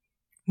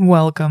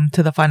Welcome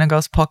to the Final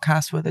Girls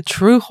podcast, where the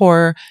true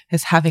horror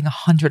is having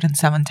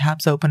 107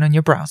 tabs open on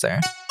your browser.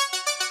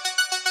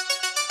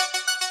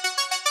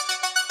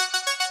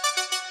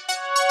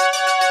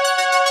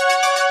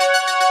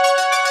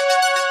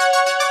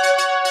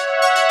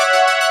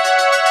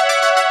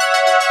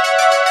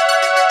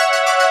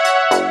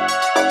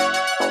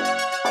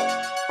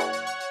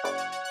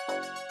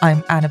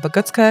 I'm Anna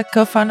Bogutska,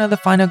 co-founder of the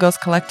Final Girls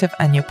Collective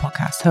and your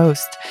podcast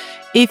host.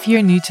 If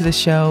you're new to the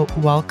show,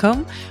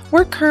 welcome.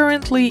 We're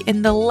currently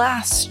in the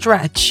last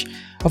stretch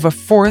of a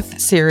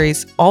fourth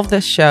series of the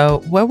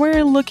show where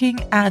we're looking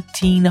at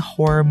teen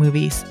horror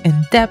movies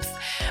in depth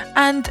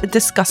and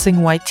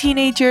discussing why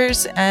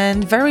teenagers,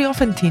 and very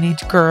often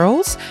teenage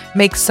girls,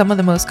 make some of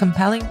the most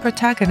compelling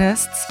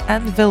protagonists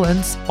and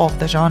villains of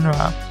the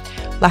genre.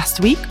 Last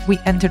week, we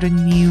entered a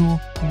new,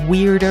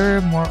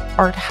 weirder, more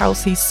art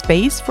housey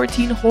space for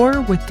teen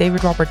horror with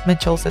David Robert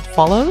Mitchell's It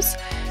Follows.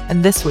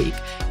 And this week,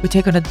 we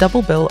take on a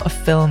double bill of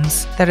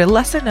films that are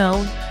lesser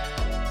known,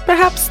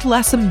 perhaps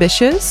less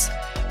ambitious,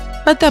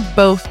 but that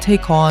both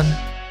take on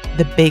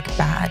the big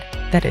bad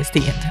that is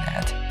the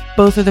internet.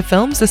 Both of the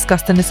films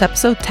discussed in this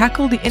episode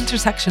tackle the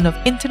intersection of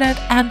internet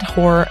and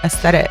horror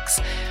aesthetics.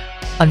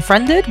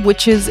 Unfriended,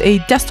 which is a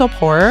desktop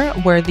horror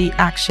where the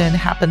action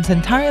happens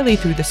entirely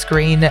through the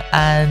screen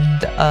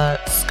and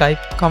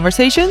Skype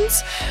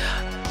conversations.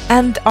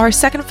 And our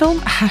second film,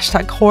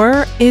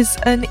 #horror, is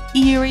an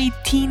eerie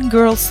teen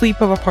girl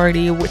sleepover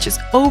party which is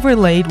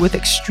overlaid with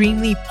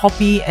extremely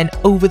poppy and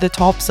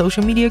over-the-top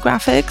social media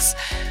graphics.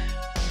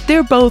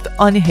 They're both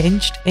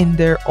unhinged in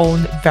their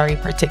own very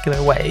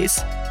particular ways.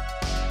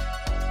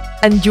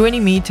 And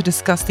joining me to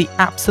discuss the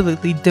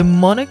absolutely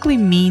demonically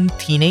mean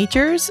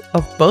teenagers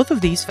of both of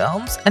these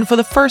films, and for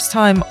the first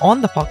time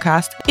on the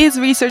podcast, is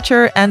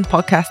researcher and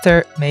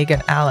podcaster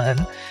Megan Allen.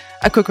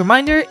 A quick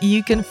reminder,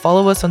 you can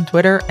follow us on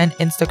Twitter and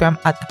Instagram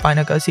at The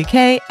Final Girls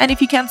UK, and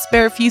if you can't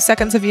spare a few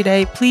seconds of your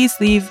day, please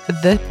leave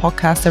the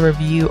podcast a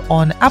review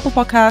on Apple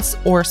Podcasts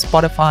or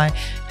Spotify. It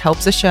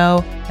helps the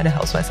show and it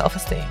helps my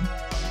self-esteem.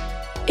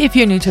 If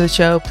you're new to the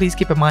show, please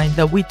keep in mind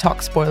that we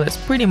talk spoilers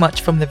pretty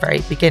much from the very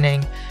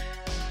beginning.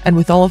 And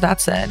with all of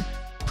that said,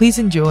 please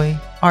enjoy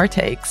our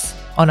takes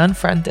on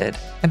Unfriended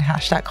and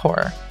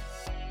 #horror.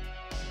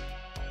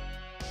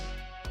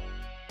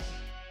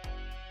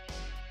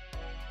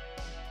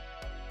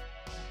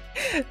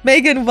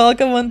 Megan,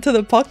 welcome onto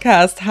the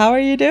podcast. How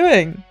are you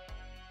doing?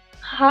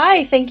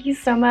 Hi, thank you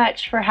so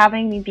much for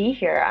having me be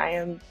here. I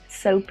am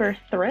super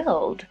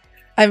thrilled.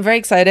 I'm very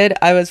excited.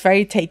 I was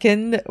very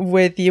taken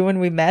with you when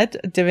we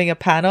met doing a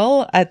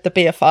panel at the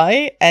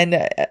BFI, and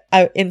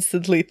I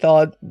instantly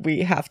thought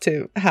we have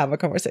to have a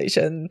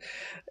conversation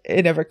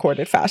in a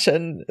recorded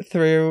fashion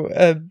through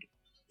a,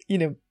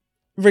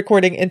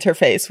 recording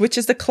interface, which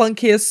is the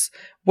clunkiest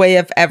way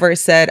I've ever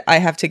said I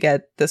have to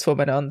get this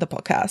woman on the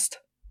podcast.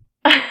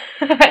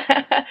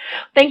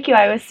 Thank you.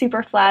 I was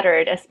super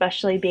flattered,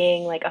 especially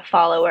being like a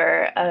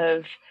follower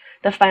of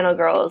the Final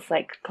Girls,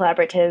 like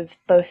collaborative,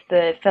 both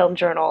the film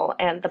journal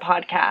and the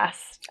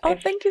podcast. Oh,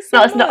 thank you so much.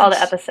 Not listened to all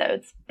the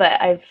episodes, but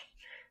I've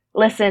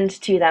listened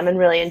to them and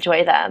really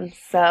enjoy them.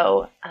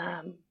 So,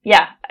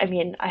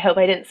 I hope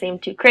I didn't seem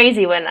too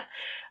crazy when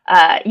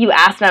you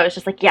asked, and I was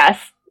just like, yes,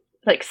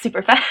 like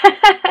super fast.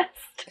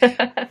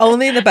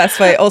 Only in the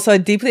best way. Also, I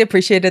deeply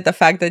appreciated the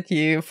fact that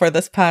you, for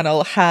this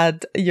panel,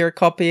 had your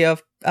copy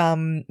of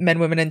Men,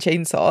 Women, and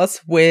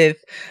Chainsaws with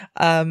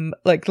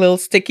like little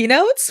sticky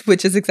notes,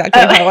 which is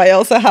exactly how I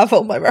also have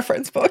all my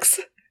reference books.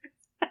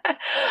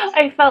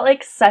 I felt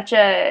like such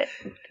a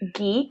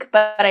geek,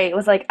 but I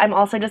was like, I'm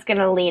also just going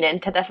to lean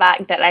into the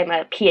fact that I'm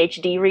a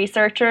PhD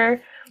researcher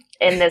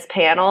in this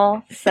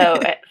panel, so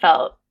it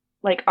felt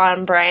like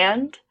on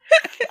brand.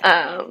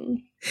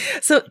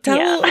 So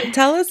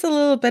tell us a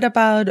little bit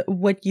about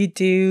what you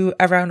do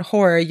around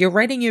horror. You're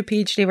writing your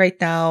PhD right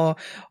now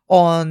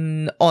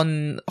on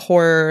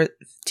horror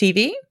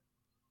TV?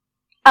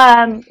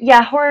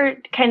 Horror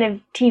kind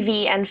of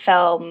TV and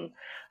film.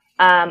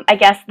 I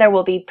guess there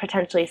will be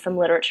potentially some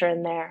literature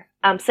in there.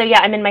 I'm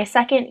in my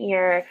second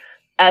year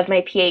of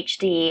my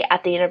PhD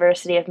at the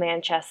University of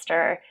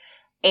Manchester,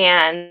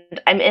 and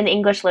I'm in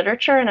English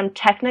literature, and I'm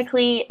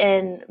technically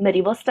in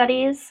medieval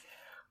studies.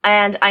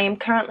 And I am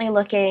currently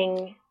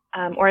looking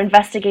or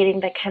investigating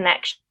the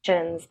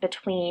connections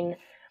between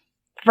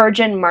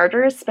virgin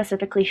murders,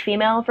 specifically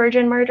female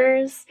virgin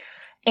murders,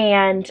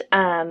 and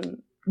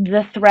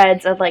the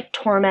threads of like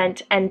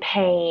torment and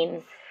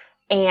pain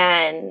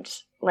and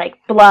like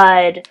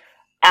blood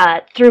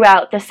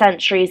throughout the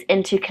centuries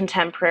into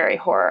contemporary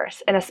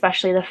horrors, and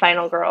especially the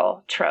final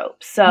girl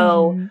trope.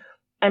 So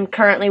I'm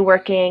currently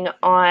working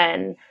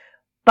on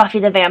Buffy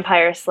the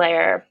Vampire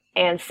Slayer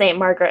and Saint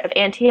Margaret of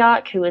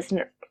Antioch, who is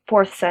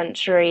 4th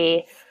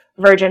century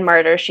virgin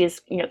murder.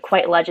 She's,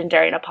 quite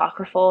legendary and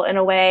apocryphal in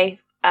a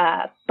way.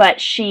 But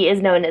she is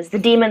known as the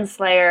Demon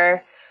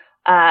Slayer,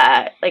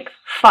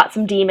 fought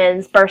some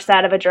demons, burst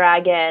out of a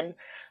dragon.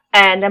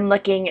 And I'm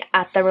looking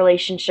at the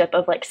relationship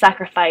of like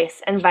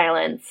sacrifice and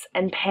violence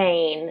and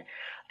pain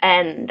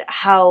and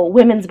how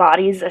women's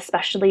bodies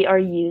especially are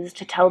used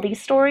to tell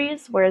these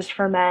stories, whereas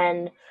for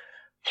men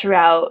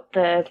throughout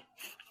from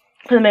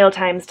the Middle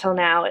Times till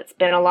now, it's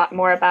been a lot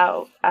more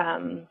about,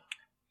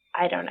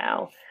 I don't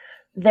know,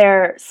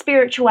 their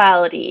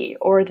spirituality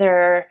or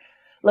their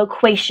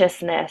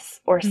loquaciousness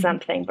or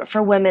something. But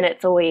for women,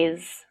 it's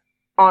always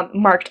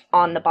marked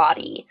on the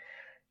body.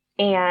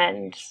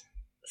 And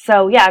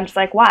so, yeah, I'm just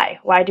like, why?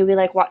 Why do we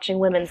like watching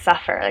women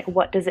suffer? Like,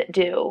 what does it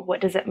do?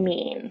 What does it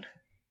mean?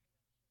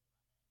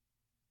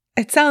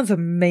 It sounds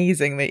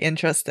amazingly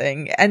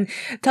interesting. And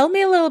tell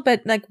me a little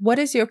bit, like, what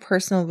is your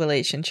personal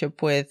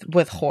relationship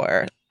with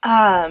horror?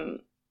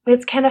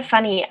 It's kind of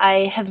funny.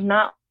 I have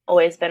not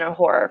always been a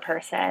horror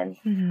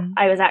person.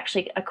 I was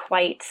actually a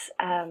quite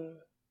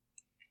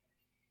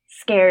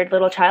scared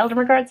little child in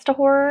regards to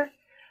horror.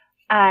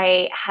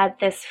 I had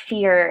this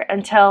fear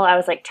until I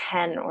was like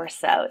 10 or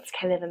so. It's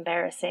kind of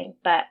embarrassing,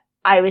 but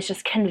I was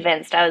just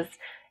convinced I was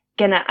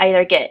gonna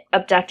either get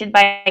abducted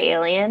by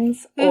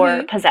aliens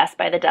or possessed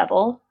by the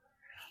devil.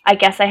 I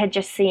guess I had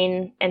just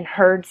seen and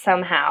heard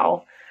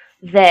somehow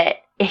that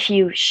if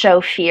you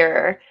show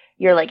fear,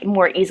 you're like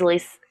more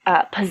easily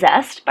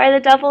possessed by the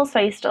devil. So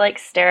I used to like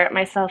stare at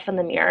myself in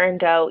the mirror and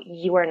go,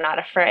 "You are not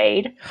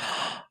afraid."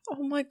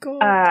 Oh my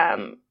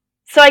God.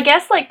 So I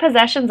guess like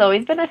possession's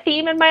always been a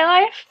theme in my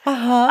life.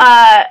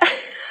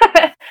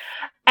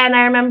 And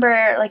I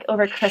remember like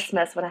over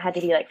Christmas when I had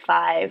to be like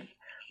 5,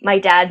 my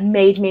dad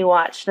made me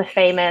watch the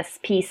famous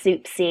pea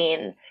soup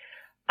scene,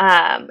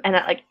 and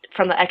that, like,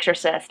 from The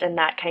Exorcist, and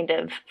that kind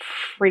of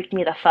freaked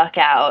me the fuck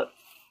out.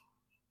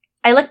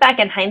 I look back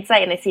in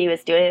hindsight and I see he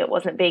was doing it. It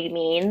wasn't being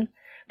mean,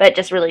 but it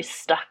just really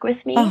stuck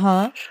with me.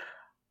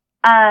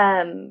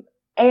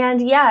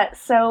 And yeah,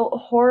 so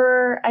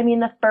horror, I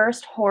mean, the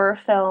first horror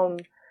film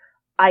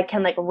I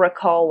can like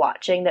recall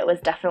watching that was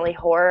definitely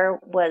horror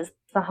was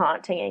The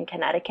Haunting in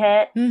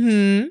Connecticut.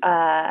 10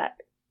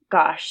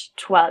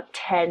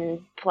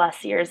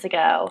 plus years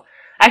ago.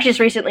 I actually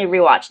just recently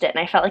rewatched it and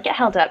I felt like it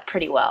held up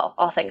pretty well,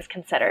 all things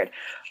considered.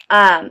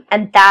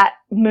 And that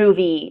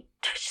movie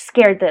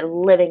scared the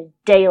living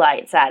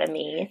daylights out of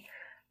me.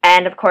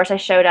 And of course I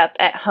showed up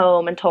at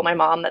home and told my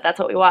mom that that's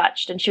what we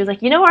watched. And she was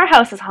like, "You know, our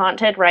house is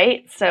haunted,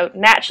 right?" So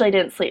naturally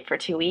didn't sleep for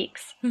 2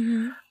 weeks.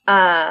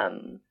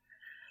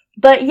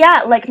 But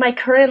yeah, like my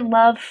current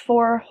love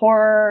for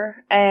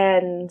horror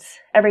and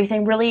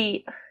everything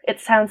really, it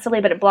sounds silly,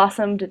 but it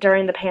blossomed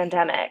during the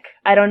pandemic.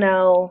 I don't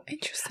know.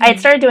 Interesting. I had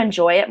started to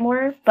enjoy it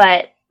more,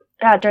 but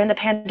during the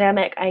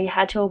pandemic, I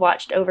had to have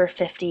watched over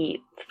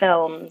 50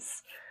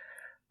 films.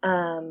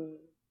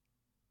 Amazing.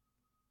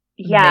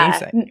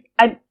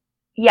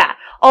 Yeah.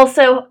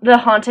 Also, The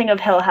Haunting of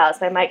Hill House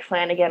by Mike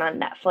Flanagan on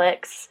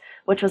Netflix,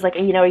 which was like,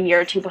 a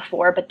year or two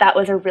before, but that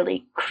was a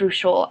really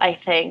crucial, I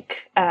think,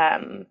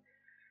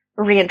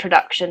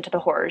 reintroduction to the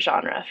horror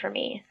genre for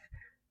me.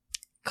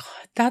 God,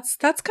 that's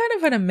kind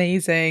of an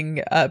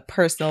amazing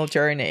personal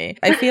journey.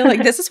 I feel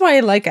like this is why I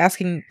like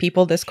asking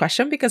people this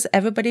question, because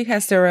everybody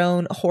has their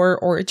own horror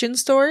origin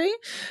story.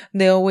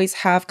 They always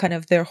have kind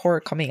of their horror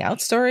coming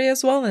out story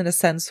as well, in a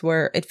sense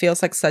where it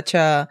feels like such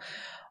a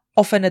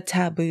often a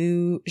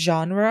taboo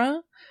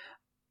genre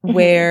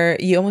where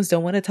you almost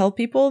don't want to tell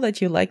people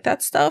that you like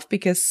that stuff,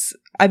 because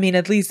I mean,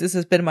 at least this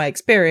has been my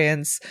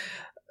experience.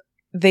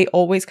 They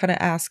always kind of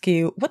ask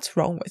you, "What's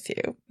wrong with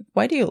you?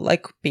 Why do you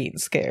like being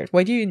scared?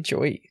 Why do you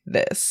enjoy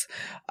this,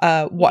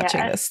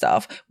 watching this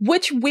stuff?"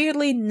 Which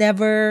weirdly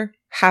never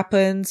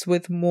happens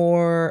with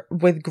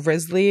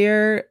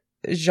grislier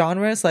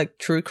genres like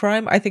true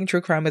crime. I think true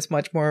crime is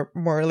much more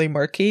morally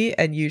murky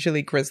and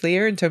usually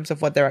grislier in terms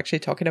of what they're actually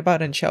talking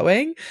about and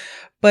showing.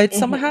 But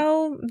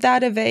somehow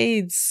that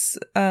evades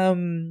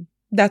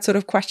that sort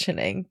of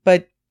questioning.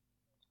 But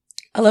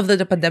I love that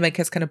the pandemic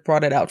has kind of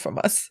brought it out from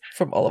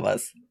all of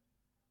us.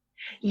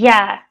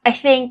 Yeah, I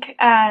think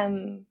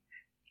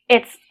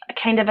it's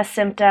kind of a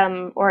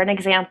symptom or an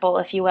example,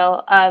 if you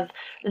will, of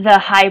the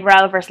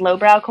highbrow versus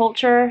lowbrow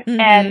culture.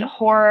 And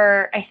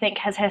horror, I think,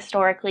 has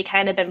historically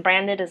kind of been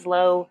branded as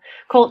low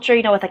culture,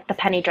 with like the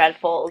Penny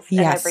Dreadfuls and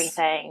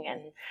everything.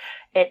 And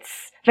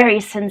it's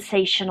very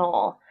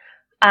sensational.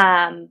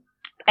 And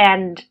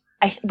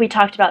we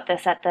talked about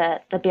this at the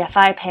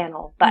BFI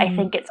panel, but I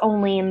think it's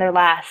only in their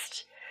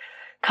last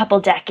couple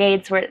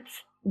decades where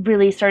it's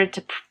really started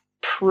to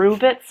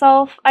prove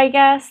itself, I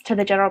guess, to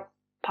the general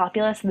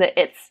populace that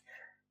it's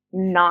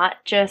not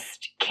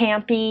just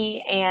campy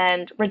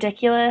and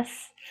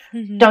ridiculous.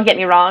 Don't get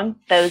me wrong,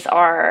 it's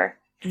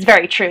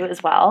very true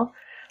as well.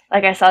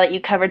 Like, I saw that you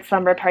covered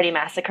Slumber Party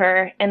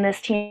Massacre in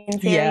this teen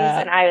series,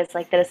 and I was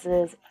like, this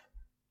is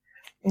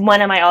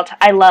one of my all-time.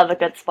 I love a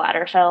good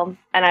splatter film,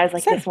 and I was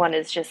like, this one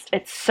is just,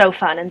 it's so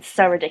fun and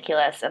so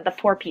ridiculous, and the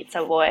poor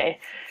pizza boy.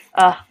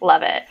 Oh,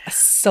 love it.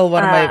 Still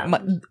one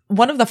of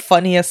one of the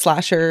funniest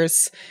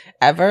slashers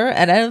ever,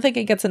 and I don't think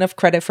it gets enough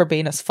credit for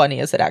being as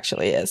funny as it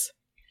actually is.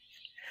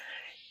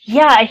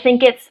 Yeah, I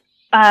think it's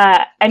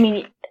I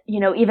mean,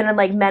 even in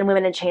like Men,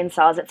 Women, and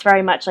Chainsaws, it's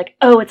very much like,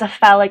 oh, it's a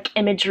phallic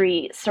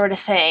imagery sort of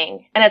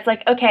thing. And it's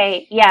like,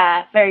 okay,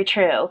 yeah, very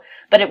true.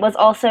 But it was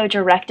also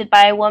directed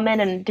by a woman,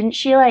 and didn't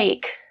she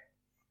like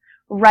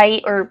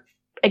write or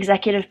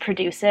executive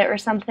produce it or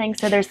something?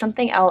 So there's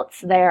something else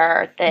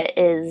there that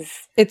is...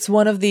 It's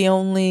one of the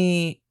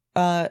only...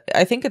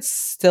 I think it's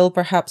still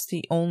perhaps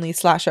the only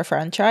slasher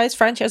franchise.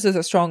 Franchise is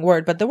a strong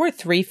word, but there were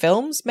 3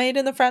 films made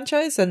in the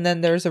franchise, and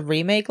then there's a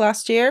remake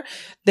last year.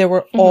 They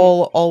were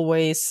all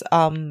always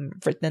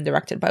written and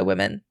directed by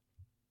women.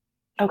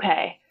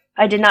 Okay.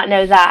 I did not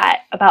know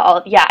that about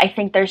all... Yeah, I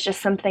think there's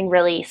just something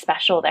really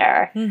special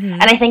there.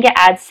 And I think it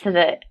adds to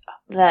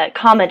the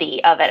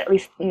comedy of it, at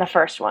least in the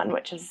first one,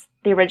 which is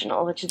the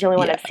original, which is the only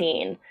one I've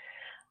seen.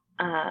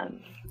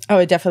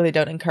 I definitely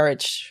don't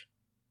encourage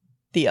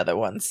the other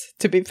ones,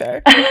 to be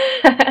fair.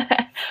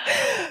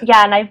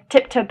 Yeah, and I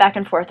tiptoed back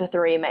and forth with the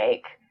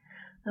remake.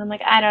 I'm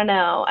like, I don't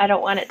know. I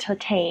don't want it to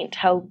taint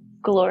how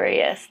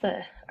glorious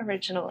the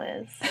original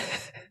is.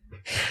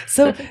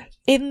 So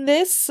in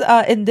this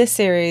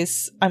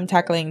series, I'm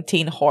tackling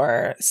teen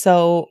horror.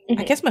 So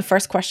I guess my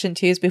first question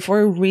to you is,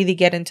 before we really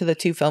get into the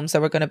 2 films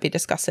that we're going to be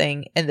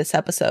discussing in this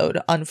episode,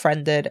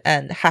 Unfriended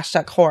and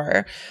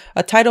 #horror,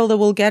 a title that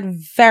will get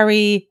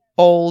very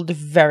old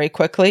very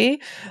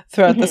quickly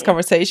throughout this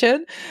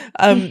conversation.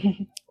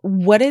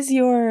 What is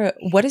your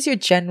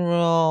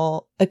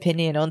general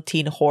opinion on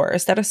teen horror?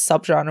 Is that a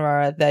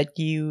subgenre that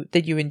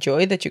you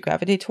enjoy, that you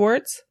gravitate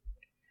towards?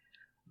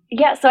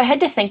 Yeah, so I had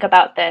to think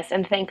about this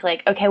and think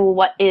like, okay, well,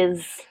 what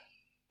is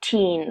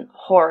teen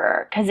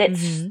horror? Because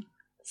it's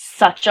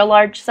such a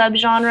large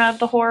subgenre of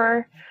the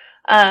horror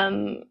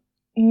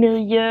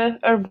milieu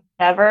or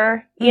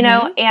whatever, you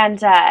know? And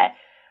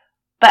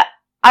but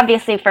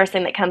obviously, first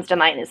thing that comes to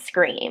mind is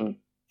Scream.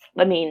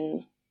 I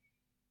mean,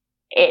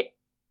 it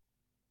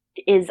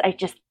is, I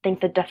just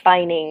think I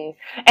think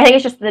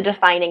it's just the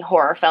defining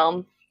horror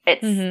film.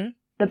 It's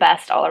the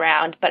best all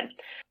around.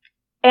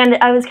 And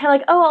I was kind of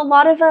like, oh, a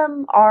lot of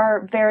them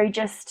are very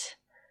just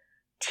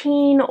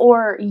teen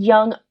or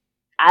young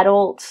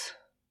adult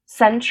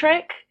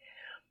centric.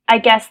 I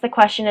guess the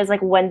question is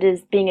like, when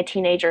does being a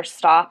teenager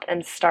stop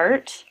and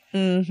start?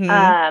 And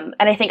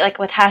I think like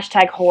with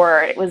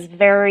 #horror, it was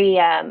very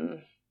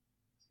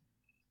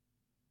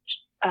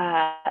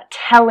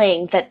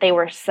telling that they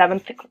were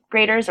 7th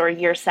graders or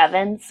year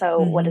 7. So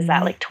what is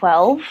that, like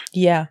 12?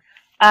 Yeah.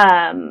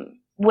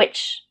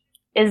 Which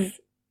is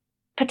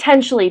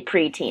potentially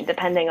preteen,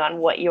 depending on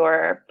what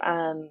your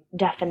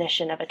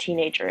definition of a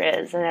teenager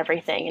is and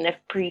everything, and if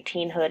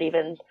preteenhood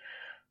even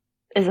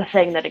is a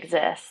thing that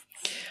exists.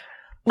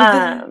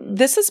 Well,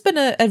 this has been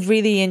a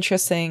really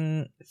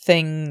interesting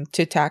thing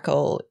to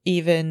tackle,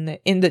 even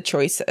in the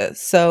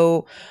choices.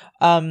 So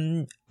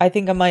I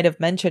think I might have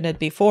mentioned it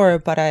before,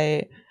 but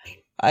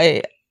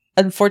I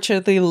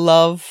unfortunately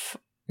love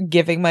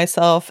giving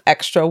myself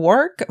extra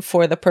work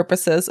for the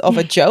purposes of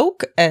a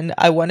joke, and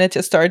I wanted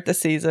to start the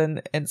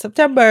season in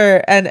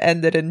September and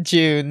end it in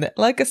June,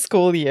 like a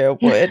school year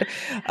would,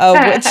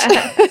 which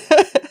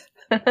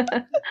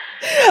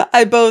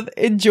I both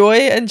enjoy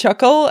and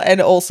chuckle,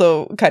 and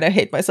also kind of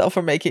hate myself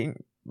for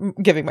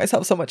giving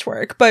myself so much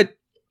work. But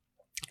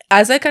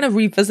as I kind of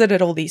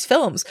revisited all these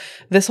films,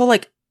 this whole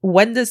like,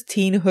 when does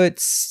teenhood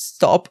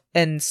stop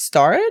and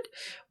start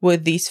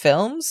with these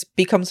films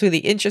becomes really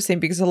interesting,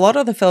 because a lot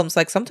of the films,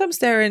 like sometimes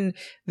they're in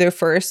their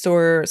first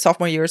or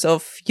sophomore years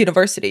of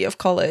university, of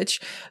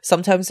college.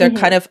 Sometimes they're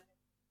kind of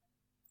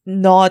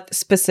not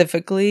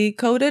specifically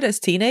coded as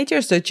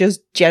teenagers. They're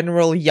just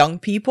general young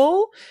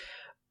people.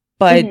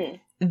 But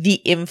the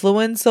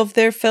influence of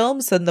their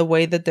films and the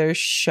way that they're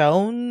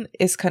shown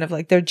is kind of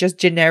like they're just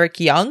generic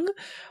young,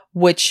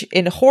 which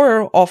in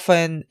horror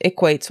often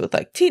equates with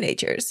like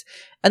teenagers.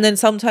 And then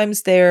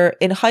sometimes they're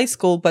in high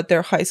school, but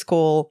their high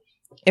school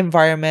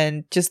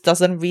environment just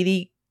doesn't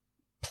really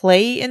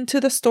play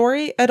into the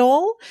story at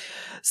all.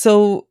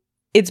 So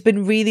it's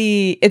been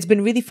really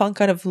fun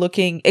kind of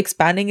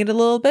expanding it a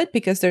little bit,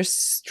 because there's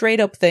straight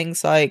up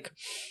things like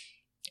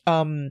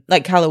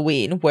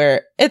Halloween,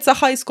 where it's a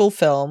high school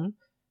film,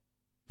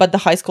 but the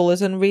high school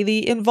isn't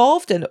really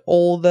involved, and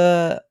all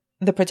the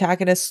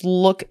protagonists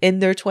look in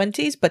their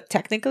 20s, but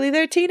technically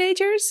they're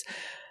teenagers.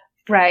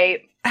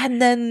 Right.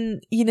 And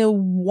then,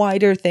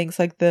 wider things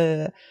like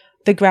the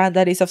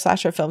granddaddies of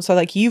slasher films. So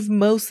like, you've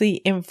mostly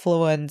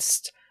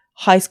influenced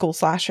high school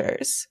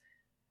slashers,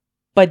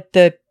 but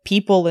the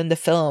people in the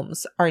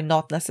films are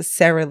not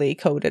necessarily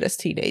coded as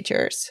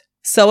teenagers.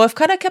 So I've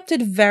kind of kept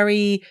it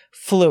very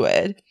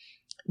fluid.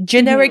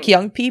 Generic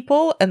young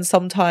people, and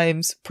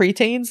sometimes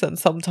preteens, and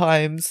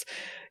sometimes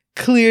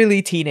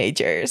clearly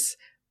teenagers.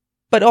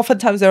 But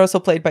oftentimes they're also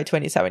played by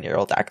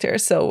 27-year-old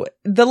actors. So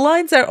the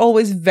lines are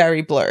always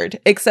very blurred,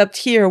 except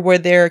here where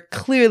they're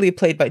clearly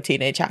played by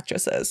teenage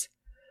actresses.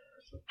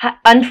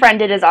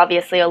 Unfriended is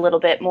obviously a little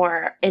bit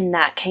more in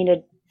that kind of,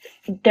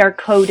 they're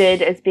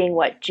coded as being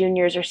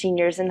juniors or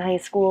seniors in high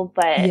school,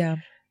 but yeah.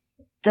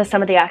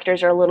 Some of the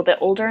actors are a little bit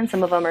older and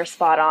some of them are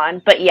spot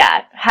on. But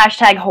yeah,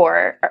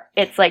 #horror,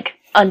 it's like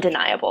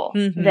undeniable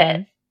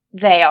that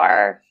they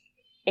are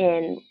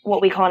in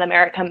what we call in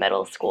America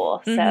middle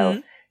school.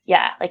 So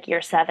yeah, like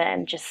year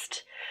 7,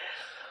 just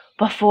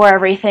before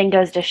everything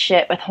goes to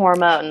shit with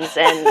hormones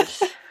and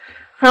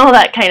all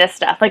that kind of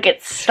stuff. Like,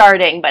 it's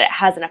starting, but it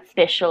hasn't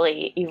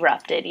officially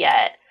erupted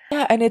yet.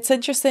 Yeah, and it's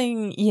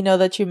interesting,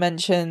 that you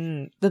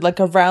mentioned that, like,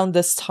 around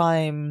this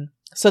time,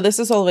 so this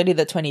is already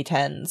the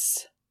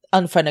 2010s.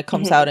 Unfriended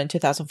comes out in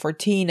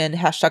 2014, and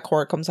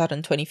 #horror comes out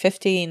in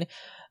 2015.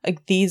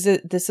 Like,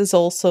 this is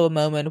also a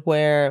moment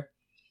where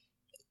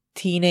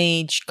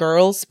teenage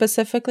girls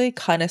specifically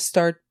kind of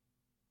start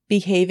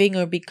behaving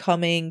or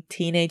becoming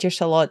teenagers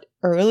a lot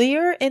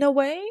earlier in a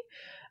way.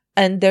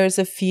 And there's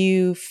a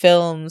few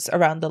films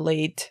around the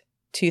late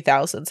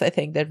 2000s, I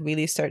think, that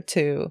really start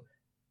to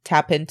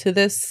tap into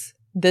this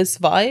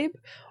vibe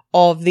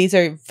of these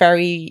are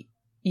very,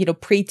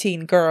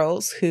 preteen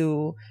girls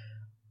who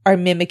are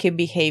mimicking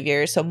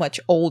behavior so much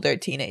older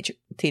teenage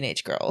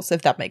girls,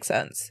 if that makes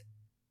sense.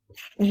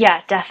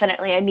 Yeah,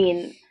 definitely. I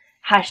mean,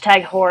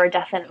 #horror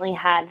definitely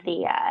had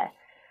the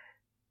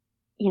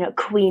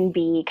Queen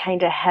Bee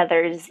kind of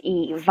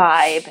Heathers-y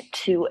vibe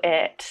to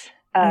it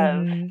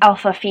of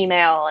alpha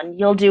female and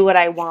you'll do what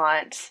I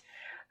want.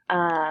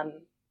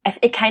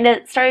 It kind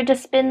of started to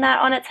spin that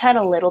on its head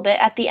a little bit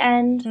at the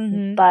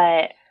end,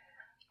 but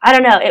I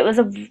don't know.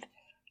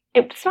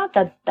 It's not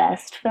the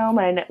best film.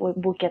 I know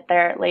we'll get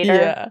there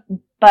later,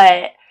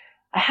 but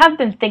I have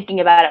been thinking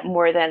about it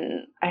more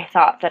than I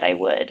thought that I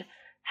would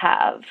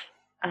have.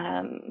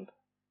 And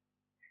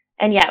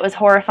yeah, it was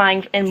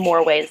horrifying in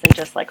more ways than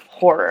just like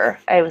horror.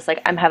 I was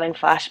like, I'm having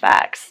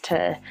flashbacks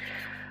to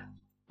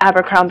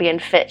Abercrombie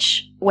and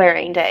Fitch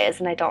wearing days,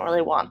 and I don't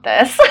really want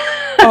this.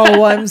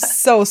 Oh, I'm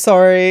so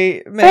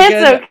sorry,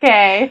 Megan. It's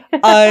okay.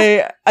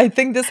 I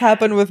think this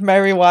happened with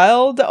Mary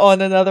Wild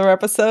on another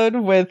episode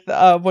with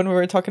when we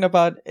were talking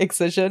about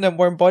excision and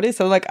warm bodies.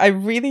 So like, I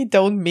really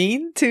don't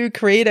mean to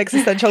create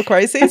existential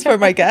crises for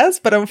my guests,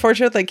 but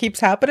unfortunately it keeps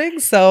happening.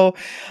 So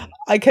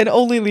I can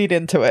only lead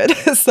into it.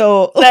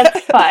 So that's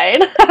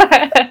fine.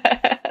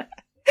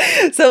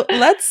 So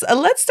let's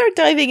start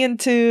diving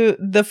into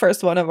the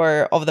first one of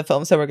the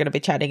films that we're going to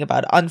be chatting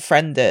about,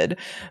 Unfriended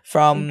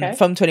from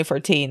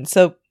 2014.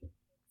 So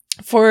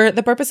for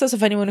the purposes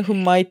of anyone who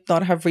might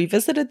not have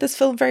revisited this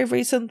film very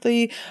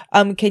recently,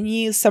 can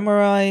you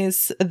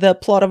summarize the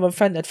plot of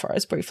Unfriended for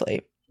us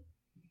briefly?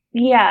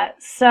 Yeah,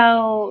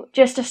 so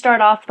just to start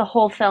off, the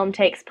whole film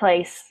takes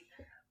place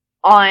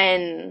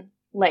on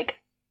like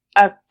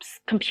a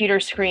computer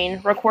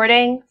screen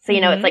recording. So,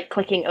 it's like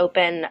clicking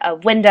open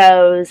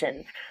windows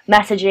and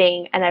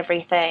messaging and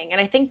everything.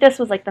 And I think this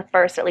was like the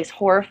first, at least,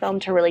 horror film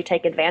to really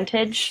take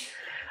advantage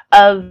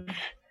of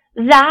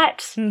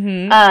that.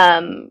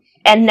 And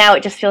now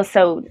it just feels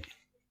so,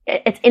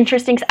 it's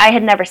interesting because I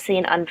had never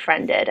seen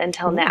Unfriended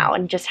until now,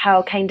 and just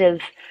how kind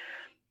of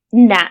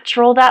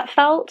natural that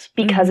felt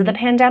because of the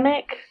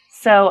pandemic.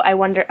 So I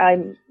wonder,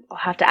 I'll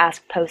have to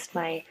ask post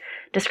my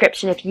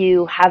description if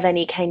you have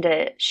any kind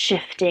of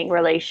shifting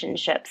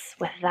relationships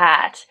with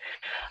that.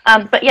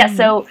 But yeah,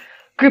 so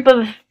group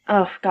of,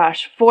 4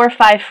 or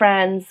 5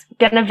 friends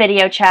get in a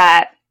video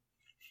chat,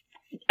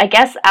 I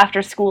guess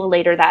after school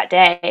later that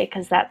day,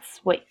 because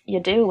that's what you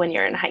do when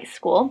you're in high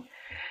school.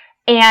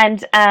 And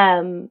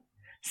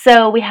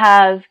so we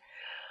have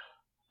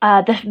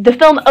the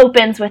film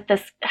opens with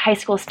this high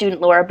school student,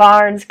 Laura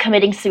Barnes,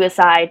 committing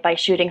suicide by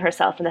shooting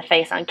herself in the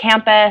face on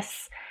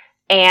campus.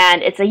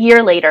 And it's a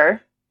year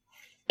later.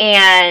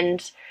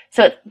 And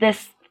so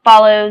this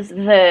follows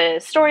the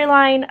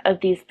storyline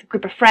of these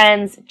group of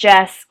friends,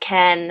 Jess,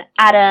 Ken,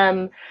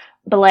 Adam,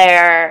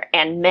 Blair,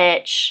 and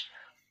Mitch.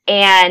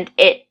 And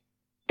they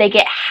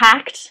get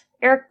hacked,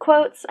 air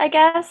quotes, I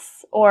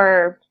guess,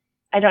 or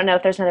I don't know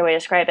if there's another way to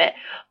describe it,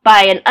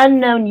 by an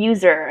unknown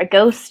user, a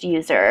ghost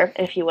user,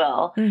 if you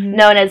will,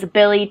 known as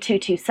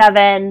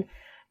Billy227.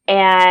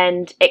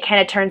 And it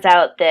kind of turns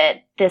out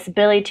that this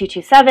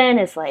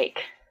Billy227 is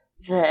like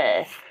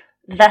the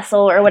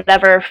vessel or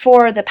whatever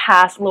for the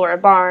past Laura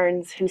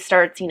Barnes, who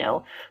starts,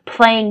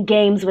 playing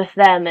games with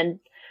them, and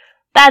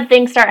bad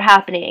things start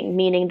happening,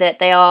 meaning that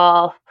they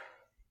all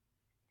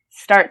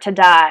start to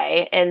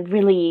die in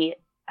really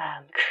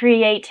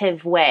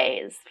creative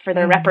ways for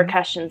their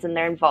repercussions and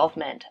their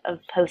involvement of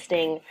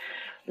posting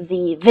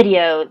the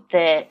video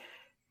that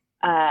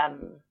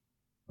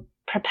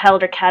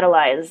propelled or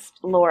catalyzed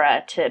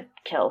Laura to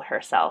kill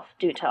herself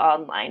due to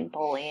online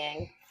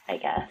bullying, I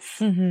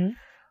guess.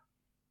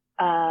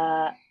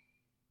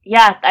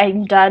 Yeah,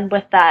 I'm done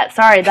with that.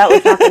 Sorry, that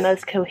was not the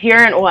most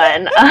coherent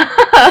one.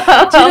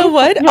 Do you know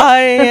what?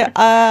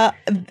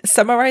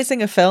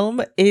 Summarizing a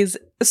film is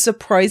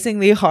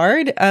surprisingly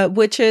hard,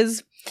 which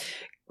is,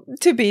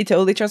 to be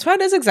totally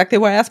transparent, is exactly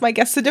why I asked my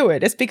guests to do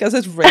it. It's because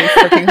it's really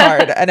freaking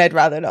hard, and I'd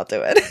rather not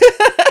do it.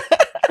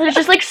 There's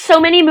just like so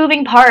many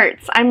moving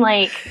parts. I'm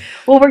like,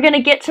 well, we're going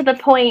to get to the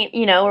point,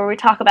 where we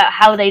talk about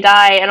how they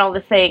die and all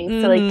the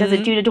things. So like, does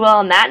it do to dwell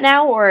on that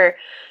now? Or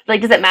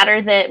like, does it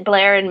matter that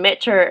Blair and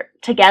Mitch are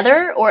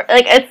together? Or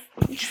like, it's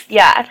just,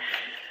 yeah.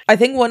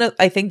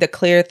 I think the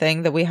clear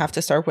thing that we have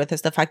to start with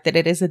is the fact that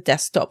it is a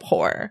desktop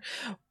horror.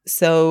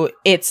 So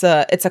it's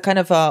a kind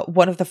of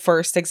one of the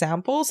first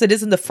examples. It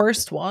isn't the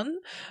first one,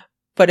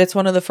 but it's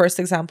one of the first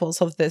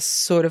examples of this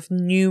sort of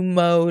new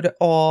mode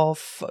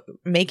of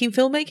making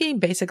filmmaking,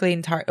 basically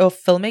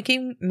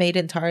filmmaking made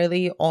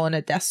entirely on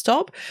a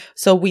desktop.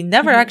 So we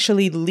never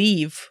actually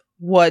leave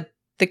what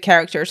the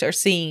characters are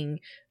seeing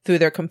through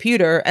their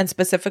computer, and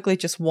specifically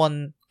just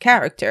one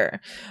character.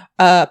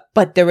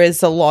 But there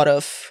is a lot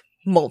of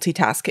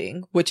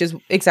multitasking, which is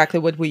exactly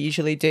what we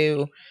usually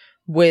do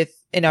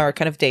in our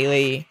kind of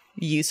daily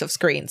use of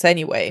screens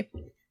anyway.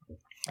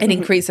 And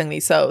increasingly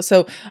so.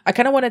 So I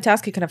kind of wanted to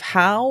ask you kind of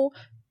how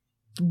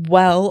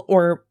well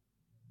or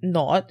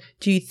not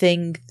do you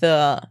think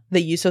the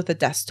use of the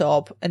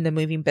desktop and the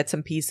moving bits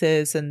and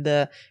pieces and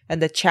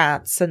the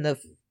chats and the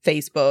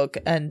Facebook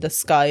and the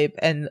Skype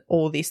and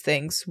all these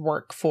things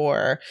work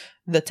for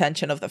the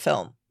tension of the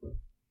film?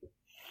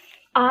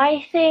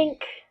 I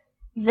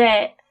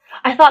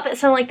thought that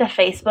some like the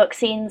Facebook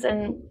scenes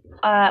and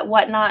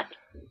whatnot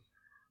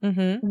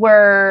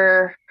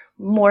were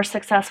more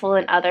successful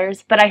than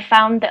others, but I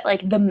found that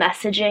like the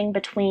messaging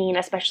between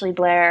especially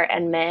Blair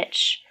and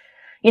Mitch,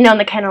 you know, and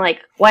the kind of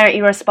like, why aren't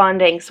you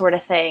responding sort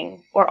of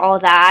thing, or all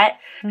that,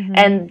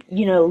 and,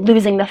 you know,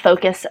 losing the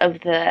focus of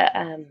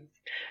the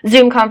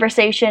Zoom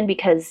conversation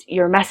because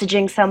you're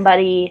messaging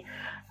somebody.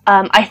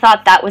 I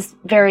thought that was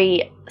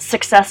very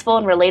successful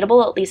and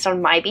relatable, at least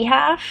on my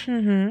behalf,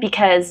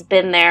 because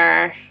been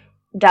there,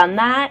 done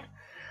that.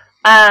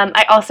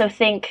 I also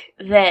think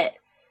that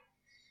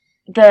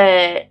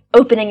the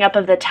opening up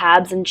of the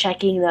tabs and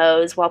checking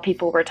those while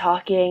people were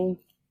talking,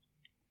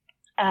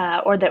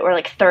 or that were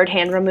like third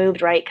hand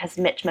removed, right? Because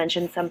Mitch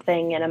mentioned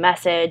something in a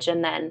message,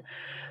 and then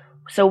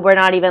so we're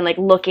not even like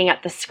looking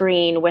at the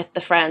screen with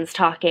the friends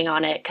talking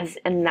on it,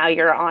 and now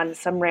you're on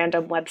some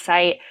random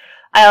website.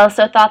 I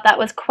also thought that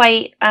was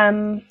quite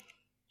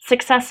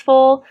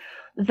successful,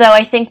 though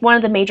I think one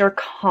of the major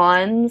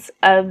cons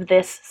of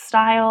this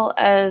style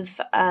of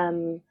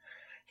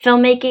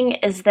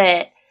filmmaking is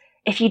that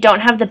if you don't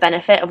have the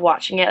benefit of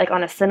watching it like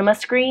on a cinema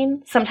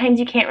screen,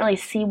 sometimes you can't really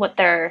see what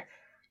they're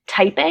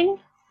typing.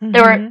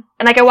 And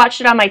like I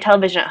watched it on my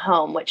television at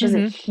home, which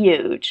isn't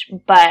huge,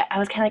 but I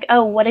was kind of like,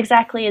 oh, what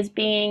exactly is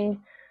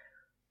being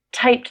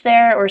typed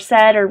there or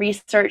said or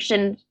researched?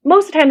 And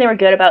most of the time they were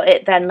good about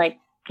it then, like,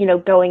 you know,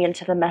 going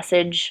into the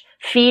message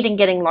feed and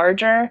getting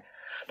larger.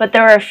 But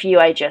there were a few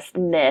I just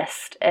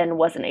missed and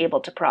wasn't able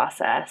to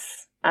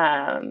process.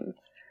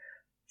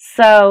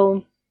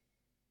 So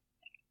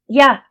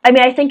yeah, I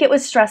mean, I think it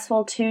was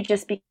stressful too,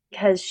 just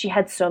because she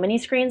had so many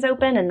screens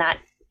open, and that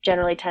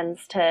generally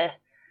tends to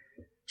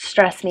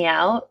stress me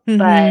out.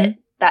 But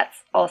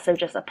that's also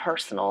just a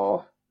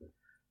personal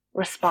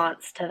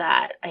response to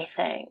that, I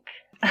think.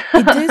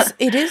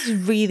 It is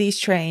really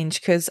strange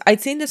because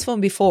I'd seen this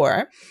film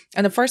before,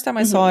 and the first time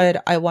I saw it,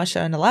 I watched it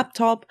on a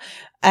laptop,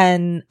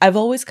 and I've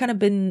always kind of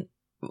been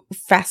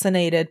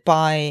fascinated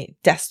by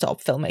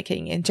desktop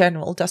filmmaking in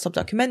general, desktop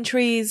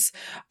documentaries,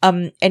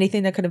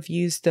 anything that kind of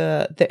use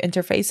the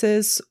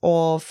interfaces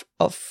of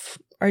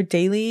our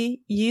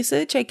daily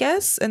usage, I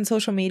guess, and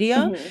social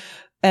media,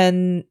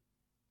 and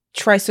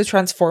tries to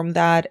transform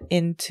that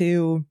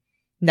into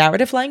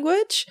narrative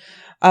language,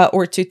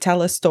 or to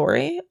tell a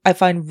story. I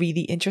find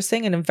really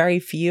interesting, and very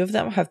few of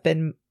them have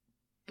been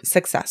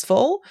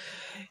successful.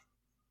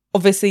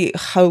 Obviously,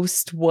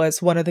 Host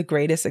was one of the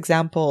greatest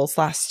examples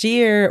last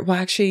year. Well,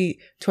 actually,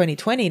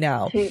 2020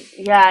 now.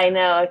 Yeah, I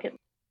know.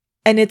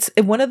 And it's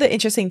one of the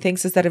interesting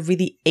things is that it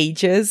really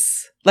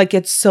ages. Like,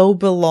 it so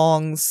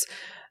belongs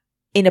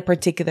in a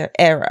particular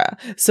era.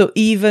 So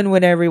even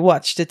when I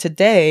rewatched it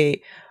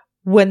today,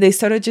 when they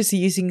started just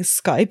using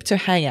Skype to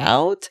hang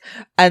out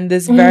and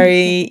this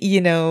very, you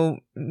know,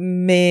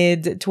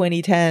 mid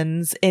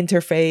 2010s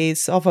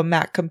interface of a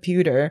Mac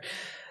computer,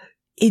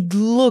 it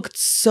looked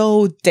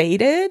so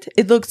dated.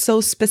 It looked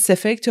so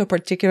specific to a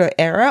particular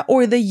era,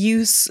 or the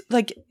use,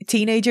 like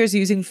teenagers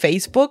using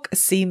Facebook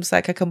seems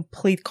like a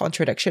complete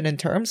contradiction in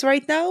terms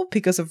right now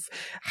because of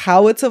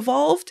how it's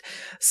evolved.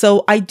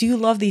 So I do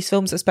love these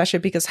films, especially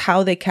because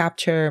how they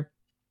capture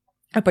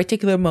a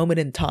particular moment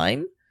in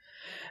time.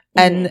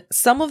 And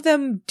some of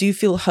them do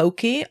feel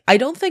hokey. I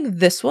don't think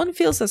this one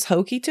feels as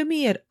hokey to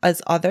me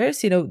as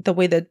others. You know, the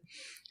way that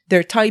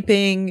they're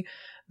typing,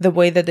 the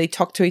way that they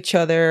talk to each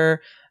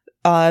other,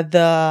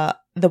 the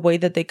way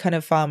that they kind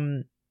of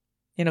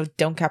you know,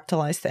 don't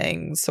capitalize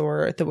things,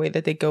 or the way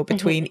that they go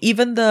between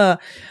even the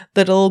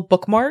little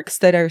bookmarks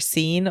that are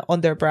seen on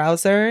their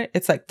browser.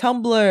 It's like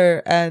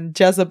Tumblr and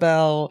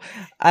Jezebel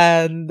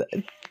and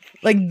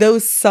like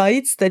those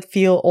sites that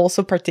feel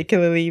also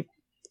particularly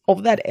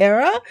of that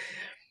era.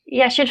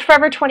 Yeah, should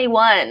Forever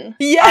 21.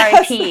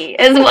 Yes. RIP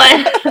is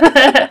one.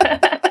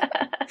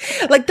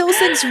 Like those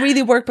things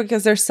really work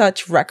because they're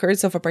such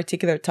records of a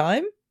particular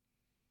time.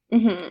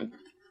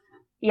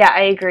 Yeah,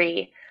 I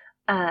agree.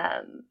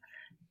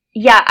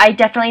 Yeah, I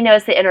definitely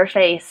noticed the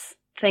interface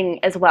thing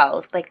as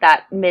well, like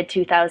that mid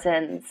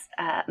 2000s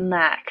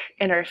Mac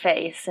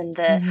interface and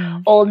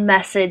the old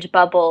message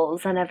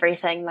bubbles and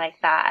everything like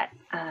that.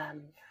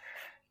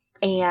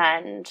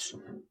 And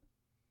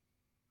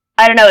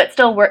I don't know, it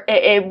still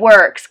it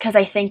works because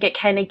I think it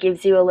kind of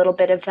gives you a little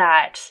bit of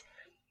that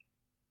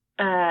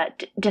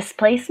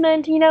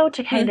displacement, you know,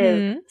 to kind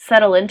of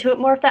settle into it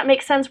more, if that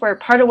makes sense, where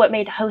part of what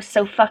made Host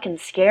so fucking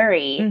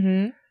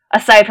scary,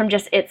 aside from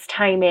just its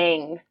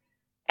timing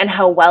and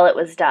how well it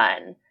was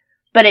done,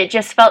 but it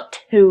just felt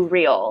too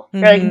real.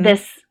 You're like,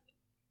 this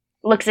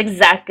looks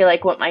exactly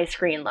like what my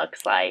screen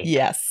looks like.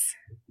 Yes.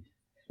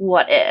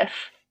 What if?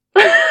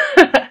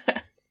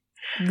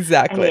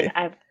 Exactly. I mean,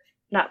 I'm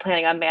not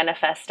planning on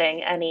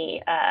manifesting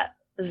any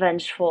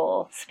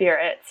vengeful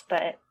spirits,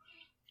 but...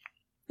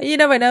 You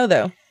never know,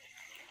 though.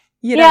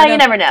 You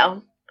never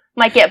know.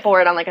 Might get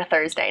bored on like a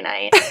Thursday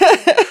night.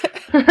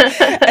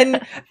 And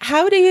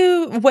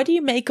what do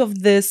you make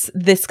of this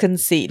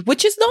conceit,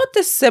 which is not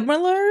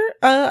dissimilar,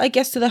 I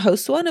guess, to the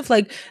Host one, of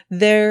like,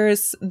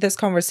 there's this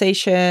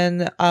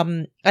conversation,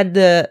 and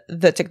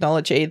the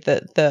technology,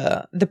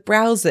 the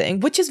browsing,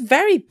 which is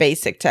very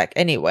basic tech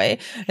anyway,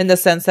 in the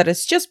sense that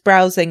it's just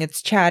browsing,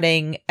 it's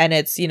chatting, and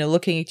it's, you know,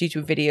 looking at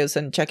YouTube videos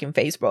and checking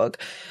Facebook.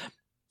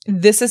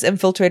 This is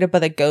infiltrated by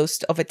the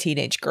ghost of a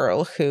teenage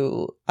girl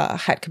who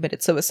had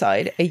committed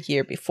suicide a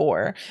year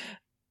before.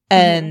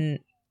 And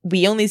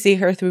we only see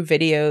her through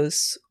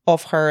videos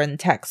of her and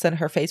text and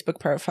her Facebook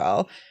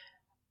profile.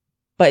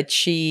 But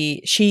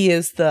she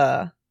is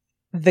the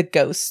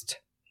ghost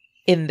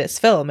in this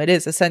film. It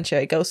is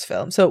essentially a ghost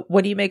film. So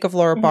what do you make of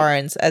Laura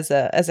Barnes as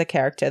a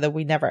character that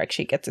we never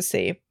actually get to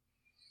see?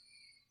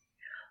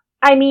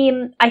 I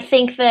mean, I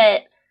think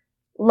that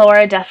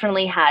Laura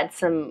definitely had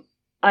some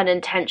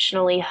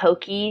unintentionally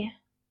hokey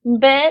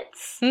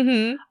bits.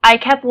 I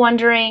kept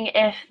wondering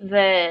if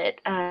the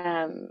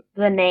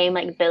name,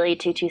 like, Billy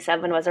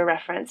 227 was a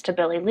reference to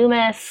Billy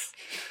Loomis,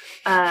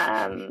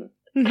 and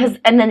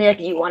then like,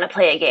 you want to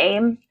play a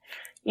game,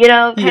 you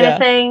know, kind of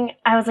thing.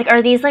 I was like,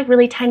 are these like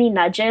really tiny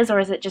nudges, or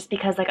is it just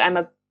because like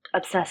I'm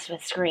obsessed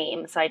with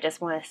Scream, so I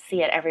just want to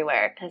see it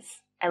everywhere because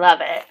I love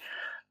it.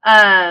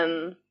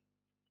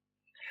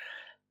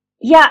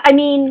 Yeah, I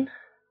mean,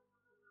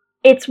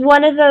 it's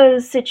one of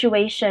those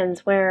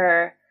situations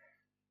where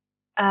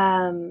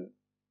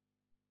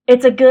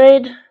it's a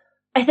good...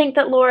 I think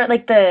that Laura,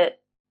 like, the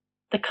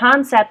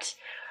concept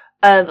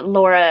of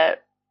Laura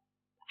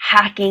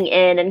hacking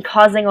in and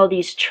causing all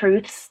these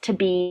truths to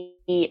be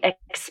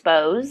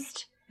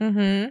exposed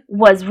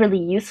was really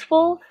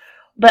useful.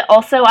 But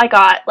also I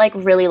got, like,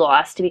 really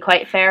lost, to be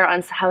quite fair,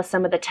 on how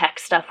some of the tech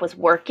stuff was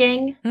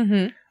working.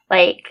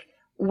 Like,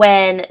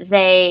 when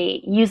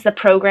they use the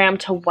program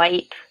to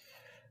wipe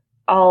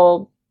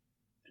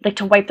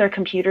their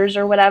computers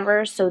or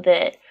whatever, so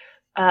that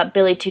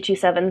Billy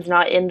 227's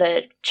not in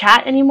the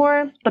chat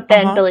anymore, but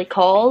then Billy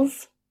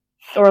calls,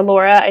 or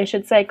Laura, I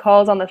should say,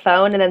 calls on the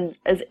phone and then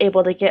is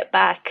able to get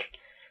back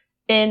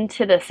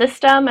into the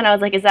system. And I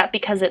was like, is that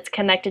because it's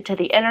connected to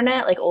the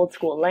internet, like old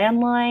school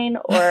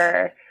landline,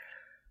 or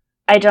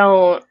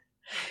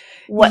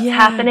what's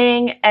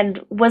happening? And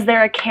was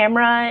there a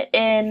camera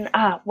in,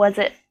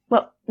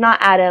 not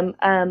Adam,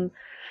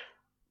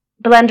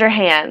 Blender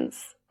Hands.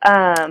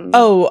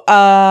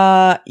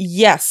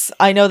 Yes,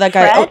 I know that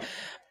guy.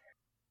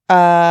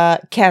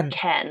 Ken.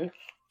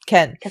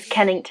 Because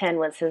Kennington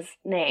was his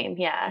name,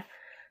 yeah.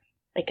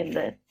 Like in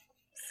the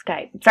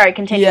Skype. Sorry,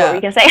 continue. What were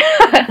you going to say?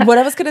 What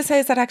I was going to say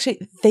is that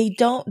actually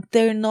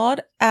they're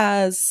not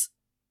as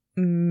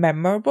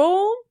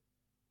memorable.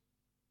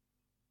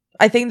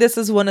 I think this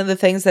is one of the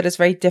things that is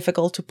very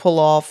difficult to pull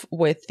off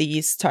with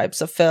these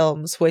types of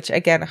films, which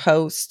again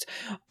Host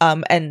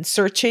and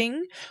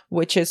Searching,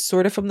 which is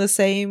sort of from the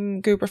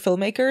same group of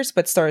filmmakers,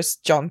 but stars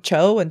John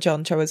Cho, and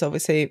John Cho is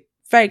obviously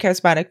very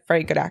charismatic,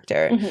 very good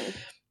actor.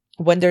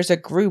 When there's a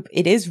group,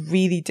 it is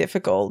really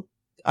difficult,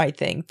 I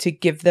think, to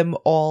give them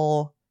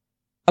all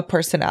a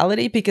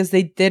personality, because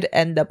they did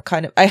end up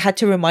kind of... I had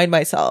to remind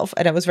myself,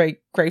 and I was very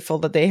grateful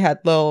that they had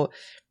little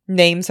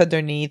names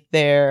underneath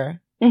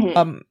their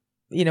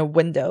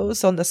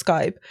windows on the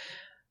Skype.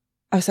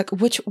 I was like,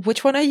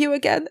 which one are you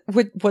again?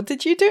 What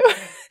did you do?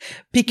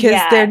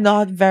 Because they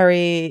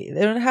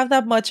don't have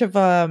that much of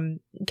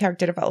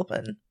character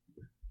development.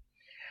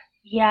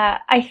 Yeah,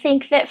 I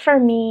think that for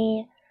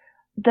me,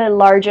 the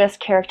largest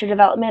character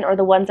development, or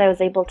the ones I was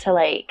able to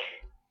like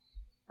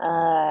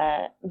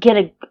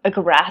get a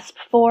grasp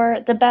for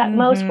the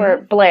most, were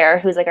Blair,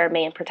 who's like our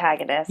main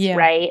protagonist,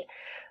 right?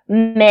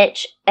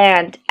 Mitch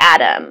and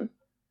Adam.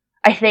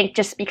 I think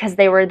just because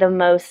they were the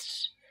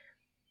most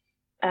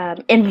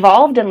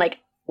involved and like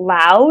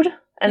loud,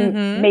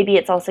 and maybe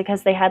it's also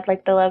because they had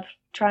like the love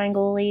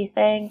triangle-y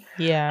thing.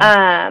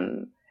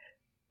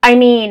 I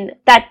mean,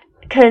 that...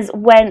 Because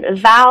when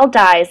Val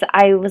dies,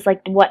 I was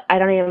like, what? I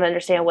don't even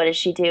understand. What does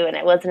she do? And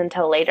it wasn't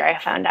until later I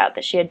found out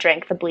that she had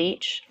drank the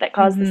bleach that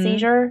caused the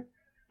seizure.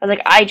 I was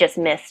like, I just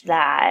missed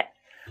that.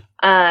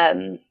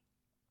 And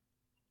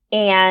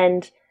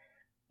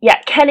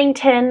yeah,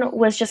 Kennington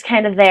was just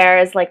kind of there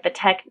as like the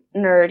tech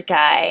nerd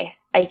guy.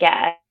 I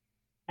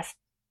guess.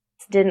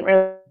 Didn't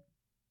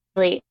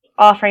really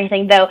offer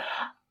anything, though.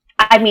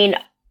 I mean,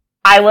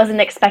 I wasn't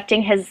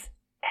expecting his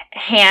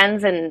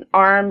hands and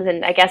arms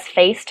and I guess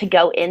face to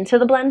go into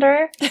the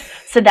blender.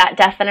 So that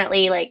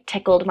definitely like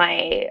tickled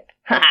my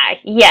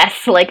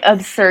yes, like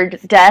absurd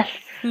death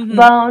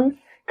bone,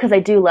 because I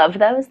do love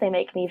those. They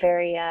make me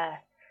very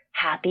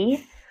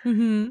happy.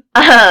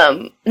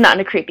 Not in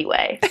a creepy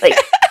way. Like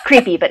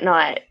creepy but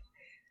not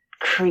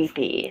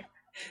creepy.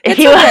 If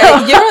you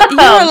will.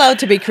 You're allowed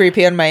to be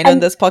creepy and mean on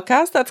this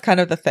podcast. That's kind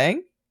of the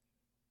thing.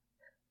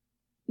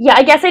 Yeah,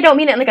 I guess I don't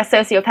mean it in like a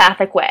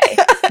sociopathic way,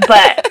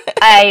 but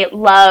I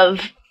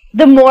love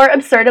the more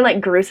absurd and like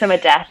gruesome a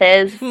death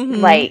is,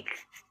 like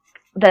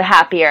the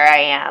happier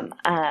I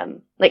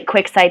am. Like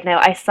quick side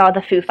note, I saw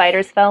the Foo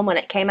Fighters film when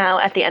it came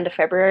out at the end of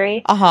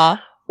February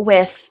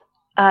with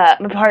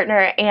my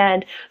partner,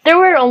 and there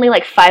were only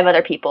like 5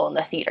 other people in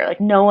the theater. Like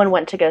no one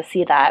went to go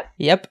see that.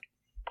 Yep.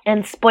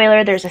 And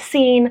spoiler, there's a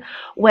scene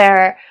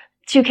where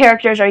 2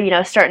 characters are, you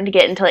know, starting to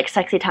get into like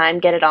sexy time,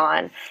 get it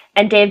on.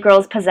 And Dave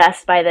Grohl's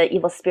possessed by the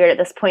evil spirit at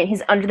this point.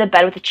 He's under the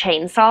bed with a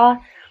chainsaw.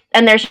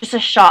 And there's just a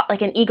shot,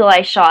 like an eagle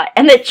eye shot.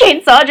 And the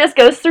chainsaw just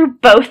goes through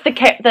both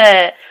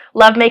the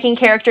lovemaking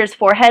characters'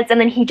 foreheads.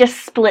 And then he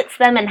just splits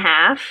them in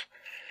half.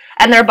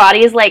 And their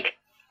bodies like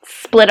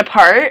split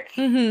apart.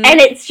 And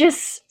it's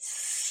just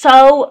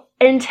so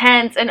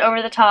intense and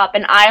over the top.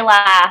 And I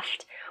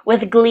laughed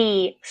with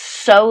glee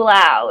so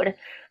loud.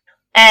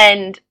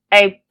 And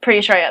I'm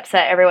pretty sure I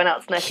upset everyone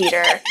else in the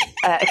theater,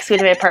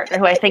 excluding my partner,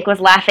 who I think was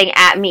laughing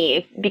at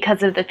me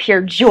because of the pure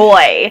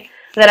joy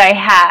that I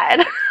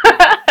had.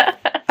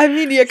 I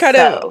mean, you're kind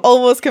of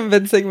almost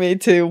convincing me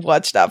to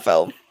watch that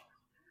film.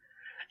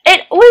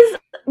 It was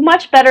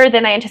much better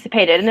than I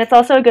anticipated, and it's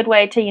also a good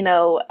way to, you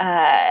know,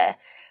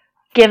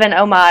 give an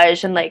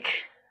homage and, like,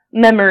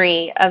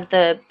 memory of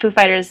the Foo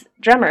Fighters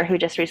drummer who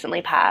just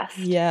recently passed.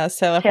 Yeah,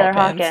 Taylor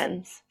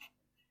Hawkins.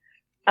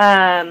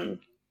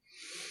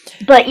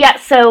 But yeah,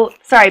 so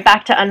sorry,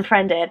 back to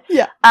Unfriended.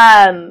 Yeah.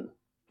 I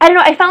don't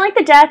know, I found like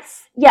the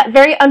deaths,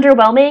 very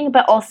underwhelming,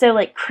 but also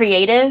like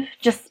creative.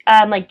 Just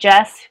like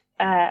Jess,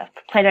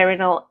 played by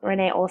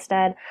Renee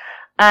Olstead,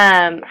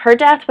 her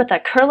death with a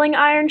curling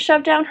iron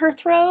shoved down her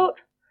throat.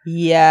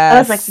 Yes. I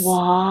was like,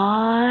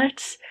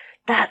 what?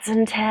 That's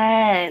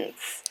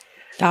intense.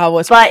 That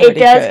was But it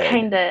does good.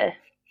 kind of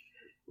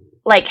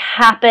like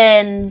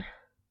happen,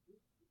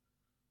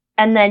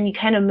 and then you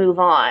kind of move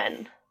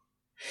on.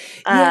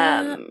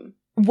 Yeah.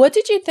 What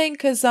did you think?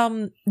 Because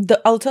I'll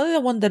tell you the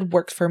one that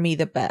worked for me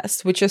the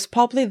best, which is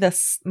probably the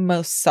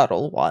most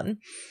subtle one.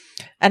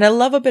 And I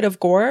love a bit of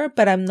gore,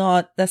 but I'm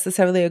not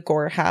necessarily a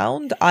gore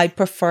hound. I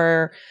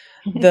prefer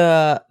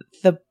the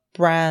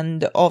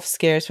brand of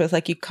scares where it's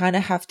like you kind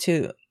of have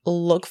to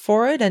look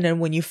for it, and then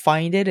when you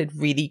find it, it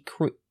really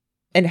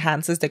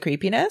enhances the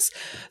creepiness.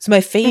 So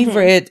my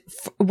favorite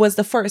was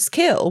the first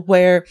kill,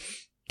 where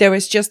there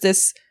was just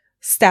this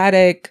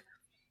static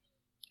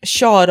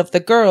shot of the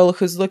girl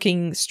who's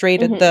looking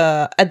straight at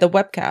the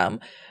webcam,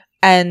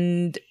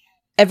 and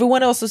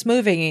everyone else is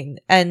moving,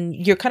 and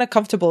you're kind of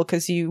comfortable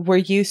because we're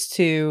used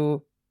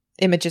to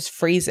images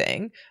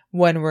freezing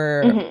when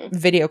we're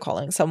video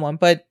calling someone,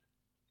 but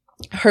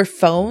her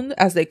phone,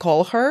 as they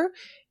call her,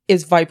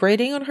 is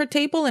vibrating on her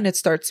table and it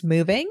starts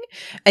moving,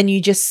 and you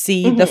just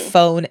see the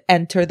phone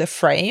enter the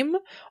frame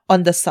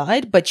on the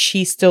side, but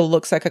she still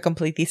looks like a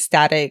completely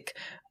static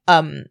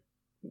glitchy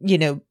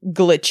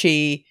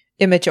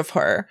image of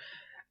her.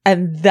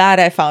 And that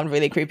I found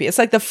really creepy. It's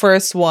like the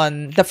first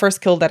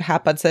kill that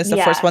happens, and it's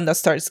the first one that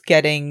starts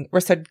getting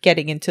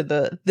into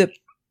the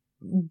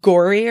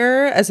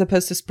gorier as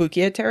opposed to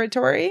spookier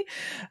territory.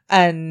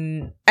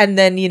 And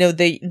then,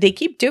 they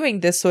keep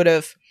doing this sort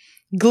of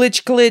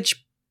glitch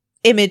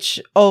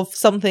image of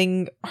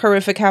something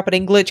horrific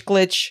happening,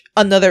 glitch,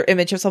 another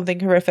image of something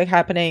horrific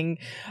happening.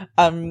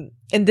 And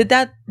did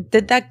that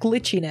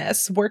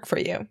glitchiness work for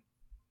you?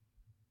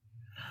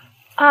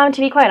 To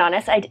be quite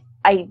honest,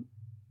 I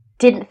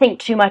didn't think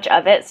too much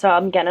of it, so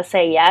I'm gonna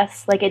say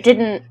yes. Like, it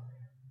didn't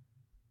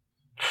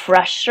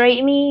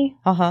frustrate me.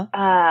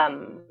 I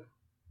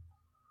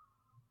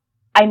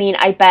mean,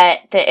 I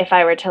bet that if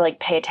I were to like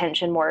pay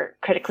attention more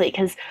critically,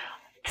 because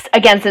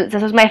again, since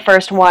this was my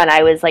first one,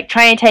 I was like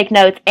trying to take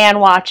notes and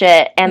watch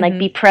it and like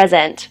be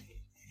present.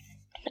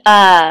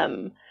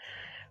 But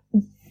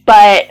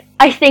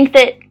I think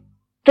that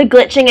the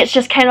glitching, it's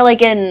just kind of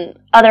like in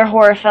other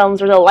horror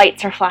films where the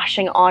lights are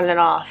flashing on and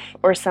off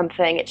or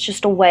something. It's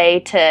just a way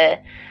to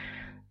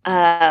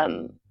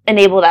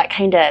enable that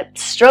kind of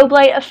strobe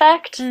light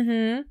effect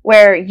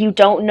where you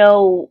don't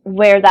know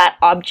where that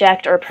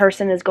object or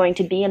person is going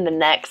to be in the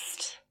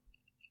next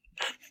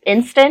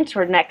instant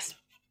or next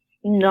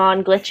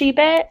non-glitchy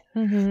bit.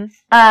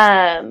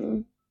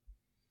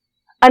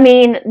 I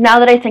mean, now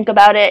that I think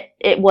about it,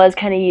 it was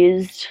kind of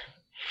used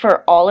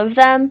for all of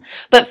them,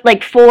 but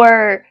like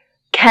for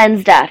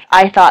Ken's death,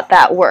 I thought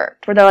that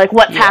worked, where they're like,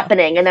 what's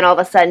happening? And then all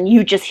of a sudden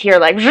you just hear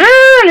like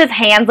his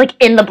hands like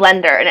in the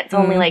blender, and it's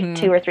only like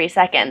 2 or 3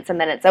 seconds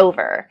and then it's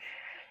over.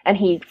 and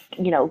he,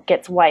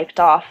 gets wiped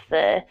off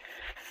the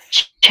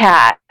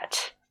chat.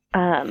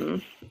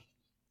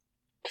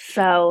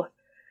 So,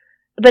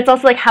 but it's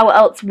also like, how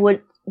else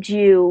would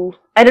you?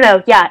 I don't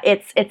know. Yeah,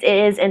 it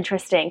is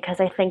interesting because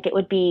I think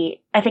the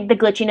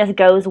glitchiness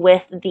goes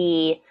with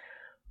the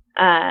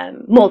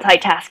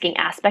multitasking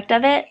aspect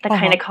of it, the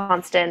kind of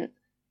constant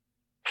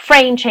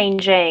frame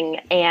changing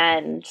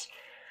and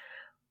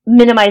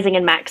minimizing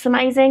and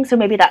maximizing. So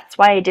maybe that's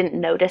why I didn't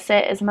notice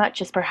it as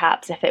much as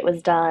perhaps if it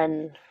was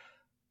done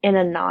in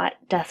a not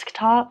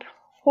desktop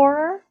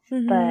horror.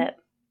 But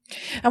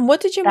and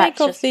what did you make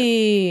of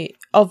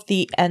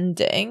the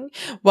ending?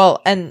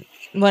 Well, and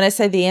when I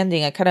say the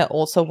ending, I kind of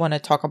also want to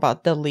talk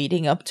about the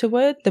leading up to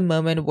it, the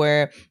moment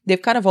where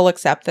they've kind of all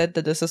accepted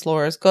that this is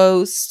Laura's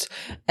ghost,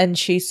 and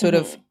she's sort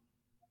of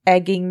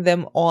egging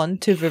them on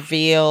to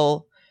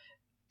reveal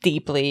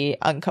deeply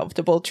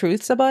uncomfortable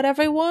truths about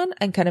everyone,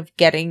 and kind of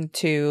getting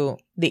to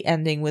the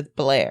ending with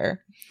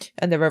Blair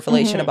and the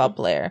revelation about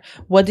Blair.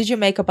 What did you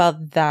make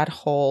about that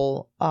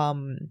whole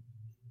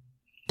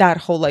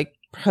like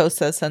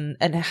process,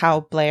 and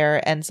how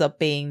Blair ends up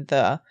being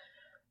the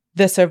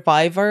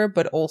survivor,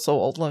 but also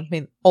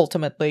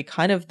ultimately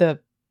kind of the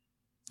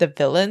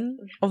villain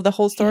of the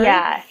whole story?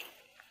 Yeah.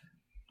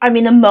 I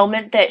mean, the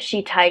moment that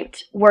she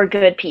typed "we're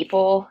good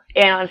people"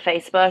 on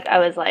Facebook, I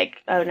was like,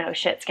 oh no,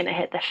 shit's gonna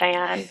hit the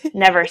fan.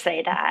 Never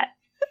say that.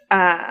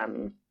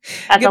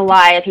 That's a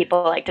lie that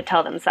people like to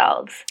tell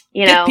themselves.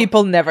 Good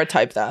people never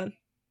type that.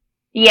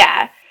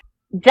 Yeah.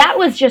 That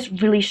was just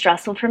really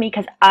stressful for me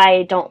because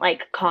I don't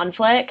like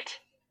conflict.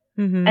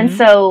 And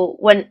so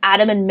when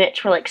Adam and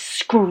Mitch were like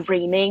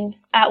screaming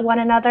at one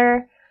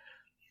another,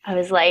 I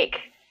was like,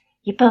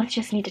 you both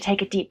just need to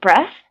take a deep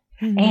breath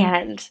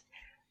and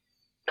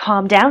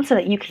calm down so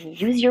that you can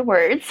use your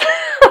words.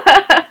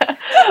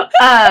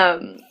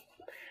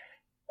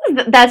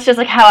 That's just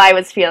like how I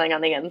was feeling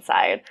on the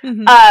inside.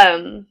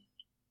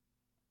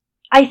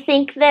 I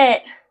think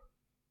that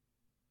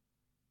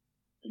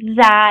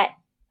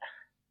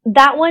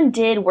one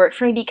did work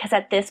for me because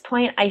at this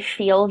point I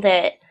feel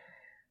that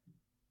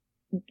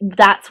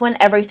that's when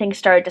everything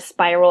started to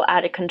spiral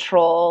out of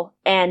control,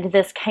 and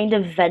this kind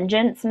of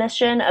vengeance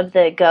mission of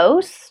the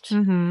ghost.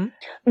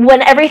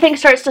 When everything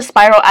starts to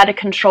spiral out of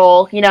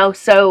control,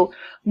 so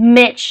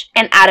Mitch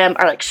and Adam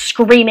are like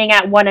screaming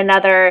at one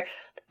another.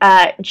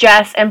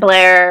 Jess and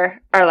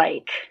Blair are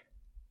like,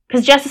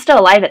 because Jess is still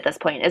alive at this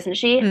point, isn't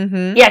she?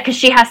 Yeah, because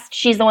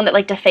she's the one that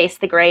like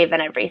defaced the grave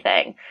and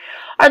everything.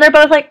 Or they're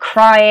both like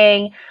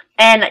crying,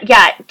 and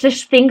yeah,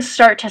 just things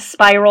start to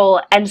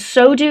spiral, and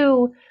so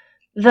do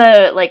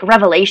the like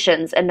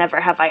revelations and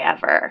Never Have I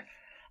Ever.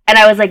 And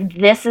I was like,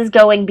 this is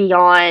going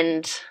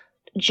beyond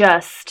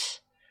just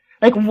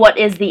like, what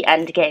is the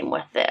end game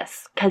with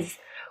this? Because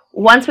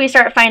once we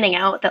start finding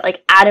out that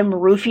like Adam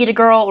roofied a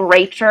girl,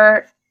 raped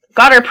her,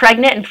 got her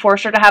pregnant, and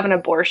forced her to have an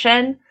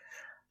abortion,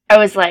 I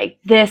was like,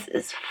 this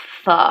is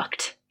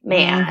fucked,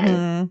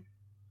 man.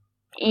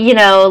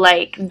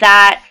 Like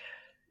that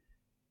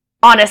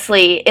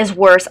honestly is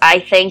worse, I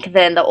think,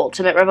 than the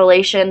ultimate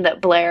revelation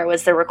that Blair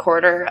was the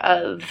recorder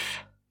of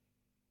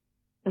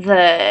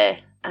the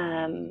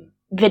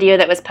video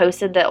that was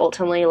posted that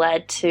ultimately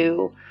led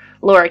to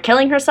Laura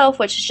killing herself,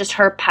 which is just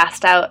her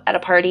passed out at a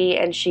party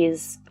and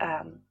she's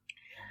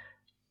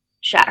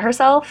shat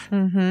herself.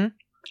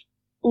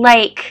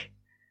 Like,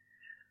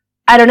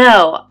 I don't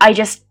know.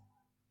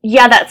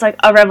 That's like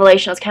a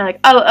revelation. It's kind of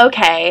like, oh,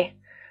 okay.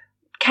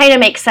 Kind of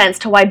makes sense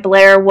to why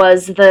Blair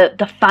was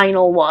the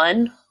final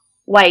one.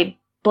 Why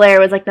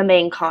Blair was like the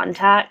main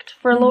contact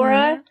for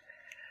Laura.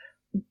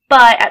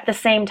 But at the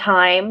same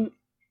time,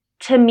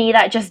 to me,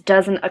 that just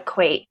doesn't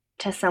equate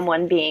to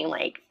someone being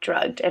like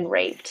drugged and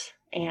raped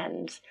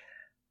and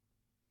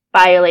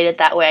violated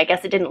that way. I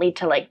guess it didn't lead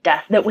to like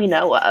death that we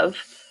know of.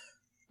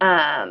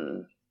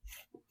 And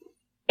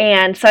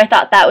so I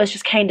thought that was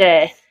just kind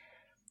of,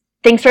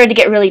 things started to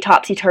get really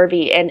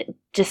topsy-turvy and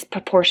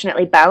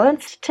disproportionately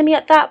balanced to me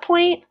at that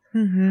point.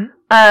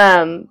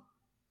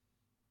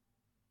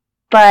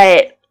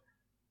 But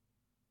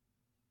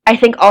I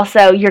think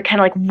also you're kind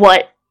of like,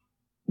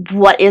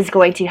 what is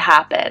going to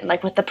happen?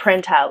 Like with the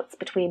printouts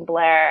between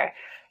Blair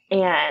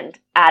and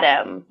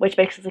Adam, which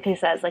basically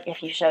says like,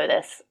 if you show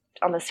this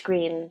on the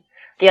screen,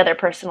 the other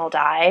person will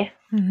die.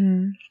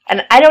 And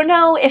I don't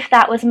know if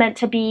that was meant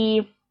to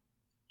be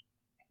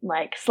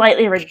like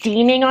slightly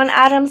redeeming on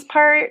Adam's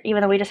part,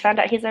 even though we just found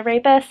out he's a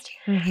rapist,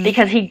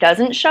 because he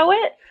doesn't show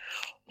it,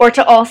 or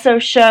to also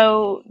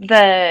show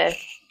the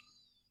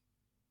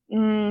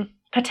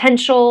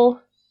potential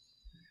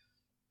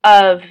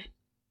of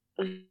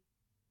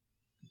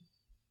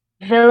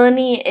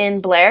villainy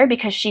in Blair,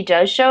 because she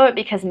does show it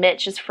because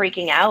Mitch is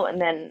freaking out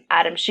and then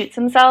Adam shoots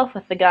himself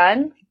with the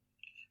gun.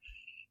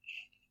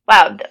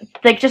 Wow,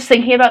 like just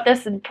thinking about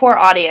this, and poor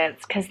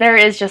audience, because there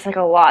is just like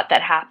a lot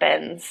that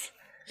happens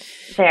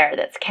there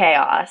that's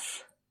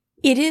chaos.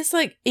 It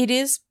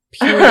is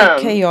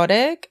purely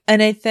chaotic,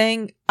 and I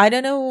think, I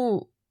don't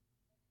know,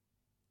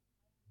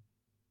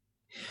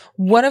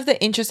 one of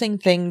the interesting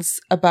things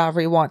about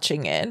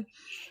rewatching it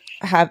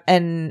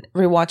and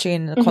rewatching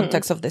in the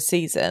context of the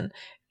season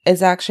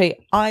is actually,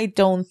 I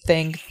don't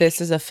think this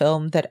is a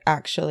film that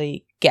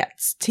actually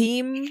gets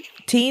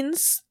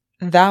teens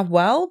that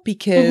well,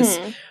 because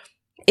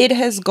it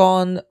has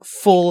gone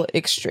full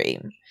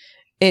extreme.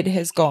 It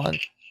has gone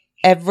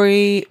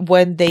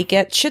when they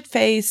get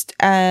shit-faced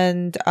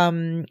and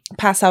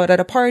pass out at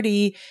a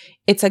party,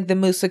 it's like the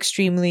most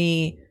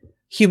extremely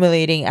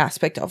humiliating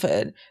aspect of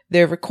it.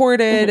 They're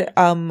recorded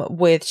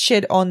with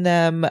shit on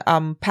them,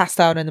 passed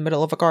out in the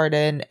middle of a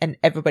garden, and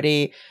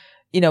everybody,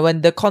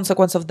 and the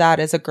consequence of that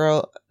is the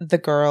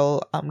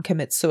girl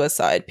commits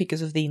suicide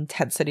because of the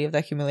intensity of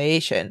the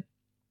humiliation.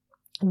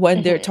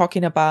 When they're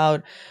talking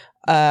about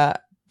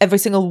every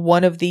single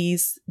one of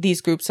these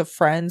groups of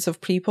friends,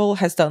 of people,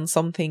 has done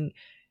something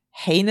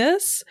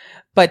heinous,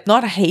 but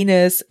not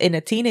heinous in a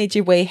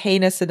teenager way,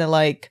 heinous in a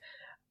like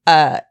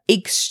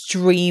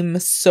extreme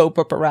soap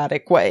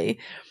operatic way.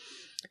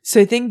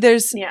 So I think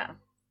there's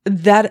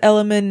that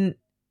element.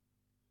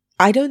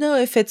 I don't know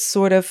if it's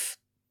sort of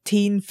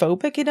teen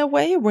phobic in a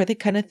way, where they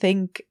kind of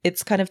think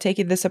it's kind of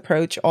taking this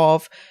approach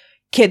of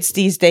kids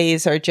these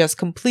days are just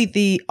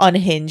completely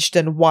unhinged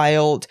and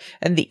wild,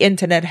 and the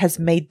internet has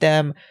made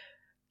them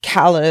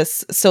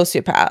callous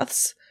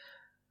sociopaths.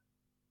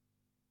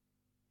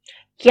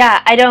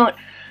 I don't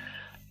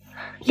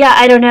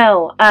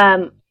know.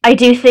 I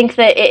do think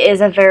that it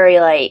is a very,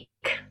 like,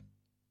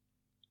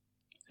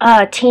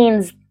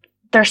 teens,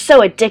 they're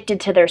so addicted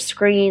to their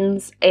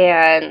screens,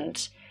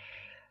 and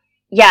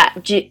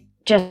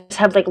just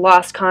have, like,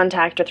 lost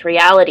contact with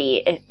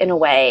reality in a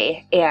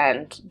way,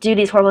 and do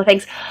these horrible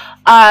things.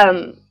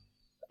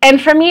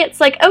 And for me, it's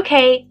like,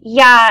 okay,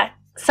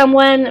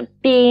 someone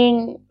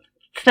being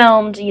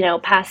filmed,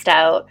 passed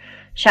out,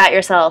 shot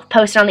yourself,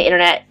 posted on the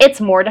internet,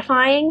 it's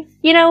mortifying,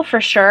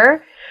 for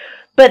sure.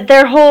 But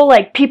their whole,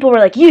 like, people were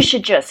like, you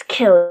should just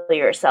kill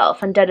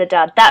yourself, and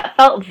da-da-da. That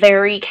felt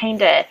very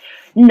kind of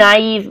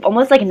naive,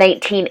 almost like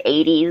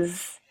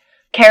 1980s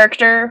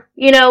character,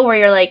 where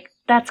you're like,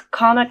 that's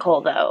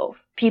comical, though.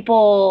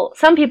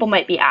 Some people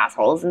might be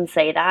assholes and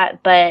say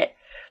that, but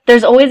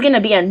there's always going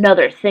to be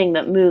another thing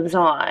that moves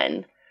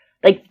on.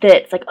 Like,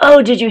 that's like,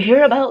 oh, did you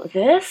hear about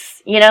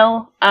this?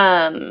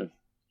 And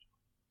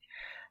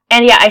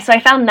so I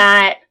found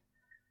that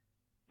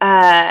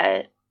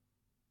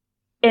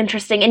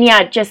interesting.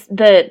 And just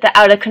the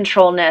out of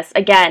controlness,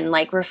 again,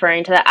 like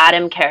referring to the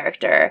Adam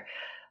character.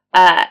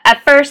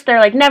 At first, they're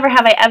like, never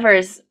have I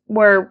ever's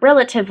were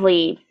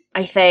relatively,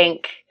 I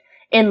think,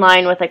 in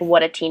line with like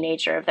what a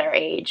teenager of their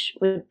age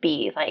would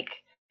be, like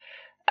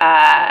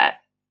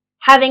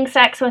having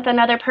sex with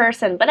another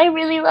person, but I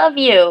really love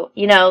you,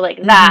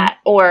 like that,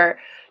 or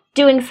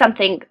doing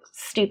something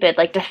stupid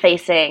like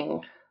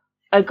defacing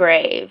a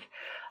grave.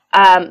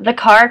 The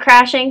car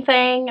crashing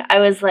thing, I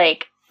was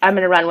like, I'm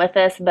going to run with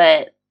this,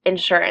 but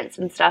insurance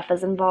and stuff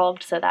is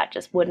involved, so that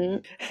just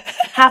wouldn't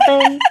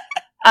happen.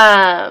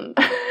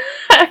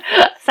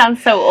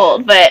 Sounds so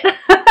old, but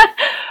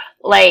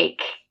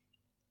like,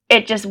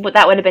 it just,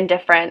 that would have been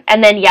different.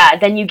 And then,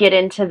 then you get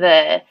into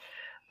the,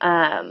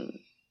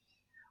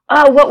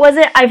 what was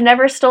it? I've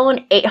never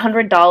stolen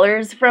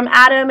 $800 from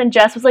Adam, and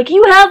Jess was like,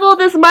 you have all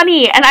this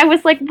money. And I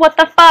was like, what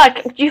the fuck?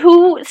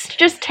 Who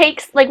just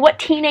takes, like, what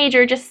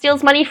teenager just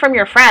steals money from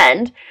your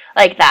friend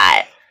like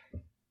that?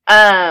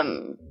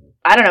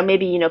 I don't know,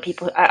 maybe,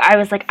 people, I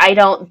was like,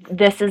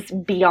 this is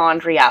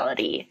beyond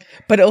reality.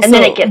 But also, and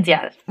then it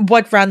gets,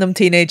 what random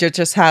teenager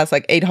just has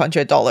like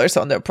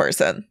 $800 on their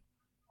person?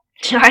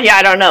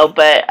 I don't know,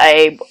 but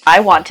I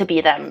want to be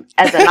them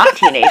as a not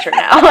teenager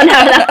now and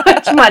have that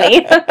much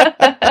money.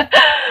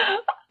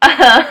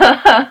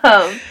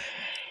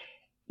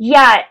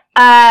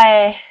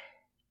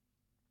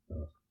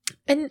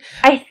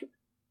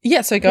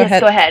 So go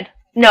ahead. Go ahead.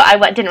 No, I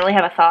didn't really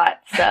have a thought,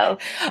 so.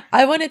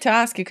 I wanted to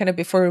ask you, kind of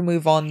before we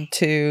move on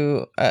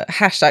to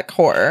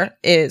 #horror,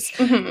 is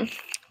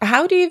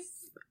how do you,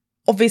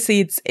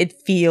 obviously it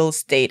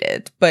feels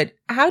dated, but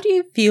how do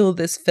you feel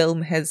this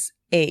film has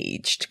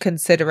aged,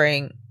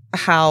 considering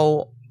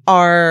how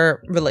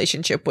our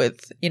relationship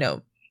with,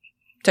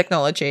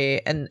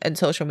 technology and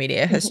social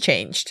media has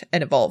changed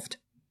and evolved?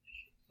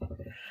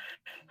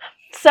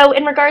 So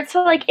in regards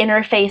to like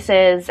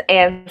interfaces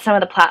and some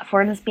of the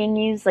platforms being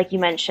used, like you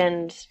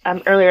mentioned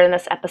earlier in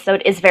this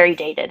episode, is very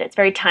dated. It's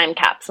very time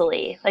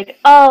capsule-y. Like,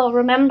 oh,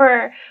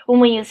 remember when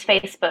we used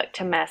Facebook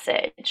to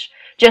message?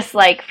 Just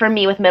like for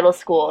me with middle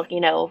school,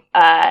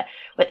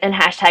 within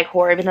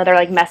 #horror, even though they're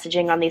like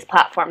messaging on these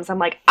platforms, I'm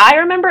like, I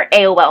remember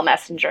AOL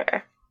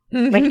Messenger,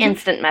 like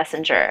instant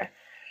messenger,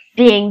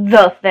 being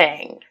the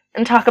thing,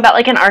 and talk about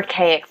like an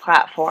archaic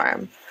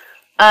platform.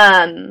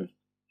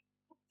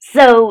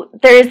 So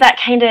there is that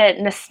kind of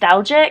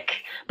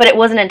nostalgic, but it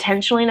wasn't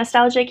intentionally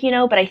nostalgic,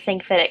 but I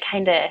think that it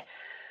kind of,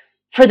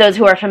 for those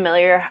who are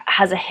familiar,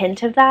 has a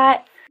hint of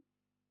that.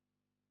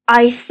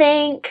 I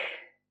think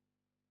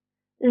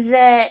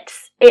that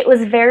it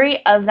was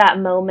very of that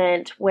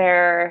moment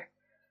where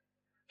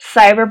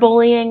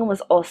cyberbullying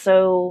was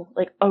also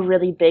like a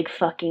really big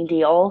fucking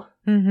deal.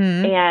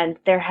 Mm-hmm. And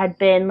there had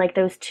been like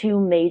those 2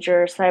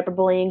 major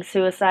cyberbullying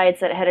suicides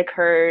that had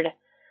occurred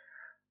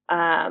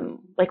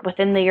like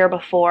within the year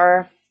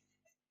before.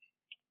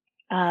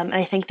 And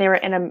I think they were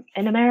in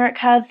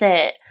America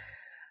that,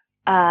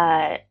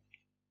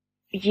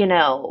 you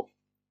know,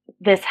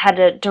 this had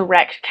a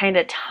direct kind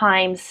of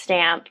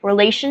timestamp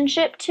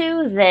relationship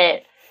to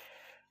that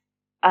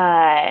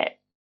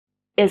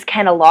is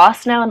kind of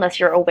lost now unless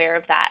you're aware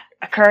of that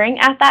occurring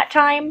at that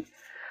time.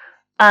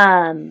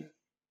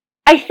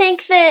 I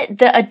think that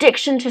the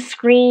addiction to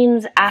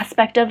screens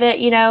aspect of it,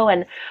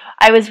 and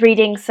I was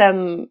reading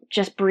some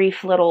just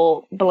brief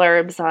little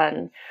blurbs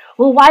on,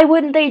 well, why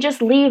wouldn't they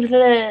just leave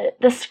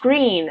the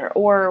screen,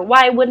 or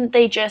why wouldn't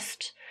they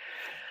just,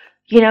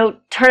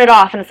 turn it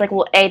off? And it's like,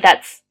 well,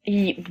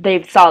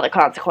 they saw the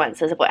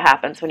consequences of what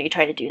happens when you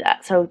try to do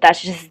that. So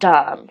that's just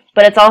dumb.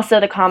 But it's also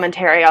the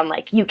commentary on,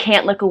 like, you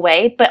can't look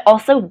away, but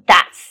also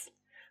that's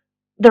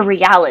the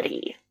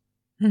reality.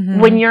 Mm-hmm.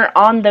 When you're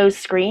on those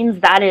screens,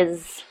 that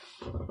is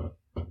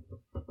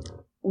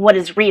what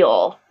is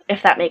real,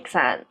 if that makes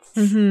sense.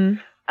 Mm-hmm.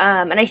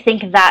 And I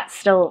think that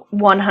still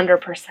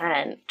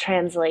 100%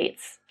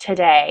 translates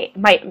today.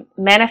 Might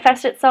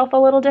manifest itself a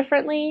little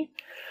differently,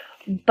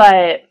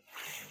 but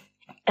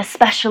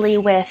especially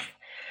with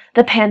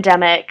the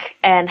pandemic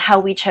and how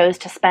we chose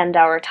to spend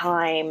our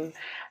time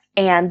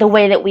and the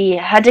way that we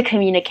had to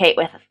communicate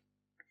with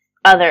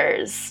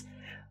others,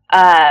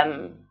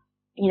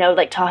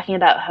 like talking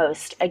about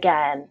host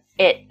again,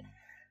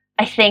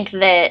 I think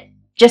that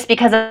just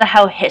because of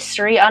how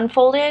history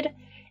unfolded,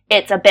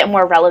 it's a bit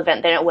more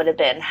relevant than it would have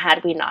been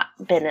had we not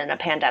been in a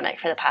pandemic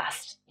for the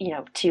past,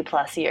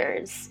 2+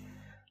 years,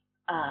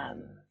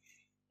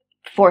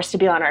 forced to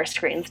be on our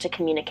screens to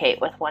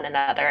communicate with one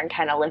another and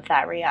kind of live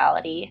that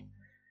reality.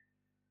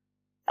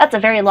 That's a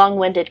very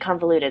long-winded,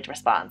 convoluted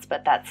response,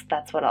 but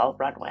that's what I'll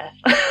run with.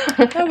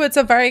 No, it's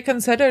a very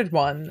considered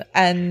one,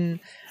 and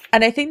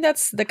I think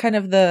that's the kind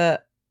of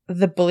the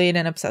bullying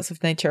and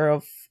obsessive nature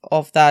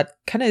of that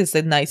kind of is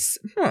a nice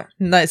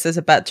is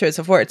a bad choice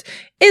of words,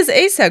 is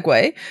a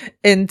segue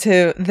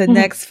into the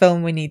next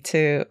film we need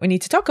to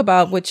talk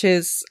about, which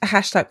is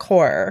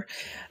 #horror,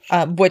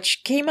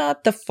 which came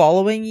out the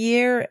following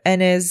year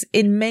and is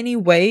in many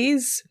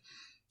ways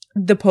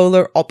the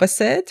polar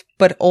opposite,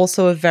 but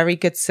also a very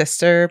good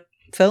sister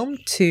film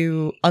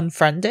to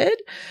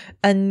Unfriended,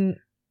 and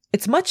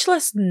it's much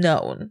less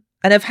known.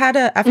 And I've had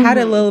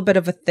a little bit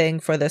of a thing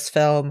for this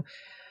film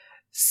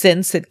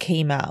since it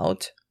came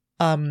out.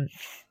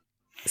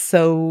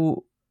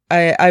 So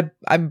I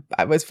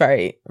was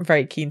very,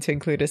 very keen to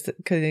include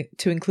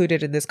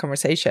it in this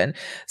conversation.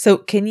 So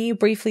can you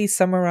briefly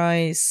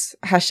summarize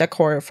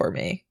 #horror for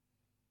me?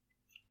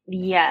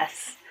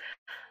 Yes.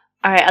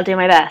 All right, I'll do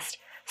my best.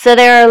 So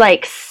there are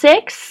like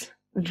 6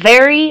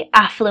 very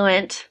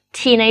affluent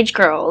teenage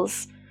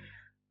girls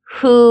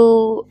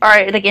who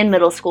are like in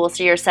middle school,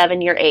 so year 7,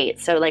 year 8,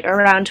 so like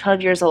around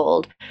 12 years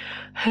old,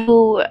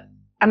 who,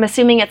 I'm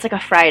assuming it's like a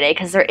Friday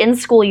because they're in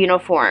school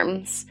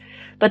uniforms,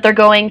 but they're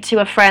going to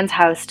a friend's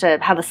house to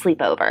have a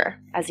sleepover,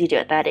 as you do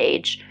at that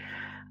age.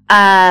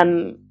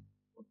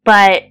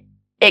 But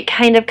it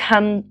kind of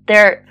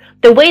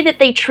the way that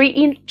they treat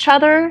each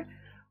other,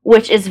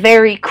 which is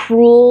very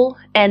cruel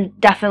and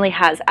definitely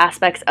has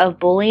aspects of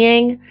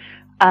bullying,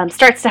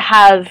 starts to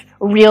have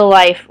real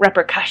life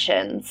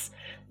repercussions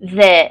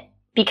that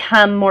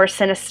become more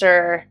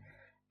sinister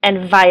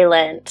and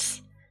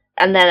violent.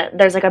 And then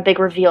there's like a big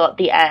reveal at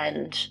the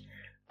end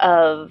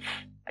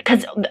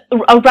because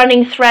a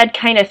running thread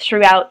kind of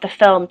throughout the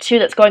film too,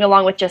 that's going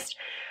along with just,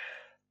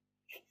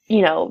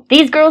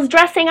 these girls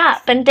dressing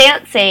up and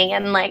dancing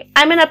and like,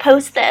 I'm going to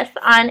post this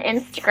on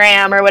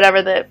Instagram or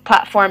whatever the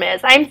platform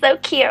is. I'm so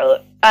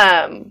cute.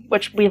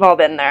 Which we've all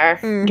been there.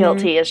 Mm-hmm.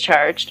 Guilty as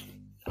charged.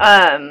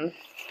 But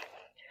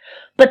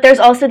there's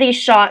also these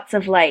shots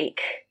of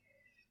like,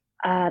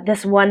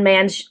 this one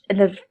man in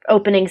the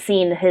opening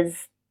scene,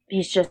 his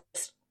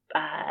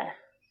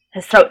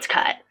throat's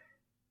cut.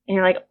 And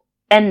you're like,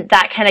 and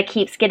that kind of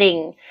keeps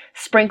getting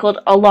sprinkled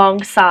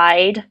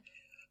alongside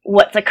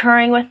what's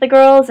occurring with the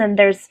girls. And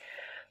there's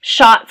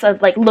shots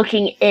of like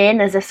looking in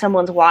as if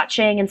someone's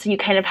watching. And so you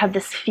kind of have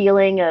this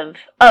feeling of,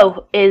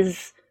 oh,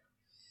 is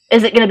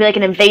it going to be like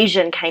an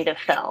invasion kind of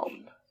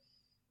film?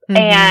 Mm-hmm.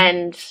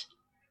 And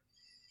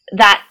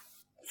that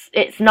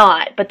it's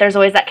not, but there's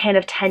always that kind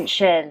of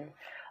tension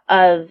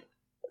of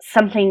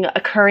something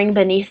occurring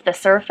beneath the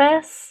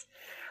surface.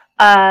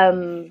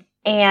 And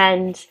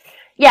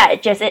yeah,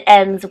 it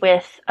ends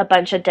with a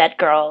bunch of dead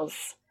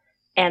girls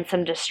and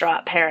some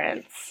distraught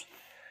parents.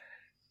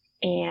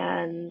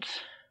 And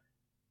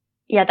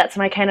yeah, that's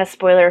my kind of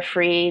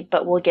spoiler-free,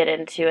 but we'll get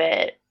into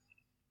it,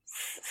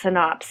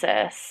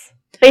 synopsis.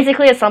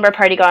 Basically a slumber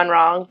party gone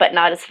wrong, but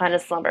not as fun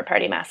as Slumber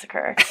Party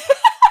Massacre.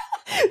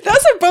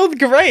 Those are both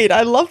great.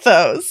 I love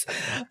those.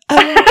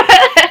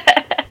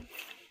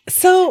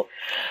 So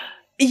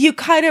you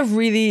kind of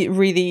really,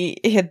 really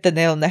hit the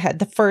nail on the head.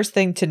 The first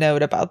thing to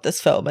note about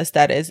this film is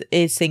that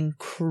it's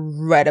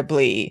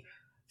incredibly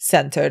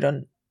centered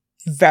on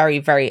very,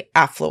 very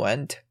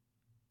affluent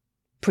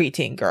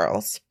preteen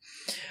girls.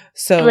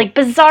 So like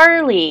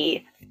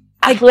bizarrely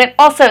affluent.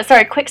 Also,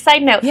 sorry, quick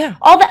side note. Yeah.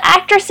 All the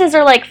actresses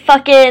are like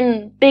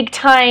fucking big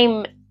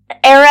time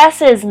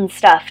heiresses and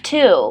stuff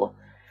too.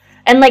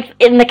 And like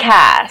in the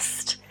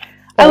cast.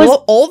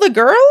 All the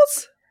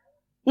girls?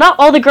 Not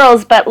all the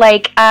girls, but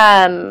like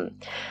the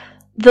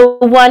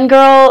one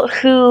girl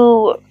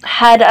who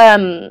had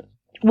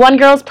one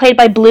girl's played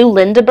by Blue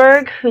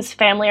Lindeberg, whose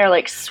family are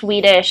like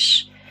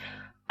Swedish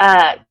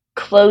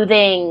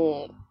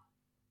clothing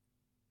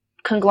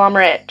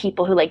conglomerate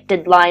people who like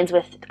did lines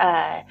with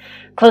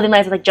clothing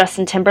lines with like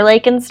Justin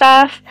Timberlake and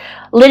stuff.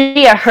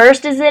 Lydia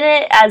Hearst is in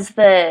it as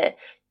the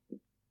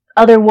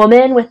other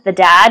woman with the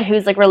dad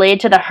who's like related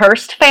to the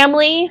Hearst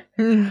family.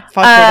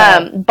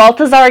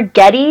 Balthazar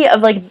Getty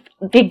of like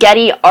the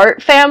Getty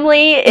art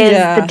family is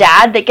the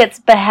dad that gets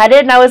beheaded,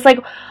 and I was like,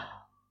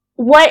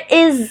 what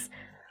is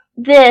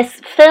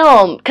this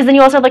film? Because then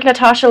you also have like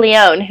Natasha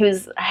Lyonne,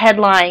 who's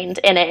headlined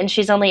in it, and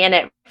she's only in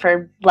it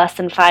for less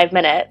than 5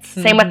 minutes.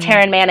 Same with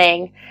Taryn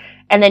Manning.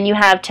 And then you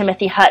have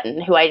Timothy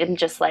Hutton, who I didn't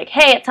just like,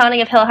 hey, it's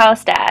Haunting of Hill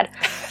House, Dad.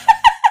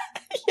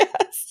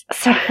 Yes.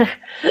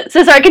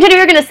 So sorry, continue what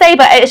you're going to say,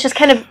 but it's just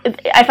kind of,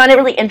 I found it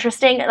really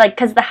interesting, like,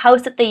 because the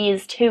house that they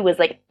used, too, was,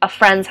 like, a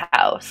friend's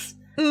house.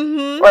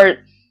 Mm-hmm. Or,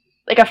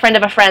 like, a friend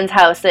of a friend's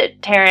house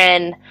that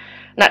the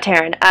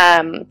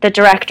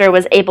director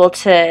was able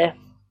to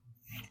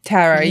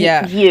Tara,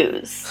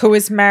 use. Who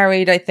is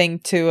married, I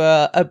think, to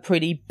a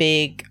pretty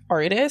big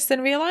artist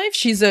in real life.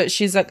 She's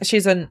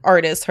an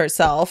artist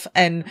herself,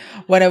 and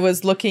when I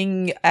was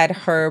looking at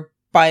her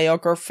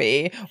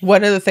biography,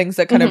 one of the things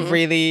that kind of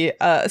really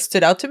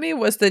stood out to me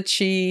was that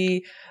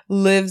she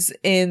lives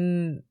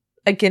in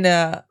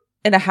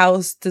a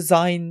house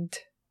designed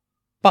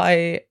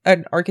by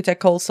an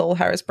architect called Saul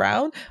Harris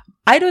Brown.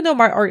 I don't know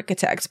my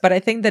architects, but I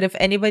think that if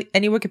any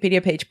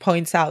Wikipedia page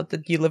points out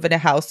that you live in a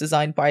house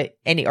designed by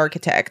any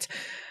architect,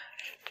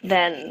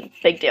 then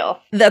big deal.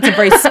 That's a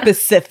very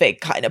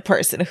specific kind of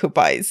person who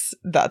buys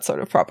that sort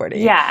of property.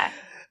 Yeah.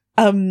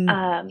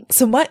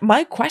 So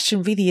my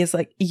question really is,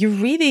 like, you're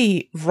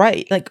really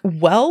right. Like,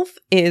 wealth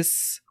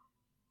is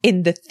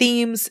in the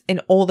themes, in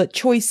all the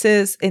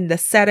choices, in the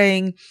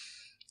setting,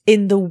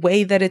 in the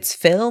way that it's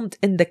filmed,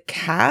 in the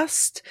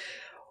cast.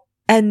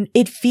 And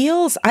it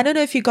feels, I don't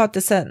know if you got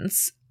the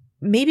sense,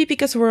 maybe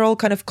because we're all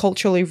kind of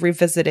culturally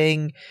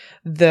revisiting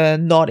the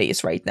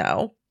noughties right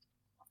now,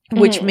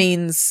 which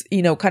means,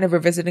 you know, kind of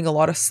revisiting a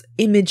lot of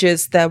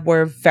images that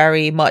were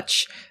very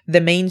much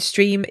the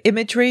mainstream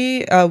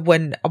imagery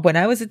when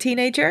I was a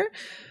teenager.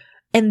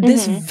 And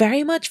this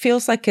very much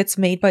feels like it's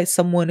made by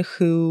someone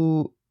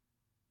who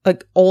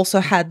like also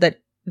had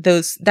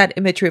that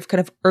imagery of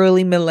kind of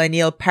early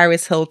millennial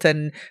Paris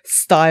Hilton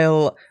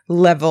style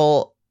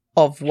level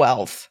of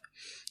wealth.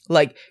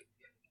 Like,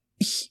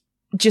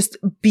 just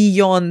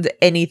beyond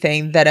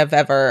anything that I've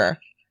ever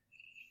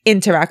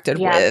interacted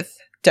with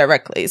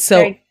directly.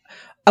 So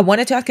I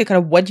wanted to ask you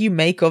kind of, what do you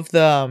make of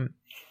the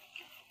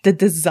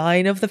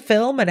design of the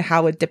film and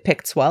how it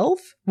depicts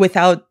wealth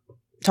without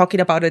talking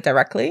about it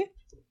directly?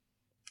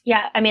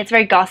 Yeah, I mean, it's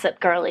very Gossip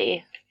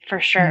Girly for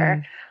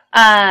sure.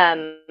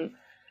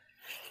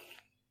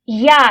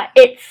 Yeah,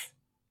 it's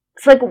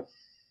like, kind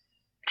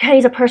of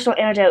use a personal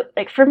anecdote.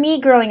 Like, for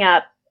me growing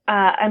up,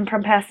 I'm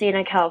from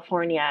Pasadena,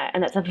 California,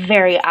 and that's a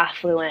very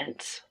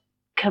affluent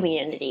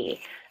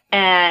community.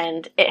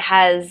 And it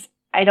has,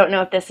 I don't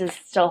know if this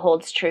still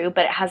holds true,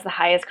 but it has the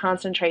highest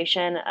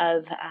concentration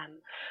of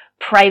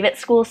private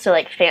schools, so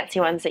like fancy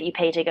ones that you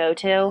pay to go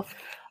to,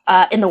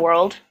 in the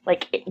world.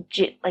 Like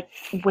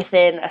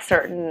within a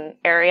certain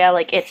area,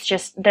 like it's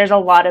just, there's a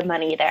lot of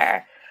money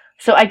there.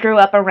 So I grew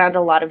up around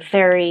a lot of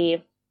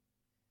very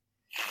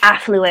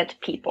affluent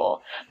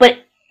people, but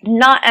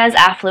not as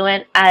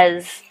affluent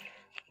as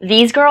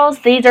these girls.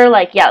 These are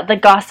like, the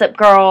Gossip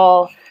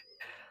Girl,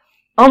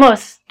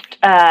 almost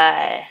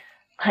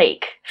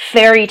like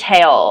fairy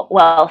tale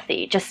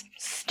wealthy, just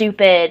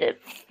stupid,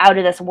 out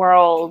of this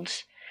world,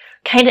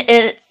 kind of,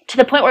 to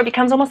the point where it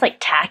becomes almost like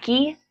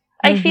tacky.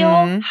 I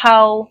feel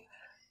how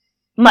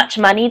much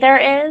money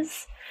there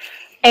is.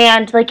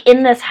 And like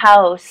in this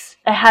house,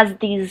 it has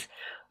these,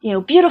 you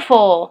know,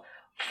 beautiful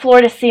floor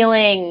to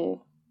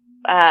ceiling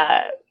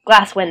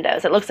glass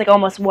windows. It looks like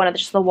almost one of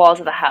just the walls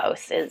of the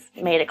house is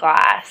made of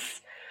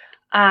glass.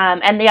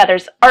 And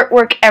there's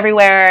artwork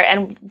everywhere.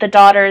 And the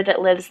daughter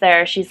that lives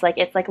there, she's like,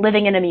 it's like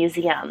living in a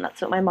museum.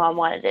 That's what my mom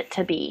wanted it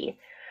to be.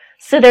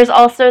 So there's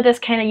also this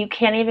kind of, you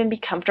can't even be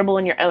comfortable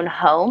in your own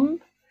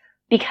home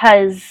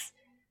because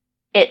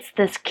it's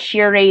this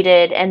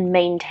curated and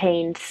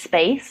maintained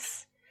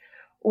space,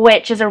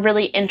 which is a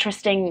really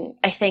interesting,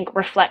 I think,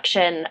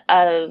 reflection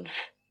of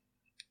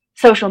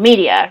social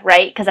media,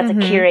 right? Because that's a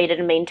curated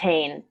and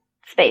maintained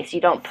space.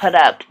 You don't put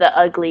up the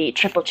ugly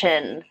triple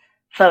chin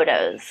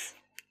photos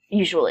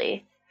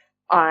usually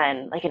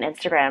on like an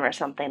Instagram or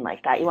something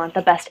like that. You want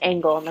the best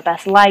angle and the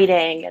best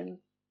lighting,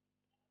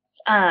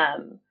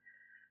 and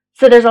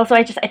so there's also,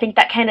 I think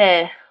that kind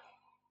of,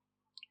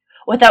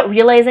 without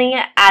realizing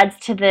it, adds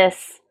to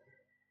this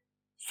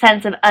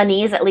sense of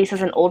unease, at least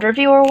as an older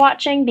viewer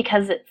watching,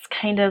 because it's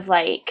kind of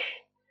like,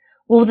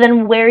 well,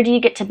 then where do you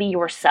get to be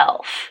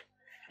yourself?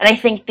 And I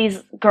think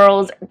these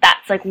girls,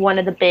 that's like one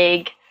of the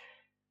big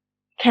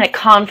kind of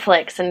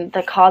conflicts and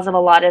the cause of a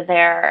lot of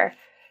their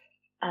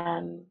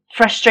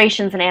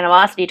frustrations and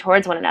animosity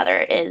towards one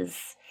another is,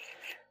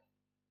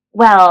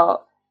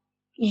 well,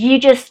 you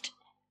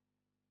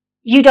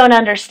don't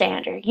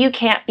understand, or you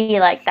can't be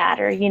like that,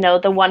 or, you know,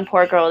 the one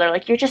poor girl, they're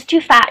like, you're just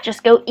too fat,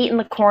 just go eat in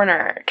the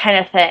corner, kind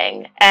of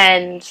thing.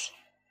 And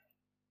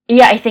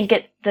yeah, I think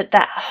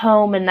that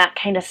home and that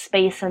kind of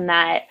space and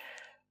that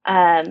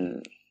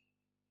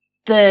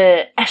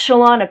the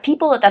echelon of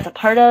people that's a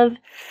part of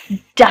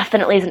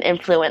definitely is an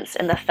influence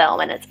in the film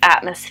and its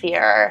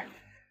atmosphere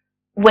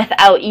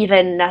without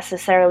even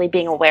necessarily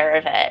being aware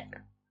of it.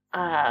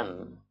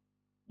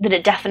 That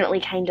it definitely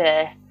kind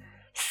of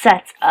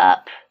sets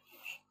up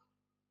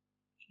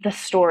the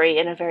story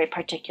in a very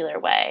particular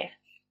way,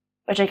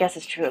 which I guess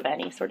is true of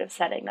any sort of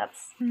setting.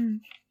 That's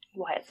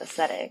why it's a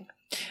setting.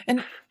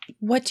 And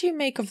what do you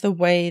make of the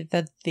way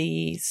that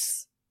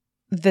these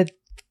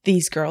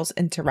girls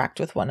interact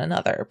with one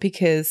another?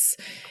 Because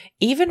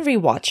even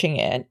rewatching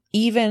it,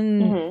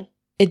 even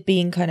it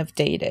being kind of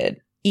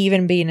dated,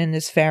 even being in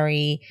this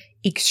very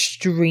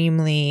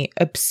extremely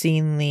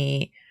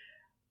obscenely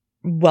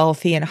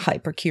wealthy and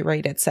hyper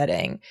curated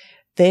setting,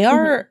 they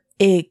are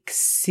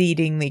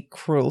exceedingly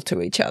cruel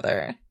to each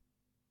other.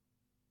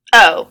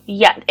 Oh,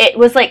 yeah. It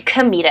was like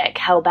comedic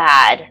how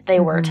bad they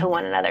were to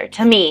one another.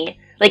 To me,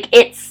 like,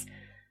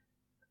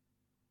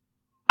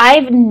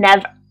 I've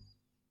never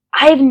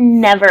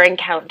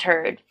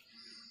encountered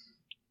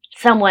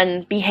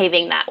someone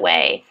behaving that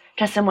way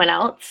to someone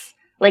else,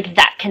 like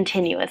that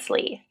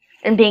continuously,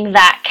 and being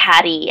that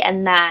catty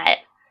and that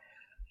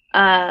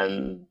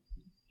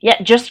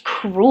just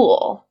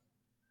cruel.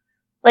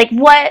 Like,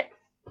 what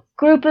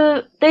group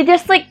of, they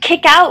just like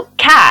kick out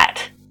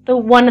Kat, the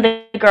one of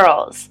the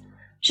girls.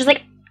 She's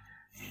like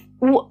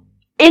into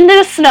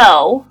the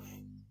snow.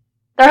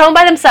 They're home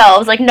by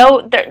themselves. Like,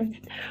 no,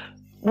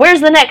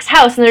 where's the next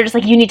house? And they're just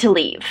like, you need to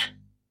leave.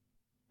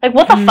 Like,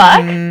 what the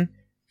fuck?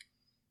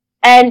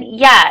 And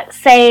yeah,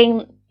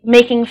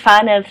 making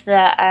fun of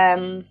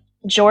the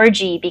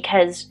Georgie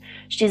because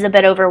she's a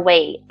bit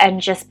overweight,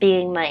 and just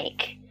being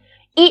like,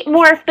 eat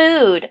more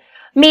food.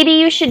 Maybe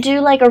you should do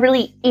like a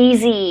really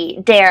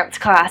easy dance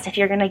class if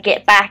you're gonna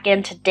get back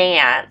into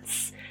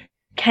dance,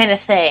 kind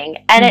of thing.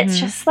 And it's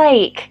just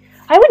like,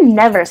 I would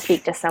never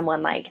speak to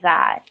someone like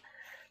that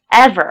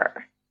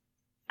ever.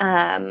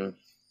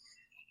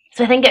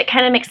 So I think it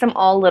kind of makes them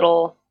all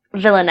little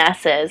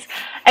villainesses,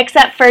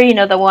 except for, you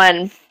know, the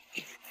one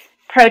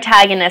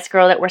protagonist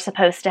girl that we're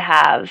supposed to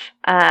have,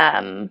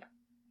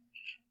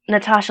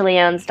 Natasha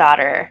Lyonne's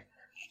daughter,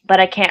 but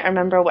I can't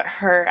remember what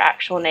her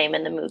actual name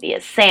in the movie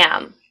is.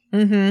 Sam.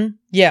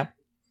 Yeah.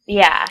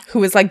 Yeah.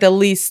 Who is like the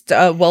least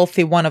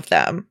wealthy one of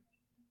them.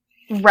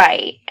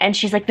 Right. And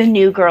she's like the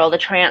new girl, the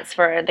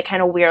transfer, the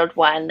kind of weird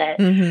one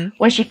that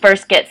when she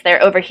first gets there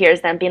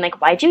overhears them being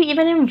like, why'd you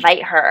even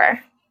invite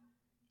her?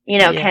 You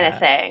know, kind of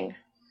thing.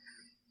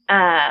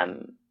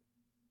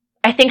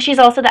 I think she's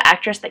also the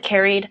actress that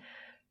carried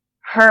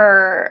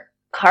her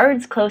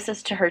cards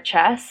closest to her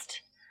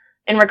chest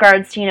in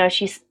regards to, you know,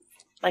 she's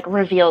like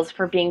reveals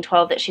for being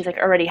 12 that she's like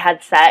already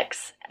had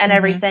sex and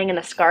everything, and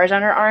the scars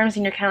on her arms,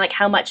 and you're kind of like,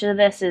 how much of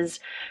this is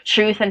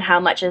truth and how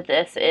much of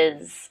this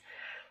is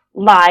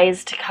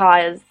lies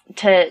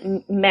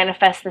to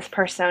manifest this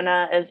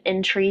persona of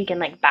intrigue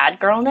and like bad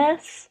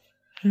girlness.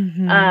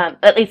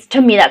 At least to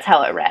me, that's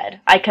how it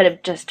read. I could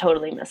have just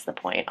totally missed the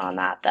point on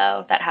that,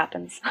 though. That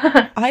happens.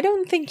 I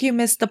don't think you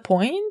missed the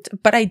point,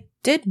 but I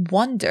did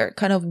wonder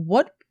kind of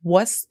what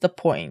was the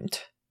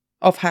point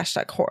of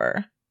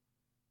 #horror?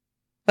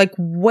 Like,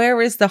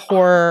 where is the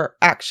horror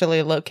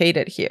actually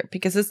located here?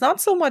 Because it's not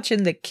so much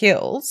in the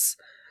kills.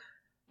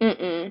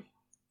 Yeah,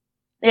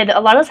 a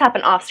lot of this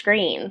happened off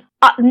screen.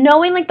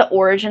 Knowing like the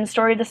origin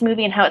story of this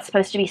movie and how it's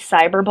supposed to be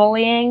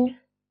cyberbullying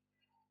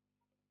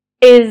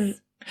is...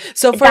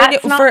 So for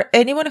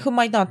anyone who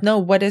might not know,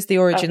 what is the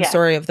origin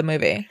story of the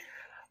movie?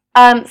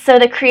 So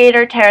the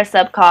creator, Tara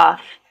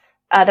Subkoff,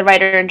 the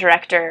writer and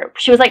director,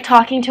 she was like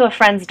talking to a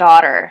friend's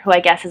daughter, who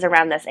I guess is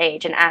around this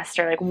age, and asked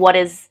her like, what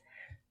is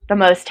the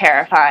most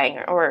terrifying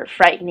or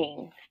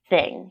frightening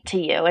thing to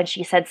you? And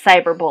she said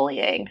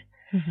cyberbullying.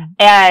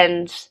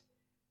 And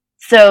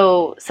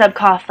so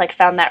Subkoff like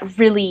found that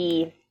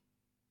really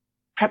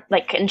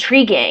like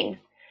intriguing,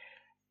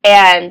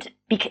 and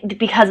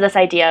because of this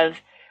idea of,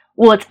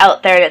 well, it's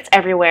out there and it's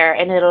everywhere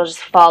and it'll just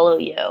follow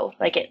you.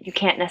 Like, you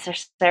can't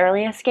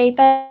necessarily escape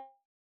it.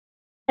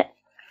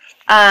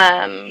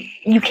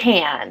 You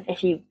can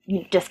if you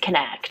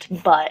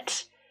disconnect,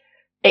 but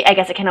I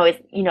guess it can always,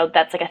 you know,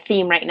 that's like a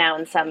theme right now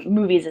in some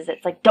movies, is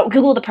it's like, don't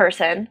Google the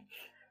person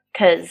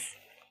because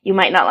you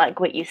might not like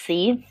what you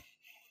see.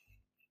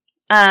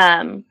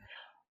 The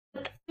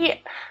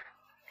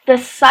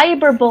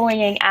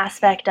cyberbullying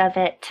aspect of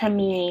it, to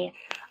me,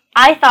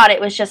 I thought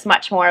it was just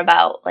much more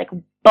about like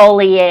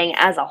bullying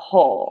as a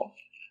whole.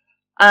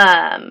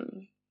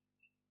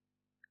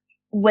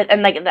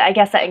 and like I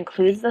guess that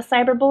includes the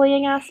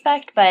cyberbullying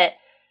aspect, but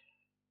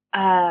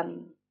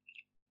in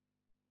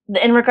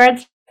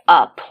regards to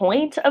a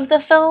point of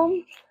the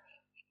film,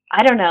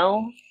 I don't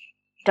know.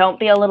 Don't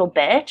be a little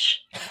bitch.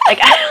 Like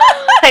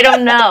I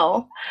don't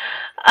know.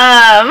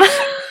 And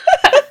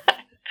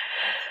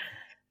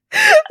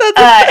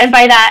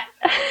by that,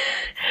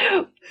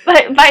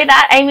 but by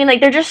that I mean like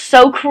they're just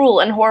so cruel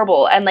and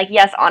horrible. And like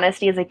yes,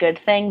 honesty is a good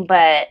thing,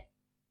 but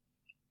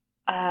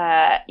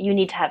you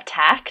need to have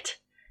tact,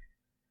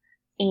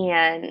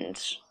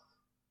 and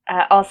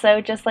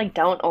also just like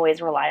don't always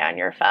rely on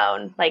your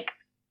phone. Like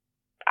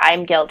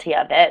I'm guilty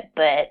of it,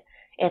 but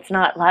it's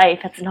not life.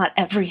 It's not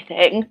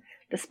everything,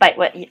 despite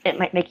what it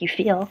might make you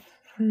feel.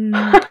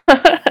 But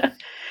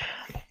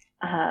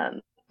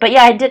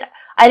yeah, do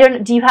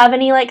you have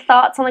any like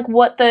thoughts on like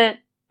what the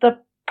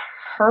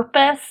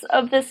purpose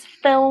of this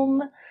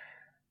film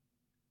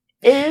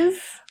is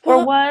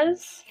or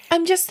was?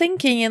 I'm just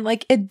thinking, and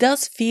like it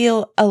does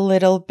feel a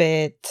little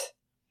bit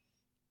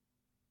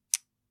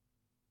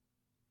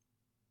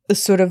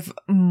sort of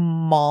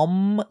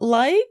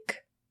mom-like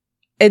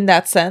in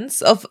that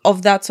sense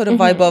of that sort of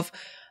vibe of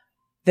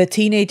the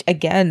teenage,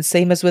 again,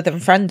 same as with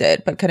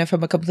Unfriended, but kind of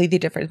from a completely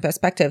different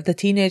perspective. The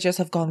teenagers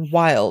have gone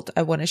wild.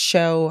 I want to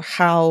show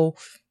how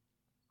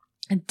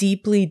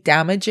deeply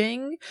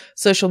damaging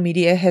social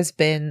media has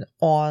been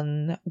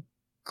on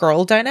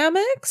girl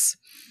dynamics.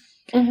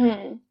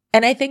 And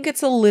I think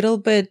it's a little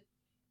bit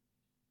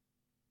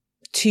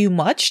too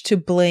much to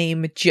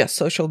blame just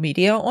social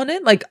media on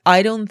it. Like,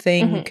 I don't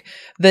think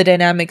the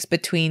dynamics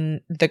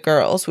between the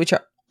girls, which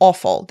are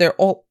awful, they're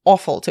all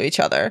awful to each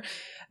other,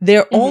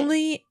 they're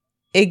only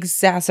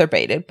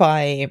exacerbated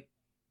by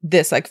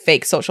this like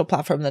fake social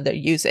platform that they're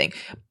using.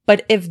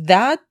 But if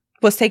that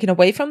was taken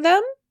away from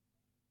them,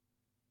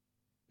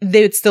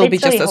 they would still be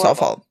just as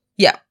awful.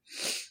 Yeah.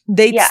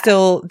 They'd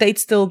still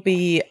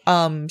be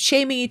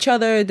shaming each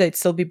other, they'd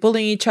still be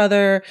bullying each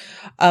other.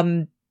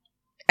 And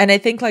I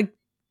think like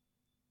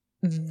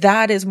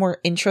that is more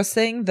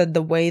interesting than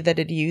the way that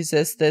it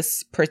uses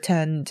this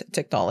pretend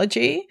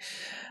technology.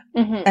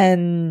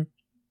 And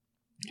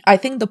I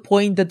think the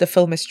point that the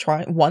film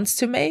wants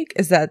to make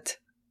is that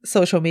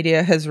social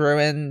media has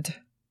ruined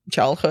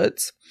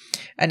childhoods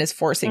and is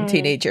forcing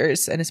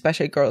teenagers and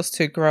especially girls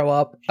to grow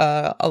up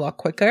a lot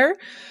quicker.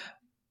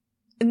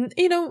 And,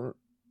 you know,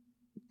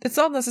 it's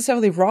not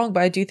necessarily wrong,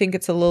 but I do think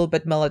it's a little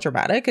bit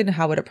melodramatic in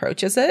how it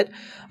approaches it.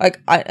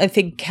 Like, I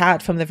think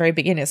Kat from the very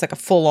beginning is like a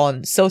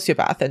full-on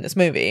sociopath in this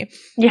movie.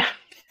 Yeah.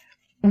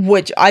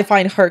 Which I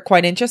find her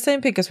quite interesting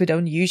because we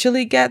don't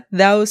usually get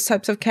those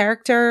types of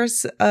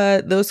characters,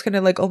 those kind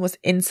of like almost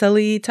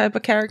incel-y type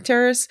of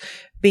characters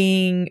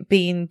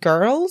being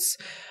girls.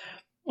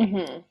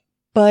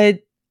 But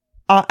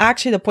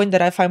actually the point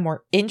that I find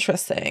more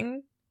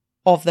interesting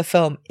of the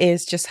film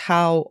is just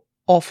how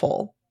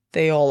awful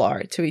they all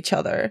are to each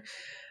other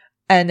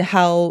and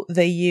how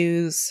they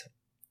use,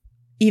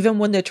 even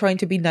when they're trying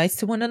to be nice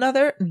to one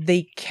another,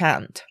 they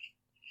can't.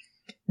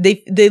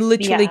 They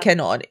literally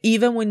cannot.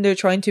 Even when they're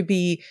trying to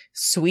be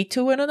sweet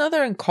to one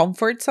another and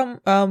comfort some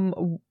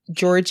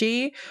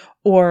Georgie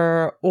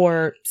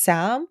or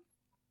Sam,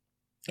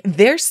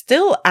 they're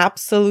still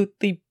absolute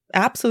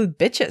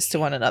bitches to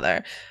one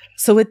another.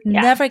 So it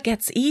never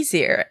gets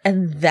easier,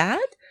 and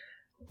that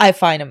I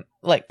find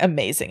like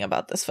amazing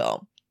about this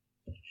film.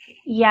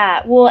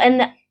 Yeah, well,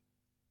 and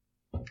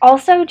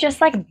also just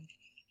like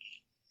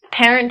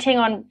parenting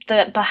on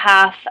the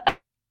behalf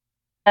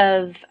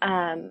of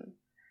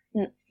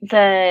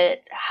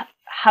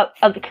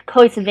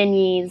Chloe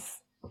Sevigny's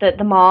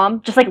the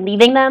mom, just like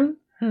leaving them.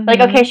 Like,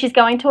 okay, she's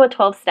going to a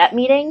 12-step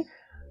meeting,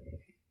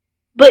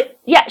 but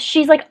yeah,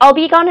 she's like, I'll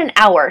be gone an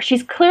hour.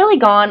 She's clearly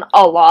gone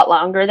a lot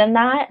longer than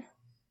that,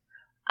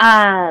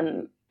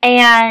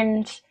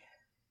 and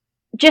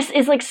just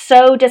is like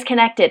so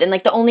disconnected. And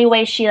like the only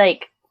way she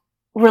like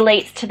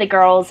relates to the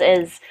girls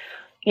is,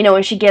 you know,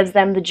 when she gives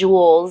them the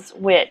jewels,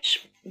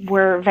 which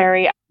were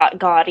very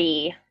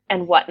gaudy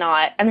and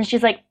whatnot, and then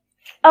she's like,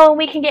 oh,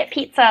 we can get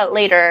pizza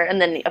later.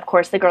 And then, of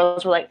course, the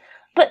girls were like,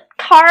 but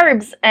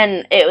carbs.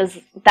 And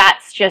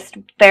that's just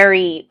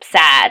very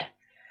sad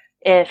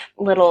if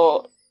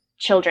little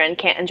children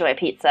can't enjoy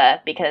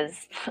pizza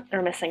because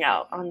they're missing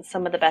out on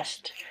some of the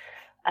best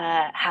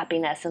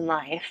happiness in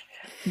life.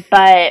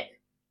 But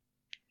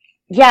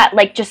yeah,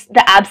 like just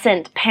the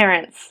absent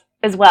parents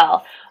as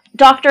well.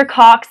 Dr.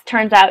 Cox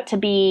turns out to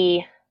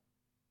be,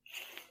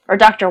 or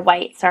Dr.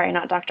 White, sorry,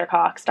 not Dr.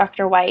 Cox,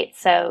 Dr. White,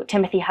 so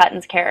Timothy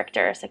Hutton's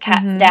character, so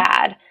Kat's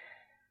dad,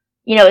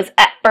 you know, is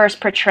at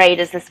first portrayed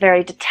as this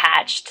very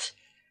detached,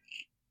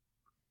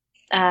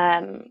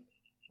 you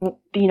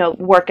know,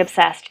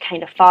 work-obsessed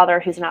kind of father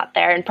who's not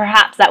there, and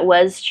perhaps that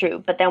was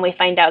true, but then we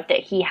find out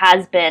that he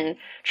has been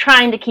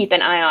trying to keep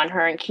an eye on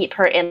her and keep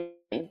her in,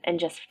 and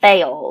just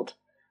failed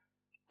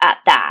at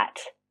that.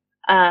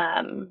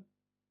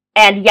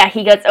 And yeah,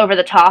 he gets over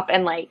the top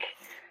and, like,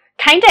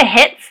 kind of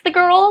hits the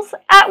girls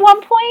at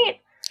one point.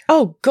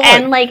 Oh, God.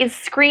 And, like, is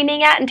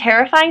screaming at and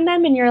terrifying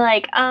them. And you're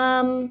like,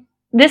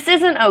 this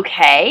isn't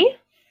okay.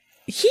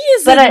 He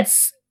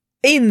is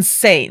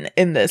insane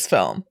in this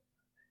film.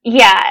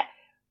 Yeah.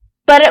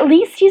 But at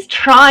least he's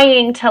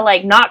trying to,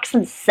 like, knock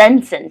some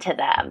sense into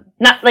them.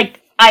 Not,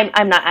 like,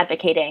 I'm not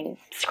advocating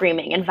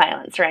screaming and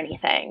violence or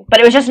anything. But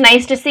it was just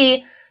nice to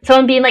see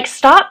someone being like,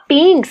 stop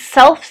being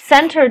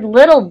self-centered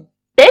little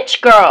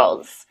bitch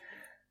girls.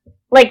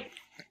 Like,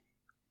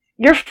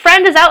 your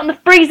friend is out in the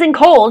freezing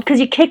cold because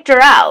you kicked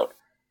her out.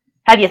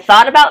 Have you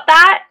thought about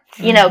that?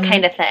 You know,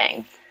 kind of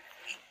thing.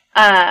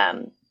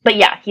 But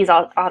yeah, he's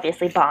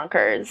obviously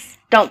bonkers.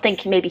 Don't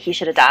think maybe he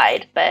should have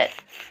died, but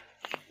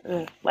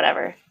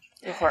whatever.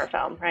 It's a horror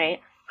film, right?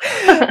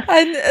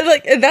 And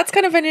like, that's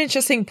kind of an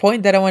interesting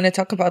point that I want to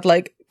talk about.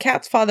 Like,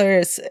 Kat's father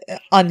is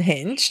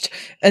unhinged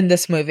in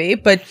this movie,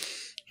 but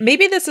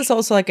maybe this is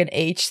also like an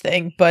age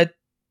thing. But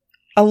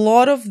a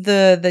lot of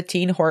the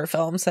teen horror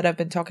films that I've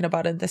been talking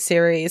about in the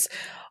series,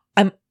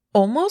 I'm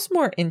almost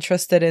more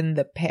interested in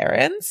the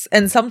parents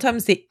and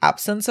sometimes the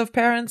absence of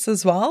parents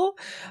as well.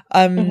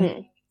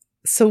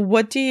 So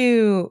what do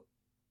you...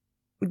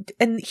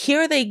 And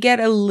here they get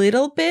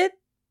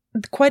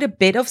quite a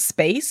bit of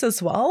space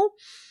as well.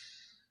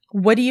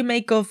 What do you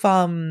make of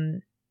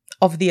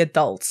the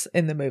adults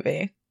in the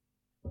movie?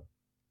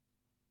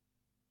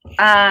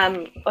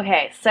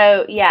 Okay,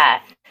 so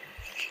yeah.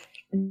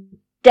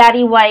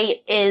 Daddy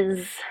White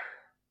is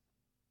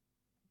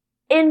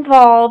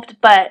involved,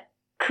 but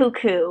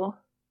cuckoo.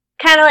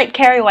 Kind of like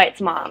Carrie White's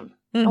mom.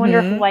 I wonder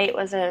if White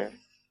was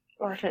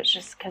or if it's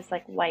just because,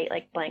 like, White,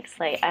 like, blank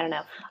slate. I don't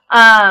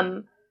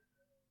know.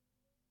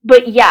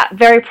 But yeah,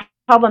 very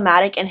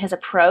problematic in his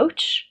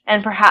approach,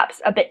 and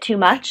perhaps a bit too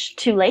much,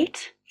 too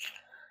late.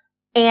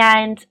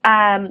 And,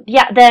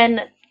 yeah,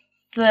 then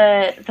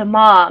the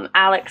mom,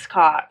 Alex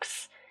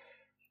Cox,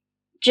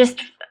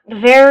 just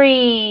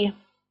very...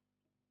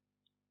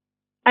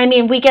 I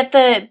mean, we get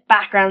the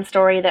background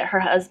story that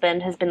her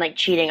husband has been, like,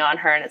 cheating on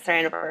her, and it's their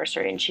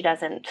anniversary, and she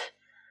doesn't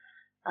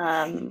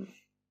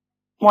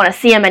want to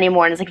see him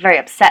anymore, and is, like, very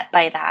upset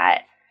by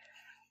that.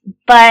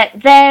 But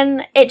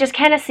then it just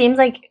kind of seems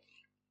like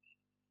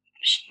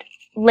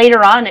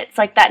later on it's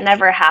like that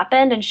never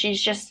happened, and she's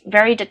just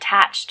very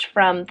detached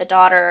from the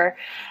daughter.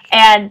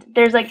 And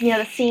there's, like, you know,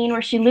 the scene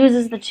where she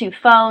loses the two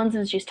phones,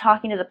 and she's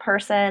talking to the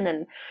person,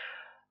 and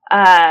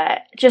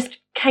just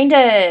kind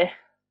of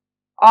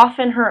off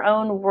in her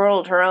own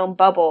world, her own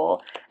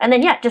bubble, and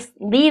then, yeah, just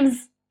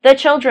leaves the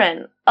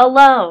children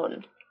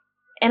alone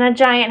in a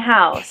giant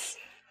house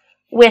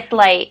with,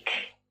 like,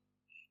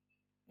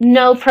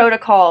 no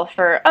protocol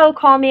for, oh,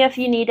 call me if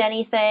you need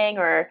anything,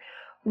 or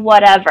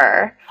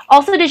whatever.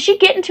 Also, did she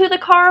get into the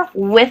car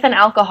with an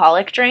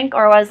alcoholic drink,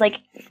 or was, like,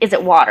 is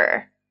it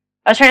water?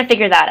 I was trying to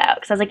figure that out,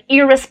 because I was, like,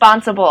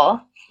 irresponsible,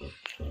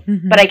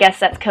 but I guess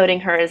that's coding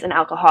her as an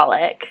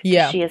alcoholic.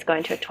 Yeah. She is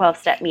going to a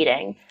 12-step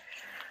meeting.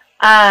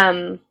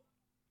 Yeah,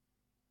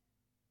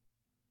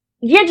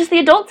 just the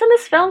adults in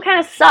this film kind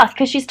of suck,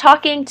 because she's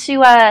talking to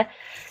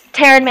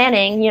Taryn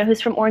Manning, you know,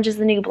 who's from Orange is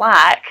the New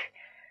Black,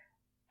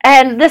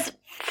 and this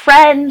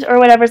friend or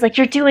whatever is like,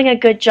 you're doing a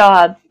good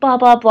job, blah,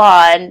 blah,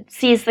 blah, and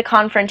sees the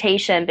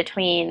confrontation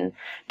between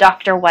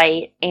Dr.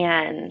 White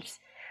and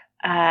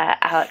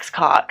Alex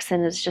Cox,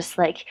 and is just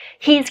like,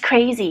 he's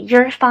crazy,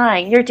 you're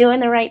fine, you're doing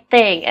the right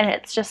thing, and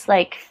it's just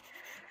like,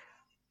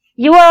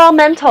 you are all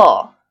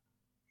mental.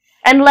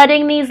 And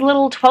letting these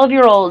little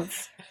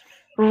 12-year-olds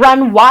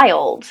run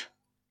wild.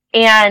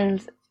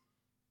 And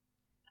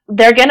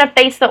they're going to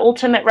face the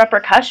ultimate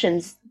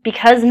repercussions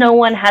because no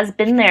one has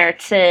been there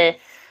to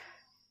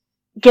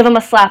give them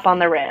a slap on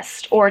the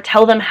wrist or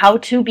tell them how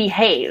to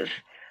behave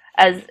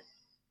as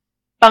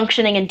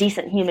functioning and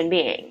decent human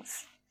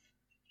beings.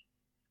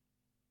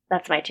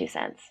 That's my 2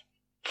 cents.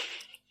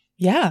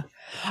 Yeah.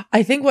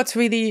 I think what's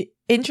really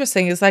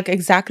interesting is, like,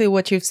 exactly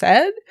what you've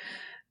said.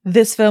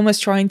 This film is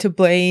trying to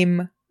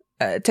blame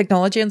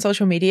technology and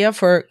social media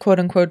for quote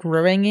unquote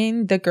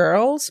ruining the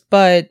girls,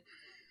 but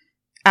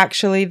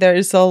actually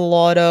there's a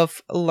lot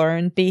of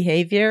learned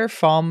behavior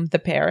from the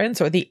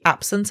parents, or the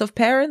absence of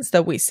parents,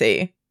 that we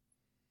see.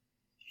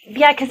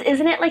 Yeah, because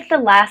isn't it like the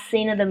last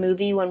scene of the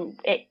movie when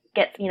it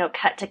gets, you know,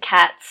 cut to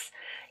Kat's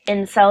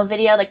incel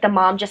video, like the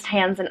mom just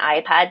hands an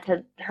iPad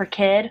to her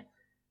kid?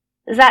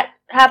 Does that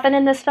happen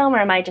in this film, or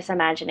am I just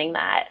imagining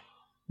that?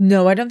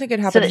 No, I don't think it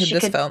happens in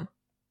this film.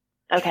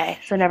 Okay,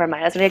 so never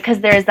mind.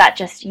 Because there is that,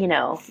 just, you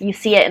know, you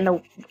see it in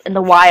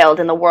the wild,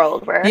 in the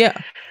world, where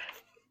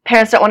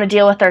parents don't want to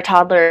deal with their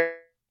toddler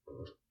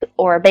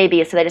or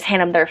baby, so they just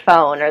hand them their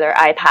phone or their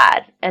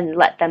iPad and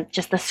let them,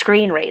 just the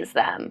screen raise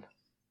them.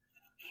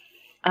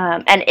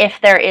 And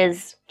if there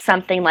is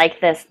something like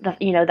this, the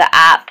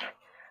app,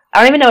 I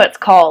don't even know what it's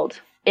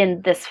called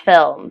in this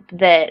film,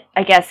 that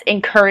I guess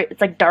it's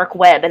like dark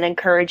web and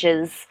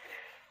encourages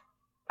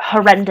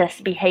horrendous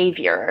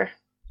behavior.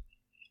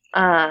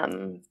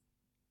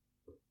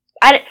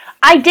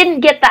 I didn't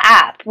get the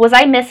app. Was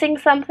I missing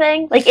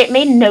something? Like, it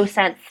made no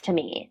sense to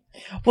me.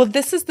 Well,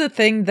 this is the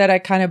thing that I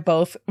kind of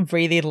both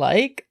really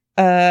like.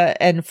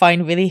 and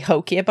find really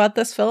hokey about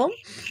this film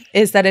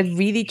is that it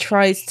really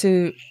tries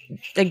to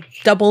like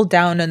double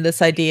down on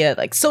this idea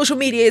like social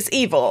media is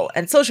evil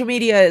and social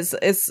media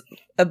is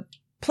a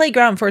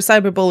playground for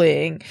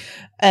cyberbullying,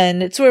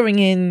 and it's wearing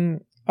in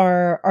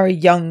our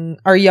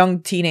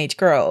young teenage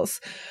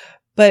girls.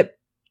 But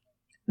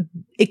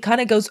it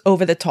kind of goes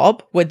over the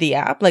top with the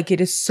app. Like,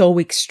 it is so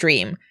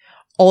extreme.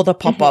 All the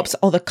pop-ups,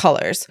 all the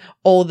colors,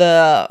 all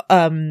the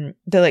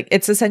like,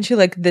 it's essentially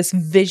like this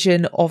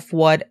vision of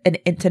what an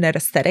internet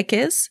aesthetic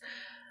is,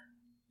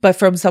 but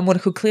from someone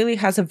who clearly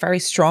has a very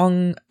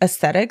strong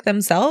aesthetic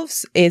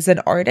themselves, is an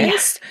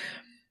artist,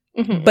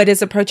 but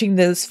is approaching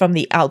this from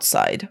the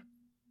outside.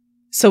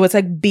 So it's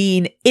like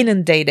being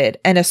inundated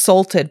and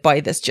assaulted by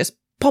this just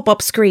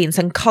pop-up screens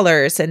and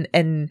colors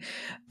and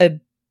a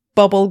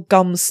bubble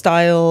gum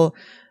style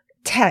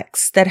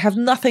text that have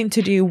nothing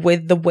to do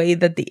with the way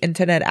that the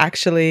internet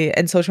actually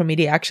and social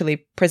media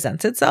actually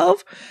presents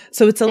itself.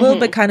 So it's a little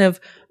bit kind of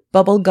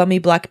bubblegummy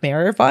Black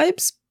Mirror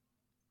vibes,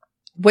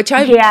 which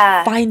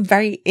I find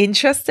very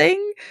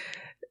interesting.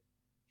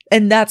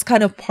 And that's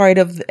kind of part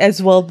of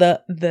as well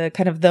the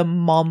kind of the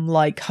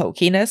mom-like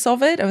hokiness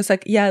of it. I was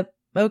like, yeah,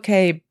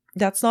 okay,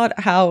 that's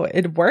not how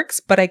it works,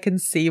 but I can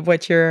see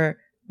what you're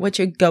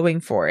going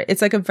for.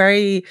 It's like a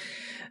very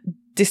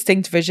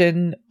distinct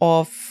vision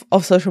of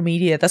social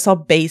media that's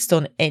not based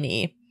on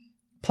any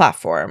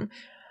platform.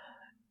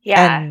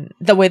 Yeah. And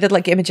the way that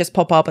like images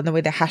pop up and the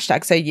way the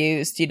hashtags are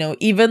used, you know,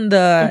 even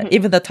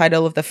the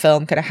title of the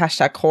film, kind of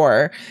hashtag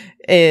horror,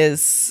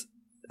 is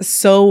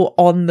so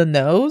on the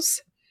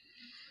nose.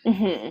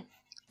 And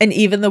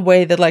even the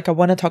way that like I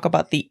want to talk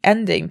about the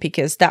ending,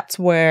 because that's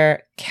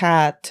where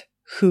Kat,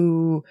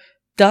 who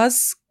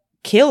does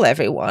kill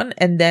everyone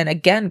and then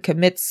again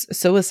commits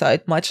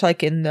suicide, much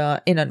like in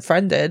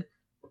Unfriended,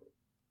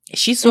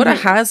 she sort of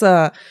has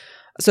a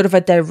sort of a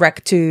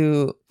direct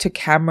to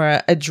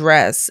camera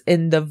address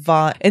in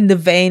the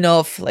vein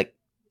of like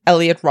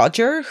Elliot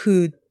Rodger,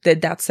 who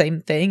did that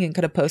same thing and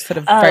kind of posted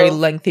a very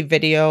lengthy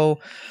video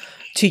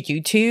to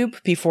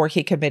YouTube before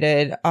he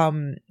committed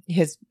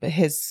his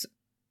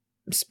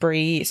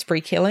spree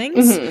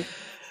killings.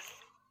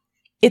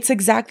 It's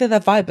exactly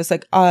that vibe. It's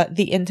like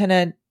the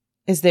internet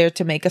is there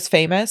to make us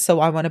famous,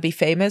 so I want to be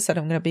famous, and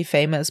I'm going to be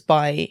famous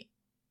by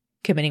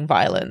committing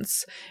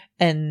violence.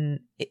 And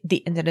the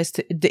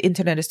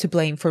internet is to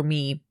blame for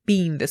me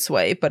being this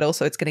way, but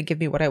also it's going to give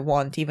me what I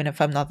want, even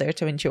if I'm not there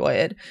to enjoy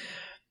it.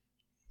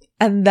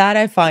 And that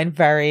I find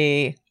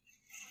very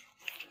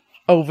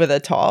over the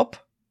top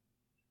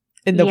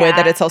in the way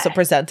that it's also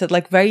presented,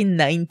 like very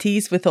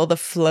 90s with all the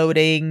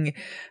floating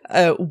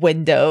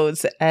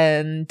windows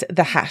and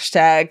the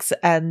hashtags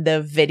and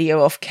the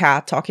video of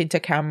Kat talking to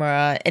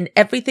camera, and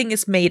everything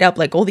is made up.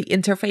 Like all the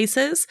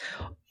interfaces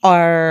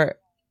are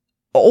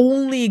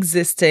only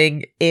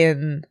existing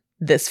in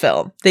this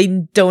film. They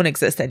don't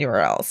exist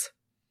anywhere else.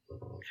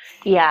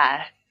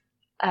 Yeah.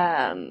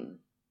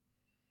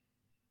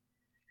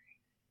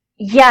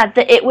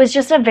 It was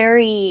just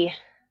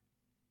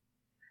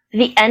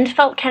the end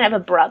felt kind of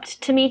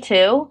abrupt to me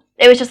too.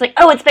 It was just like,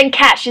 oh, it's been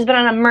Kat. She's been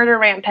on a murder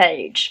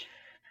rampage.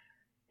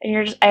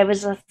 And I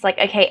was just like,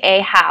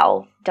 okay,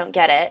 how? Don't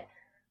get it.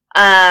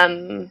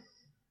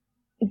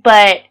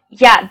 But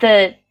yeah,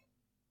 the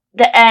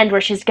end where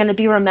she's going to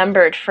be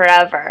remembered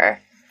forever,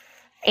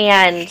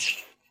 and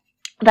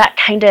that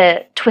kind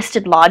of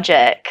twisted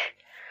logic.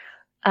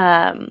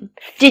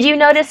 Did you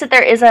notice that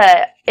there is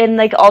in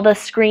like all the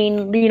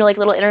screen, you know, like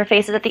little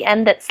interfaces at the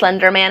end, that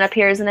Slender Man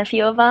appears in a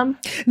few of them?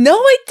 No,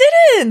 I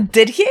didn't.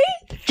 Did he?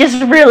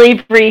 Just really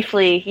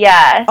briefly,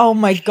 yeah. Oh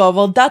my god,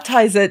 well that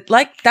ties it.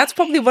 Like, that's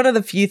probably one of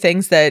the few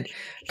things that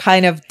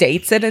kind of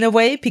dates it in a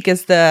way,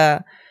 because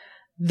the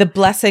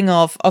blessing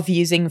of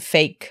using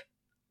fake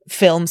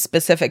film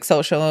specific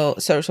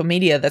social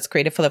media that's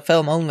created for the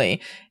film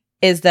only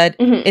is that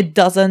it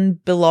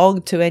doesn't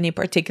belong to any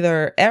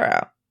particular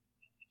era.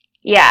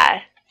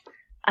 Yeah.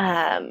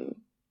 I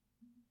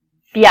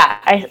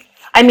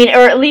mean,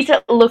 or at least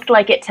it looked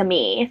like it to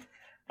me.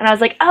 And I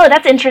was like, oh,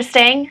 that's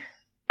interesting.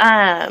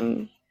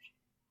 Yeah,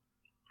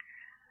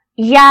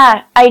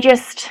 I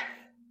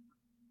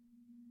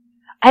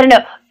don't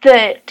know.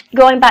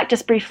 Going back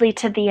just briefly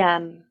to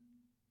the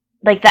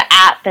like the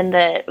app and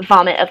the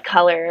vomit of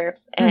color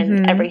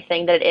and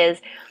everything that it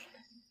is.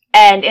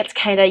 And it's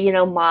kind of, you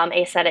know, mom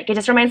aesthetic. It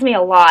just reminds me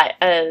a lot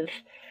of,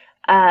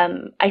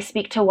 I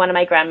speak to one of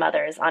my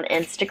grandmothers on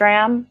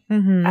Instagram.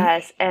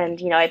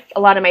 And, you know,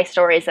 a lot of my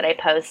stories that I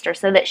post are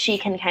so that she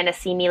can kind of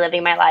see me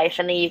living my life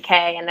in the UK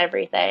and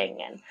everything.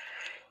 And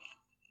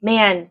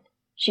man,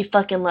 she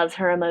fucking loves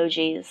her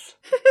emojis.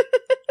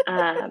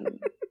 And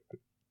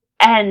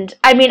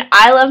I mean,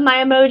 I love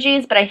my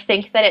emojis, but I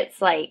think that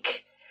it's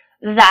like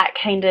that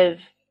kind of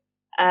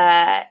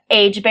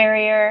age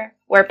barrier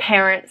where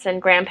parents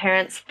and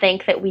grandparents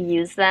think that we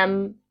use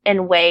them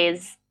in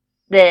ways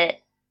that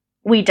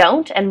we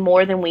don't, and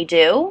more than we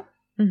do.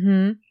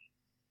 And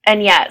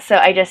yeah, so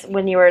I just,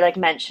 when you were like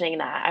mentioning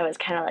that, I was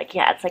kind of like,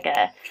 yeah, it's like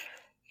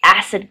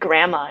acid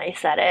grandma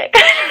aesthetic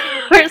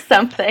or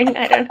something.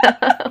 I don't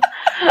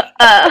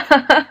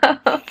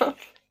know.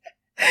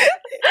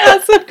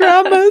 Acid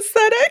grandma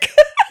aesthetic.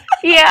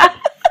 Yeah.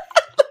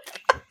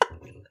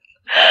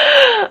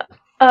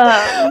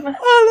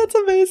 Oh, that's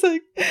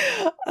amazing.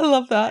 I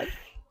love that.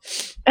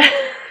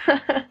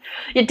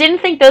 You didn't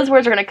think those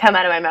words were going to come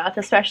out of my mouth,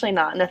 especially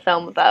not in a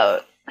film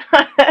about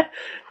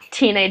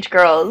teenage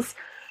girls.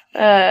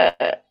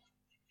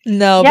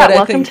 No, yeah, but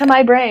welcome to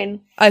my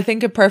brain. I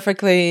think it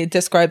perfectly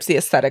describes the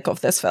aesthetic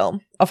of this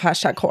film, of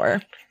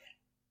 #horror.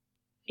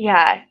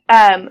 Yeah.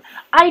 I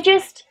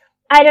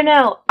don't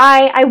know.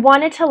 I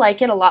wanted to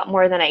like it a lot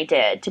more than I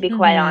did, to be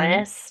quite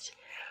honest.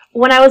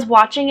 When I was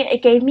watching it,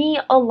 it gave me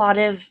a lot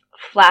of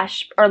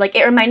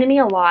it reminded me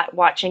a lot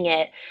watching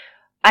it.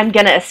 I'm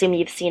going to assume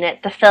you've seen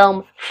it. The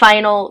film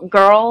Final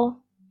Girl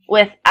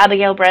with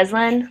Abigail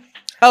Breslin.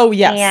 Oh,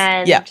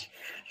 yes.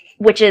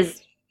 Which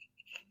is,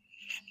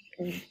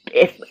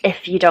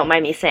 if you don't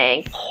mind me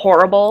saying,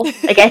 horrible.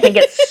 Like, I think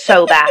it's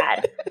so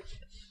bad.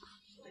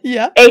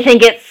 Yeah. I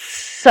think it's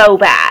so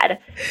bad.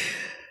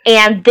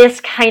 And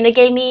this kind of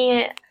gave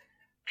me,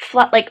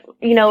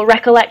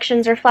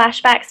 recollections or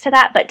flashbacks to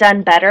that, but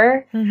done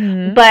better.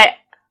 Mm-hmm. But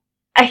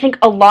I think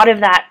a lot of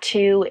that,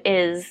 too,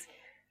 is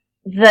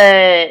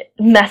the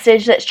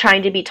message that's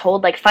trying to be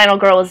told. Like, Final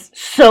Girl is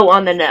so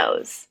on the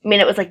nose. I mean,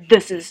 it was like,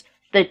 this is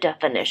the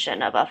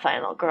definition of a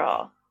final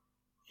girl.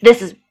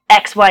 This is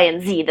X, Y,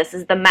 and Z. This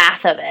is the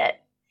math of it,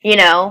 you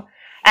know?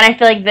 And I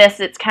feel like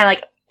it's kind of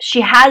like,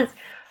 she has,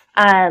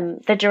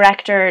 the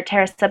director,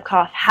 Tara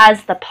Subkoff,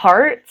 has the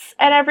parts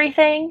and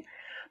everything,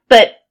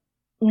 but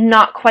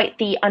not quite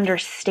the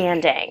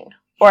understanding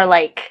or,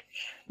 like,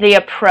 the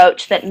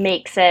approach that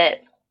makes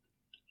it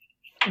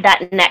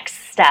that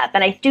next step.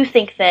 And I do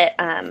think that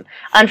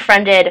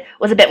Unfriended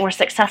was a bit more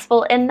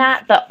successful in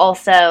that, but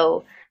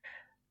also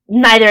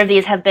neither of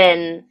these have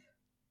been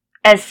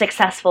as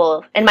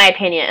successful, in my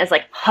opinion, as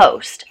like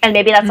Host. And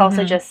maybe that's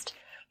also just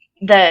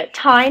the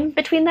time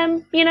between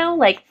them, you know,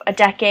 like a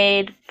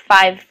decade,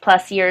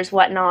 5+ years,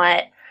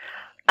 whatnot.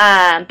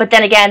 But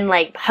then again,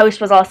 like, Host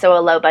was also a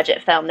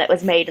low-budget film that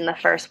was made in the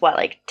first,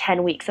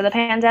 10 weeks of the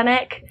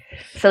pandemic.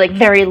 So, like,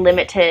 very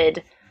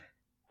limited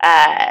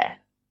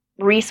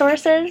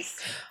resources.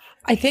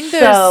 I think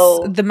there's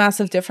the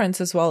massive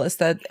difference as well is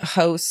that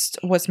Host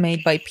was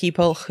made by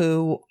people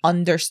who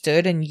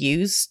understood and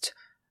used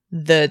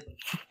the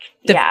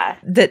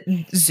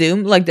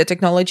Zoom, like the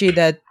technology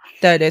that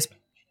is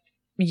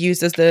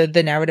used as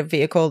the narrative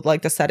vehicle,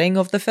 like the setting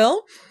of the film.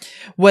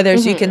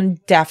 Whereas you can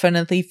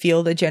definitely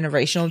feel the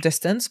generational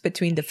distance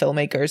between the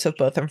filmmakers of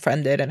both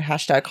Unfriended and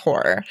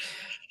 #horror.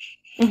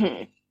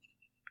 Mm-hmm.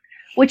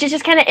 Which is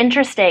just kind of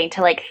interesting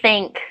to, like,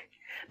 think,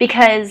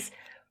 because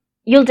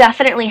you'll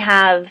definitely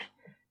have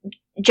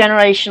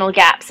generational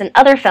gaps in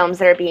other films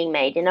that are being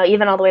made, you know,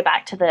 even all the way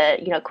back to the,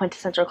 you know,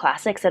 quintessential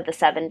classics of the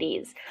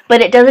 70s.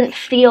 But it doesn't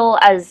feel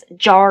as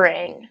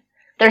jarring.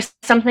 There's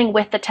something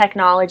with the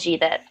technology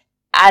that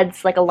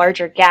adds, like, a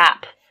larger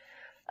gap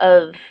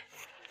of,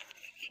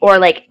 or,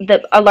 like,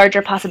 a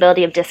larger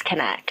possibility of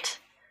disconnect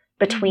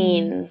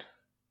between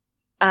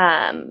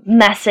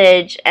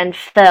message and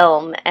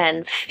film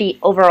and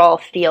overall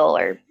feel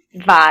or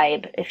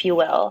vibe, if you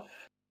will.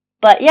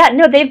 But yeah,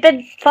 no, they've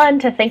been fun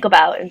to think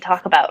about and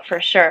talk about for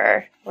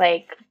sure.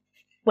 Like,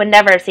 would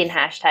never have seen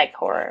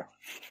 #horror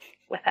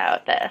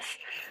without this.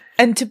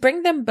 And to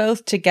bring them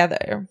both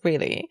together,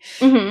 really,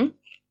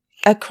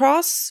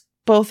 across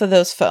both of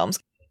those films,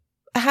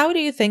 how do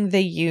you think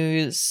they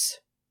use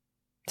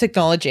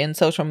technology and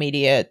social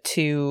media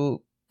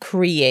to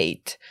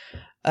create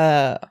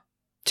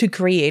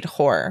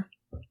horror?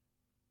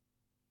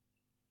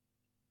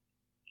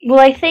 Well,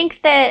 I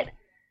think that,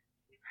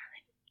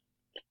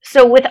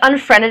 so with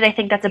Unfriended, I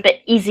think that's a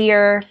bit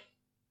easier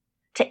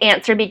to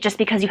answer just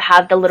because you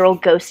have the literal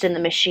ghost in the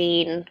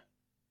machine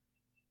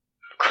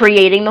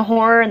creating the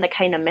horror and the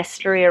kind of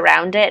mystery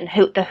around it and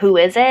who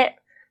is it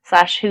 /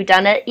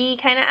 whodunit-y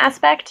kind of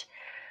aspect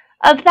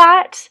of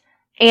that,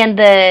 and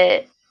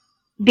the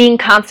being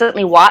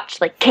constantly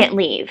watched, like, can't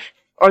leave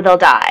or they'll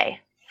die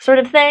sort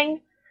of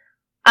thing.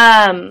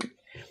 But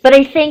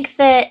I think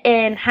that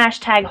in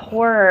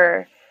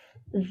 #horror,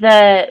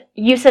 the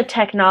use of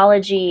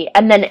technology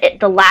and then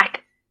the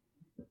lack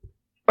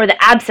or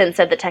the absence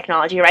of the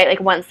technology, right? Like,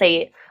 once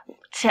they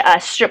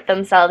strip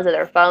themselves of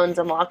their phones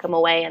and lock them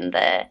away in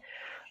the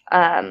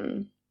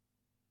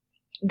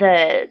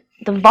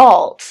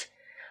vault,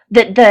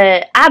 that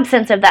the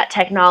absence of that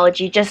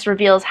technology just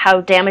reveals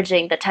how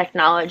damaging the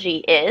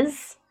technology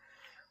is,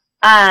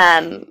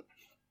 and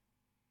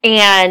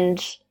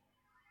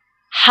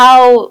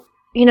how,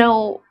 you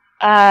know,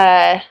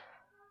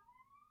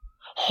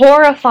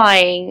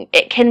 horrifying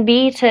it can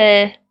be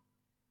to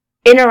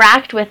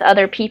interact with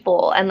other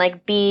people and,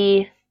 like,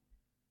 be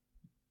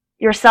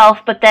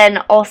yourself. But then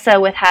also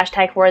with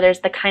 #horror,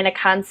 there's the kind of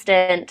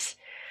constant,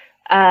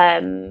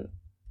 you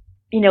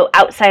know,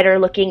 outsider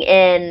looking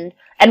in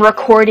and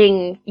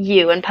recording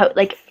you and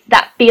like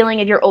that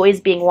feeling of you're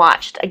always being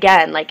watched,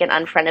 again, like in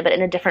Unfriended, but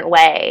in a different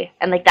way,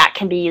 and like that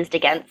can be used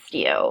against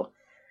you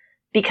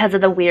because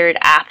of the weird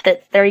app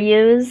that they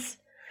use,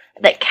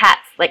 that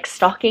Kat's like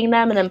stalking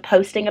them and then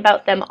posting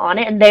about them on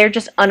it, and they're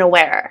just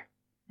unaware.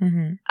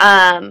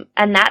 Mm-hmm.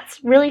 And that's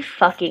really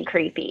fucking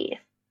creepy.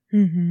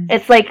 Mm-hmm.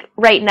 It's like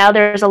right now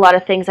there's a lot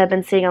of things I've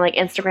been seeing on like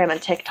Instagram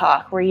and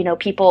TikTok where, you know,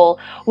 people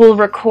will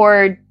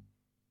record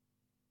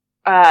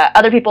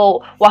other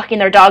people walking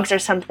their dogs or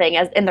something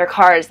as in their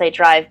car as they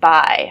drive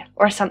by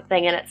or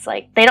something, and it's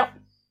like they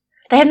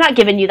have not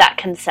given you that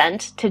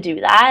consent to do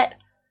that.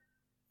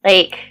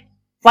 Like,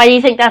 why do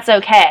you think that's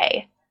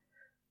okay?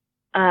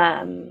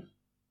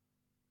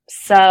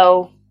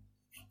 So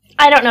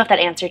I don't know if that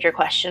answered your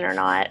question or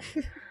not.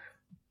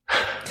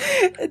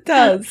 It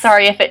does.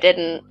 Sorry if it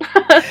didn't.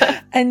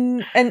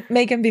 And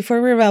Megan, before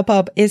we wrap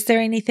up, is there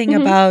anything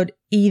about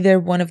either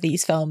one of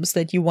these films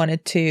that you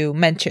wanted to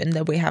mention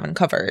that we haven't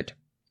covered?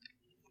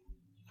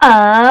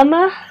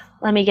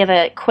 Let me give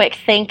a quick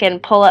think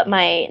and pull up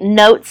my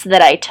notes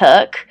that I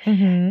took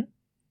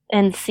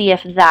and see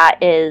if that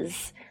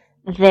is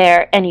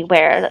there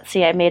anywhere. Let's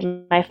see, I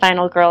made my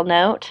final girl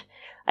note.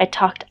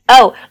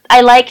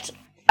 I liked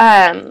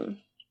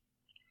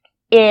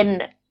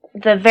in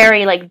the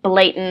very like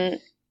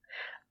blatant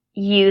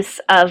use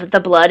of the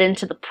blood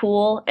into the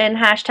pool in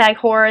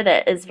 #horror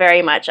that is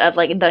very much of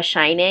like The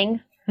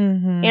Shining. You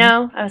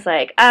know, I was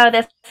like, oh,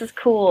 this is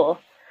cool.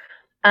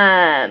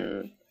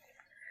 And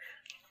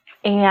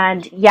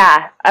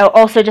yeah, I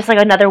also just like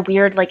another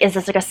weird, like, is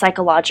this like a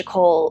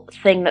psychological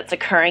thing that's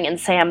occurring in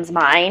Sam's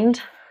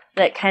mind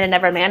that kind of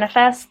never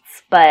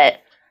manifests?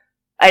 But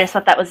I just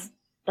thought that was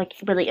like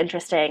really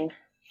interesting.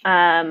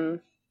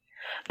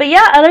 But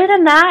yeah, other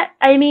than that,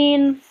 I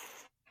mean,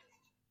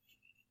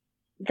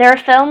 there are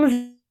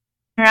films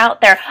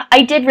out there.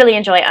 I did really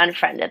enjoy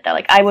Unfriended though.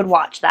 Like, I would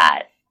watch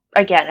that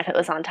again if it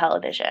was on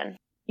television.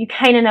 You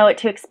kind of know what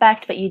to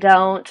expect, but you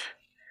don't.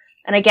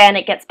 And again,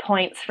 it gets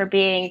points for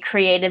being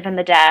creative in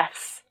the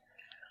deaths.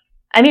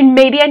 I mean,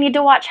 maybe I need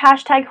to watch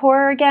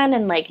 #horror again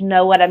and like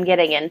know what I'm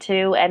getting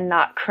into and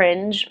not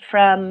cringe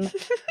from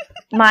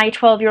my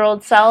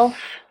 12-year-old self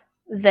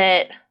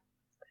that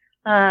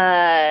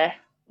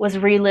was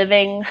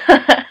reliving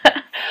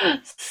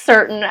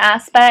certain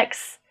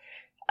aspects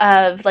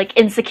of like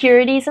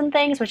insecurities and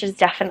things, which is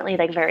definitely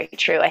like very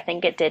true. I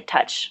think it did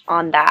touch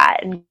on that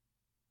and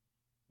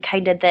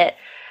kind of that,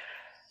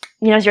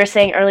 you know, as you were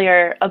saying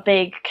earlier, a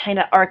big kind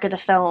of arc of the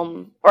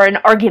film, or an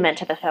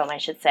argument of the film, I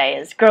should say,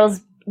 is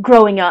girls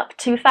growing up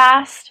too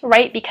fast,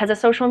 right, because of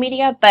social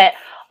media. But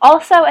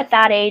also at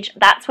that age,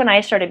 that's when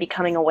I started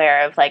becoming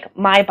aware of like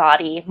my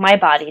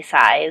body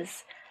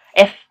size.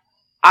 If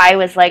I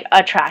was like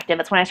attractive,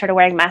 it's when I started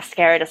wearing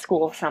mascara to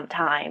school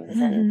sometimes.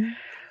 And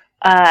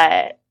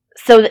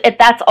so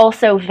that's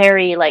also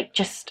very like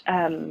just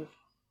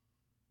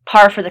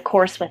par for the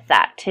course with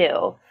that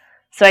too.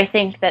 So I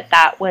think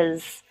that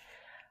was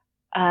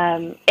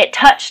it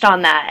touched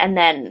on that, and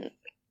then,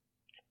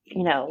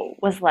 you know,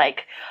 was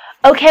like,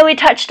 okay, we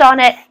touched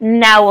on it,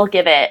 now we'll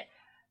give it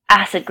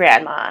acid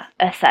grandma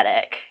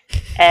aesthetic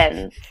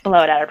and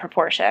blow it out of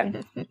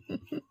proportion.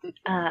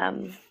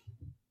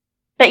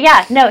 But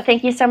yeah, no,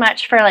 thank you so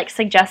much for like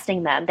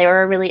suggesting them. They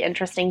were a really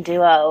interesting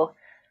duo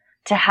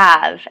to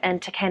have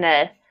and to kind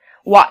of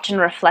watch and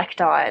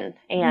reflect on.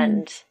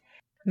 And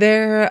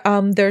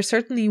they're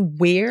certainly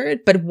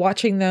weird, but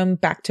watching them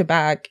back to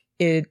back,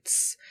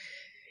 it's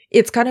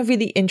kind of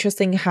really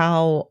interesting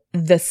how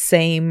the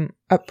same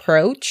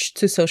approach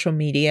to social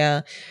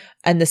media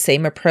and the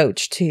same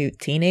approach to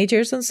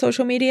teenagers on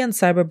social media and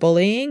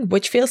cyberbullying,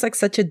 which feels like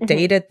such a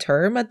dated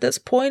term at this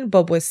point,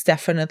 but was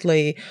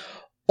definitely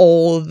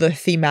all the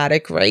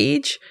thematic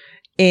rage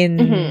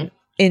in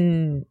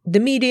the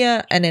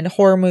media and in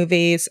horror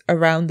movies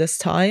around this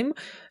time,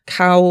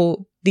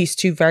 how these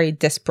two very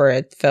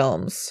disparate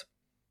films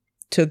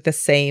took the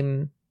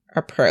same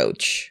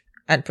approach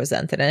and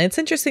presented. And it's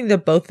interesting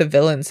that both the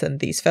villains in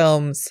these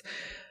films,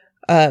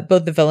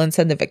 both the villains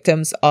and the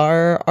victims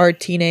are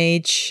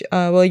teenage,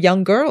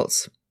 young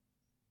girls.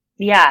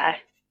 Yeah.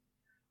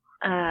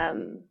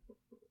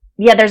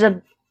 There's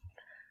a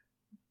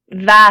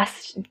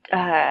vast,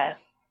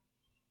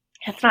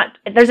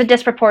 there's a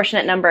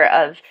disproportionate number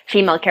of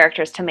female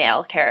characters to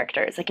male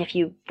characters, like if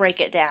you break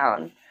it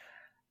down.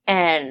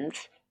 And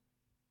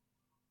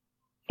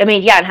I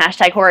mean, yeah,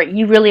 in #horror,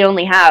 you really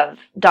only have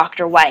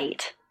Dr.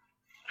 White,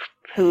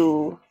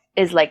 who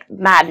is like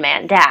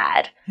Madman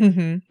Dad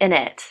in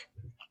it.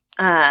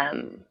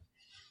 And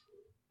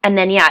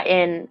then, yeah,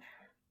 in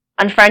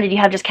Unfriended, you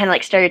have just kind of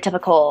like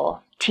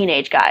stereotypical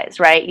teenage guys,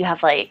 right? You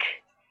have like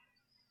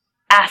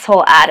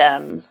asshole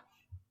Adam,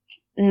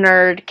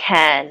 nerd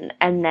Ken,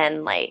 and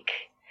then like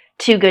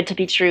too good to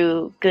be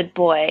true good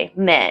boy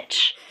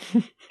Mitch.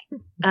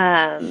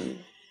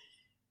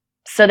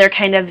 So they're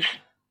kind of,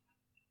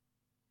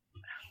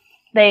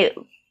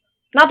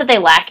 not that they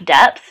lack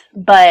depth,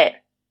 but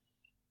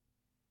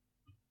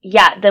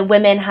yeah, the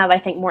women have, I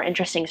think, more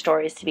interesting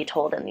stories to be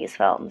told in these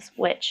films,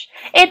 which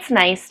it's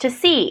nice to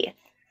see.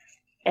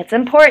 it's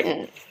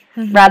important,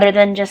 rather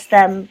than just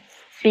them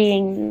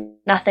being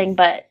nothing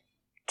but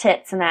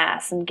tits and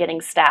ass and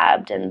getting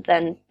stabbed and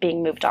then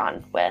being moved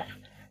on with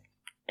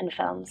in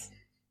films.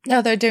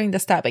 No, they're doing the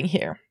stabbing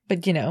here,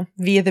 but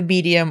via the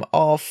medium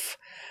of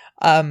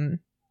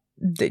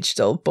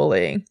digital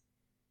bullying.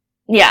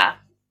 Yeah.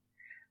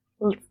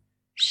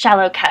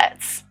 Shallow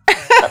cuts,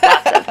 but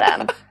lots of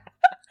them.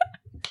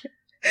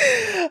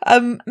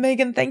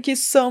 Megan, thank you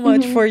so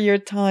much for your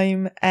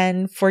time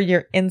and for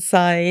your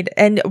insight.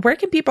 And where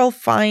can people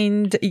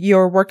find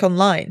your work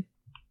online?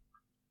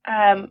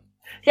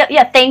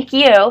 Thank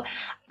you.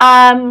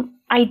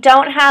 I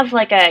don't have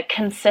like a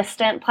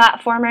consistent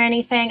platform or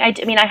anything.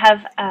 I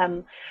have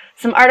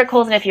some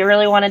articles, and if you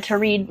really wanted to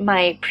read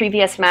my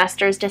previous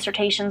master's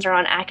dissertations are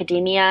on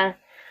academia.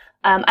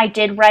 I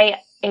did write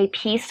a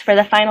piece for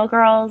the Final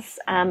Girls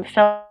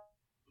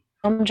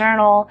film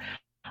journal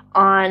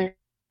on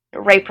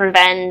rape,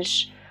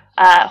 revenge,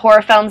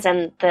 horror films,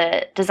 and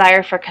the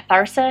desire for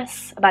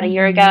catharsis about a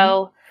year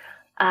ago,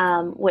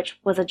 which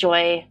was a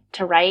joy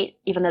to write,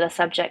 even though the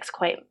subject's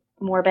quite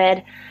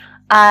morbid.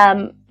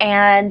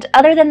 And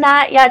other than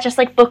that, just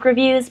like book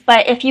reviews.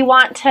 But if you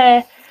want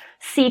to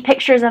see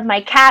pictures of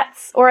my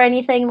cats or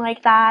anything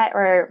like that,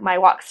 or my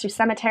walks through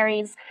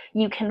cemeteries,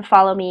 you can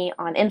follow me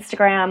on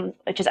Instagram,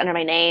 which is under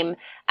my name,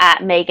 at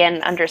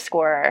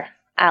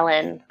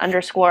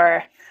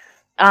Megan_Allen_.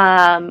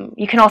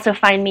 You can also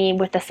find me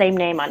with the same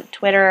name on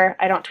Twitter.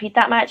 I don't tweet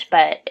that much,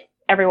 but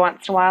every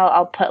once in a while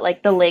I'll put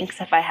like the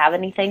links if I have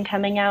anything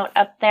coming out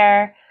up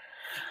there.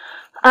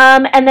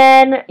 And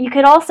then you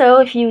could also,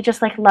 if you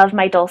just like love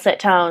my dulcet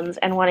tones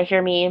and want to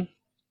hear me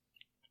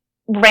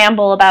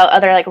ramble about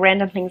other like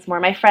random things more,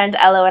 my friend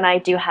Elo and I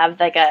do have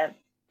like a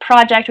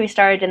project we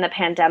started in the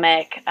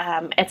pandemic.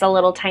 It's a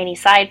little tiny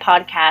side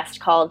podcast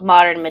called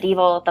Modern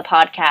Medieval, the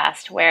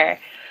podcast, where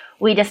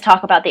we just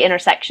talk about the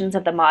intersections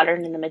of the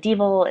modern and the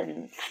medieval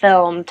in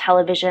film,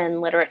 television,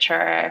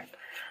 literature,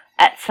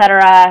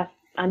 etc.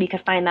 You can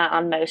find that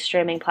on most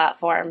streaming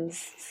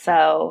platforms.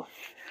 So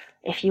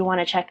if you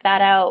want to check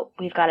that out,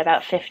 we've got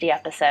about 50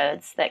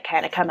 episodes that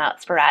kind of come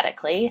out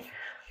sporadically.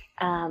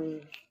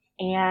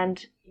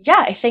 And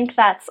I think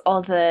that's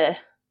all the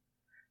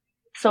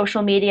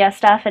social media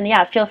stuff. And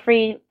feel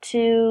free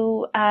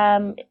to,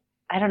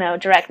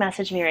 direct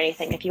message me or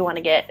anything if you want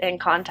to get in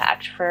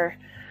contact for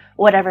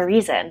whatever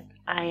reason.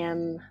 I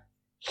am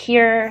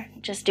here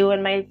just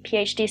doing my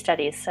PhD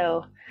studies,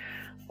 so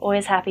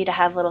always happy to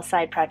have little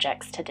side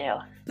projects to do.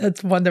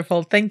 That's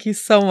wonderful. Thank you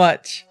so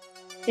much.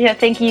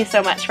 Thank you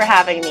so much for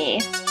having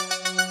me.